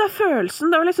den, nei, det følelsen,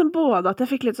 det var liksom både at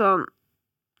jeg fikk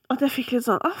litt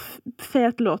sånn,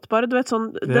 fet låt bare, du vet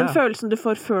sånn, den følelsen du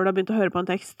får før du har begynt å høre på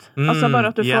en tekst. Altså bare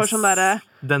at du får sånn der...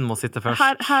 Den må sitte først.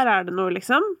 Her det noe,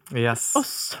 liksom. Yes. Og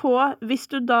så, hvis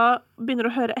du da begynner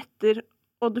å høre etter,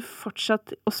 og du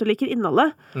fortsatt også liker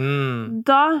innholdet,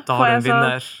 da får jeg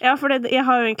sånn... Ja, for jeg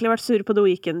har jo egentlig vært sur på The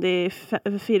Weeknd i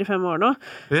 4-5 år nå.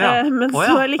 Men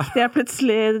så likte jeg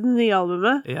plutselig det nye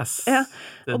albumet. Yes. Ja.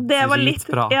 Og det var litt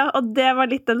og det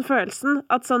var litt den følelsen,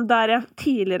 at sånn der jeg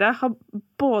tidligere har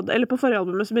både, eller på forrige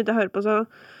albumet så begynte jeg å høre på sånn,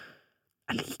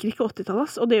 jeg liker ikke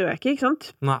 80-tallet, og det gjør jeg ikke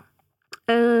sant? Nei.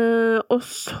 Og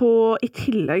så i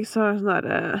tillegg så er det sånn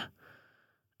der...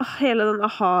 hele den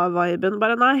aha-viben,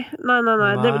 bare nei,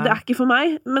 det ikke for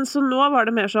meg, men så nå var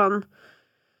det mer sånn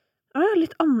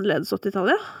litt annerledes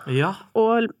 80-tallet, ja.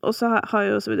 Og så har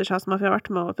jo Swedish House Mafia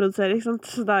vært med å produsere, ikke sant,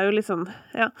 så det jo litt sånn,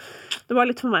 det var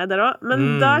litt for meg der også,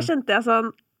 men da kjente jeg sånn,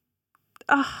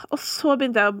 og så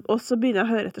begynte jeg å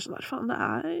høre etter sånn, faen, det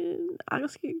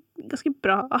ganske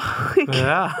bra.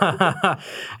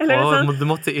 Eller, du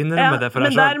måtte innrømme det for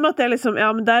deg selv. Men der måtte jeg liksom,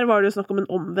 men der var det jo snakk om en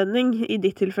omvending. I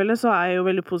ditt tilfelle så jeg jo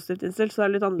veldig positivt innstilt, så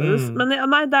det litt annerledes. Men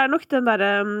nei, det nok den der,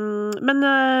 men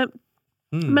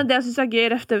det jeg synes gøy,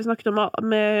 det vi snakket om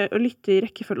med å lytte i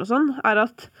rekkefølge og sånn,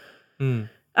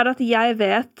 at jeg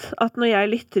vet at når jeg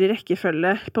lytter i rekkefølge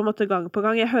på en måte gang på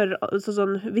gang, jeg hører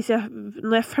sånn,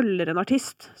 når jeg følger en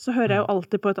artist, så hører jeg jo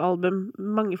alltid på et album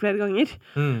mange flere ganger.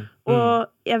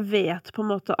 Og jeg vet på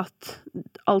en måte at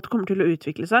alt kommer til å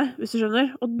utvikle seg, hvis du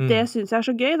skjønner. Og det synes jeg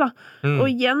så gøy, da.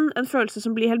 Og igjen, en følelse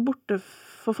som blir helt borte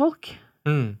for folk.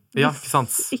 Ja, ikke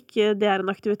sant. Hvis ikke det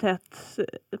en aktivitet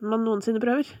man noensinne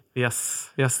prøver.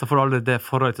 Yes, da får du aldri det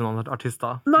forholdet til noen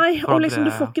artister. Nei, og liksom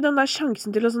du får ikke den der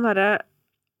sjansen til å sånn herre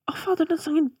fader, den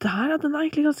sangen der, den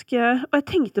egentlig ganske... Og jeg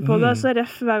tenkte på det, så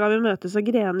ref hver gang vi møtes og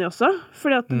grener også,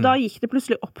 fordi at da gikk det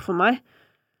plutselig opp for meg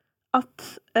at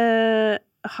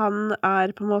han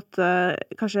på en måte,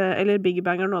 kanskje, eller Big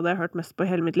Bang noe det jeg har hørt mest på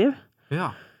i hele mitt liv.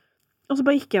 Ja. Og så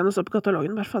bare gikk jeg igjen og så på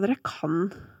katalogen, bare fader, jeg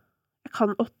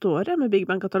kan 8 år med Big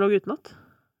Bang-katalog utenat.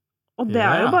 Og det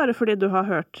jo bare fordi du har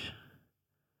hørt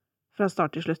fra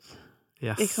start til slutt.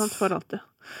 Yes. Ikke sant? For alltid.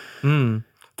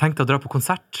 Tenk deg å dra på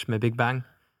konsert med Big Bang,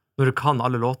 når du kan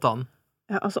alle låtene.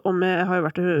 Ja, altså jeg har jo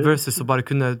vært versus å bare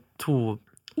kunne 2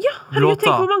 låter.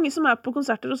 Tenk hvor mange som på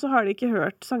konserter, og så har de ikke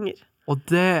hørt sanger. Og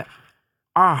det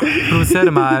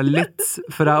provoserer meg litt,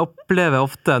 for jeg opplever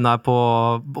ofte når jeg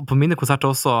på mine konserter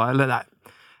også, eller nei,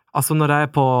 altså når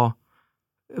jeg på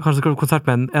kanskje konsert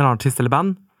med en eller annen artist eller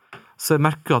band, så jeg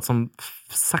merker at som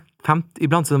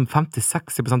iblant så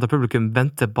 50-60% av publikum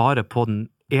venter bare på den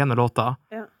ene låta,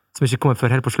 som ikke kommer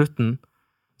før helt på slutten.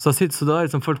 Så da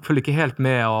liksom, folk følger ikke helt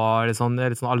med, og det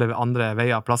litt sånn alle andre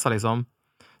veier og plasser, liksom.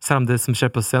 Selv om det som skjer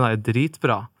på scenen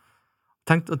dritbra.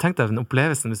 Tenk deg den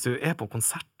opplevelsen hvis du på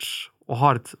konsert, og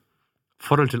har et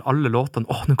forhold til alle låtene.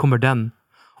 Nå kommer den.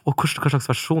 Og hva slags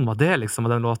versjon var det, liksom,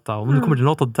 av den låta? Og nå kommer den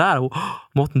låta der, og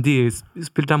måten de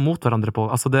spilte dem mot hverandre på.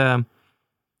 Altså,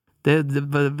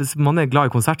 hvis man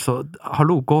glad i konsert, så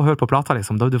hallo, gå og hør på plata,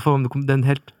 liksom. Det er en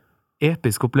helt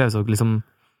episk opplevelse, og liksom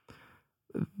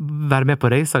være med på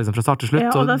reisa liksom, fra start til slutt.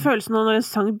 Ja, og den følelsen av når en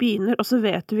sang begynner, og så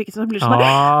vet du hvilken som blir sånn nå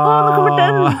kommer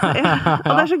den! Ja.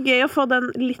 Og det så gøy å få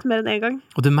den litt mer enn en gang.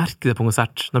 Og du merker det på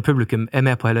konsert, når publikum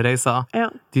med på hele reisa.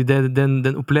 Ja.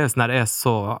 Den opplevelsen der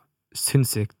så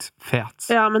sinnssykt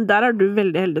fet. Ja, men der du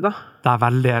veldig heldig, da. Det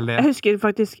veldig heldig. Jeg husker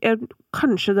faktisk,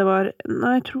 kanskje det var,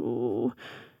 nei, jeg tror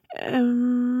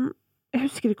Jeg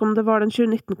husker ikke om det var den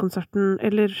 2019-konserten,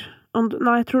 eller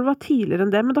nei, jeg tror det var tidligere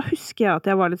enn det, men da husker jeg at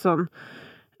jeg var litt sånn,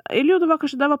 eller jo, det var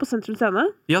kanskje, det var på Sentrum Scene.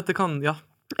 Ja, det kan, ja.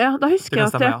 Ja, da husker jeg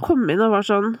at jeg kom inn og var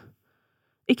sånn,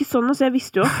 ikke sånn, altså jeg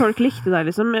visste jo at folk likte deg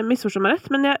liksom, jeg misforstår meg rett,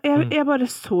 men jeg bare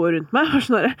så rundt meg, var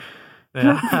sånn der,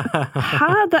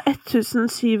 hæ, det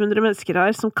 1700 mennesker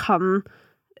her som kan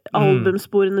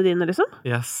albumsporene dine, liksom?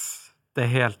 Yes,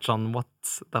 det helt sånn, what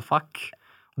the fuck?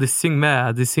 De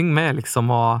synger med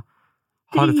liksom, og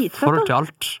har et forhold til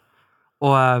alt.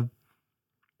 Og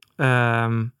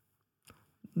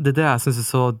det jeg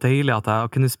synes så deilig at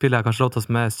jeg kunne spille kanskje låter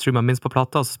som jeg streamer minst på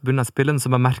plata, og så begynner jeg å spille den,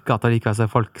 så jeg merker at jeg liker å se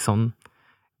folk sånn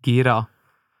gira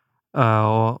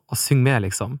og synge med,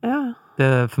 liksom. Ja.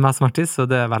 Det for meg som artist, så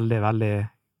det veldig, veldig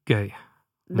gøy.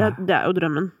 Det jo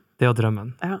drømmen. Det jo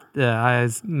drømmen. Ja.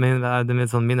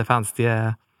 Mine fans, de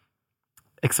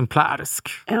eksemplarisk.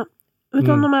 Ja. Vet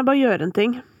du, nå må jeg bare gjøre en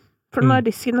ting. For nå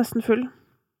disken nesten full.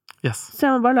 Yes. Så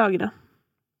jeg må bare lagre.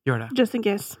 Gjør det. Just in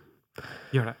case.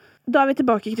 Gjør det. Da vi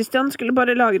tilbake, Kristian. Skulle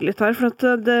bare lagre litt her, for at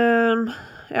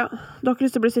ja, du har ikke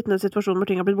lyst til å bli sittende i en situasjon hvor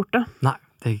ting har blitt borte. Nei,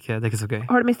 det er ikke så gøy.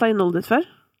 Har du mistet innholdet ditt før?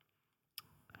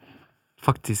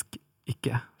 Faktisk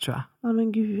ikke, tror jeg. Nei, men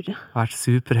guri. Jeg har vært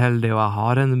superheldig, og jeg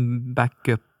har en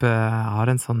backup, jeg har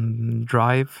en sånn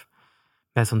drive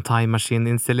med sånn time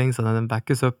machine-innstilling, så den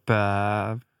backes opp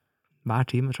hver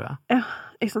time, tror jeg. Ja,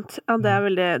 ikke sant? Ja, det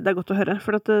er godt å høre,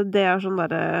 for at det sånn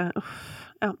der,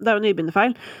 ja, det jo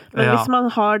nybegynnerfeil. Men hvis man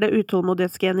har det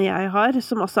utålmodighetsgenet jeg har,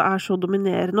 som altså så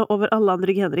dominerende over alle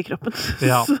andre gener i kroppen,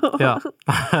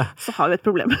 så har vi et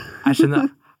problem. Jeg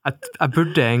skjønner. Jeg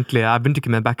begynte ikke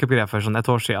med backup-greier for sånn 1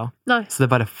 år siden. Nei. Så det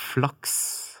bare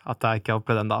flaks at jeg ikke har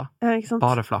opplevd den da. Ja, ikke sant?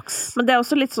 Bare flaks. Men det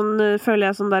også litt sånn, føler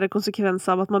jeg, sånn der konsekvens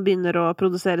av at man begynner å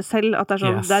produsere selv, at det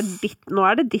sånn, yes. Nå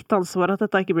det ditt ansvar at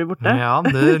dette ikke blir borte. Ja,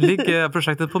 det ligger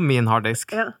prosjektet på min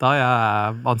harddisk. Ja. Da jeg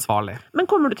ansvarlig. Men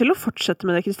kommer du til å fortsette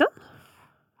med det, Kristian?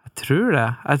 Jeg tror det.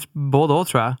 Både også,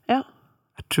 tror jeg. Ja.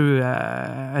 Jeg tror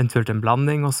eventuelt en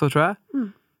blanding også, tror jeg.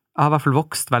 Jeg har i hvert fall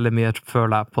vokst veldig mye,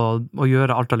 føler jeg, på å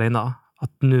gjøre alt alene.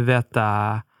 At nå vet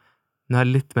jeg, nå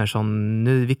det litt mer sånn,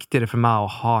 nå det viktigere for meg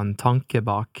å ha en tanke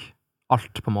bak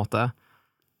alt, på en måte.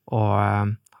 Og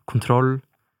kontroll.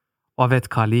 Og jeg vet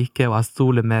hva jeg liker, og jeg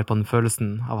stoler mer på den følelsen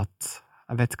av at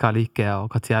jeg vet hva jeg liker, og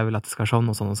hva tid jeg vil at det skal sånn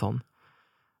og sånn og sånn.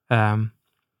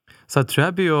 Så jeg tror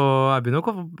jeg blir nok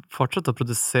å fortsette å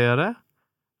produsere.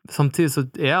 Samtidig så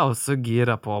jeg også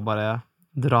gira på å bare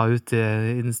dra ut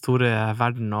i den store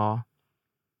verden og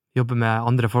jobbe med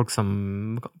andre folk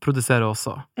som produserer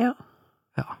også. Ja.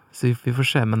 Ja, så vi får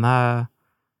se, men jeg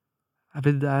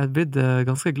er blitt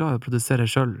ganske glad i å produsere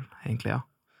selv, egentlig, ja.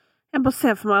 Jeg bare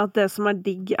ser for meg at det som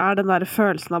digg den der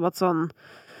følelsen av at sånn,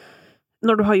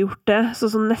 når du har gjort det, så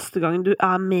neste gang du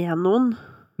med noen,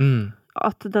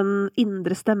 at den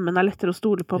indre stemmen lettere å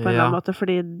stole på en eller annen måte,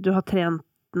 fordi du har trent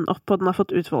den opp, og den har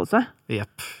fått utfolde seg.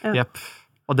 Jepp.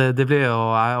 Og det blir jo,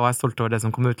 og jeg stolt over det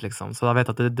som kom ut, liksom, så da vet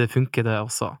jeg at det funker det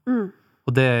også.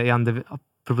 Og det igjen,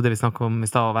 apropos det vi snakket om i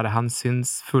stedet, å være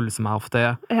hensynsfull som jeg ofte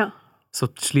så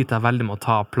sliter jeg veldig med å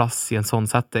ta plass i en sånn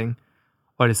setting.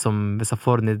 Og liksom, hvis jeg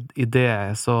får en idé,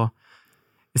 så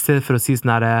i stedet for å si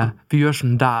sånn her, vi gjør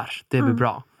sånn der, det blir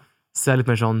bra. Så litt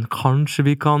mer sånn, kanskje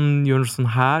vi kan gjøre noe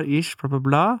sånn her, ish, bla bla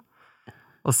bla.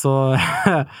 Og så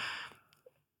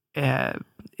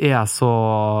jeg så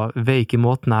veik i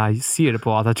måten jeg sier det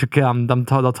på, at jeg tror ikke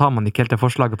da tar man ikke helt det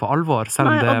forslaget på alvor.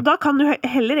 Nei, og da kan du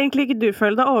heller egentlig ikke du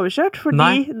føle deg overkjørt,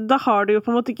 fordi da har du jo på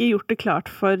en måte ikke gjort det klart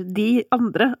for de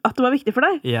andre at det var viktig for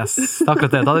deg. Yes,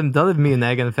 akkurat det. Da det min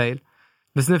egen feil.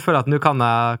 Hvis du føler at nå kan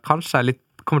jeg kanskje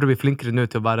kommer til å bli flinkere nå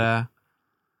til å bare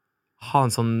ha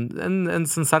en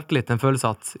sånn selvtillit, en følelse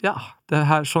at ja, det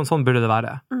her, sånn burde det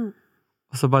være.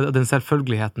 Og så bare den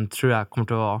selvfølgeligheten tror jeg kommer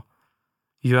til å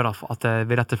gjøre at det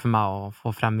blir rettere for meg å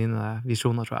få frem mine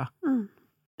visjoner, tror jeg.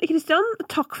 Kristian,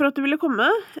 takk for at du ville komme.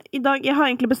 I dag, jeg har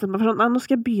egentlig bestemt meg for sånn, nå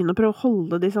skal jeg begynne å prøve å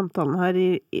holde de samtalene her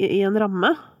i en ramme.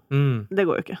 Det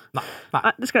går jo ikke. Nei,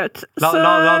 det sklei ut. La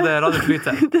det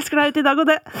flyte. Det sklei ut i dag, og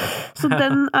det. Så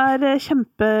den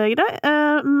kjempegrei.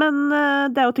 Men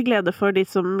det jo til glede for de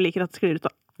som liker at det sklir ut,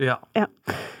 da. Ja.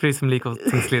 For de som liker at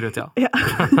ting sklir ut, ja.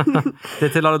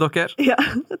 Det til alle dere. Ja.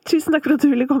 Tusen takk for at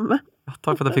du ville komme.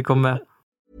 Takk for at jeg fikk komme.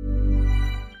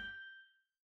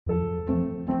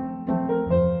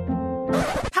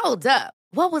 Hold up.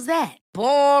 What was that?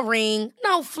 Boring.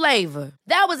 No flavor.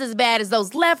 That was as bad as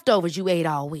those leftovers you ate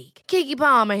all week. Keke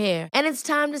Palmer here, and it's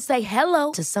time to say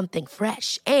hello to something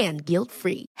fresh and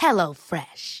guilt-free. Hello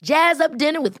Fresh. Jazz up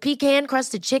dinner with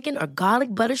pecan-crusted chicken or garlic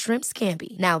butter shrimp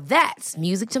scampi. Now that's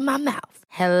music to my mouth.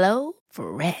 Hello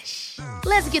Fresh.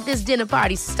 Let's get this dinner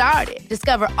party started.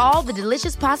 Discover all the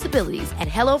delicious possibilities at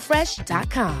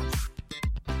hellofresh.com.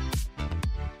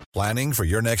 Planning for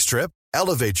your next trip?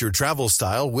 Elevate your travel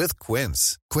style with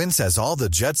Quince. Quince has all the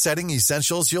jet-setting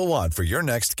essentials you'll want for your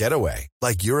next getaway,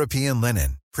 like European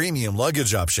linen, premium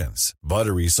luggage options,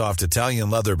 buttery soft Italian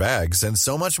leather bags, and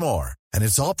so much more. And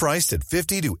it's all priced at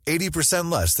 50 to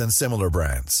 80% less than similar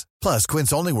brands. Plus,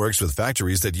 Quince only works with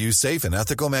factories that use safe and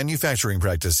ethical manufacturing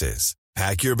practices.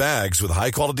 Pack your bags with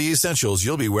high-quality essentials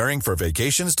you'll be wearing for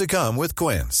vacations to come with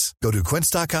Quince. Go to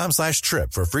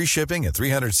quince.com/trip for free shipping and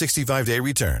 365-day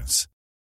returns.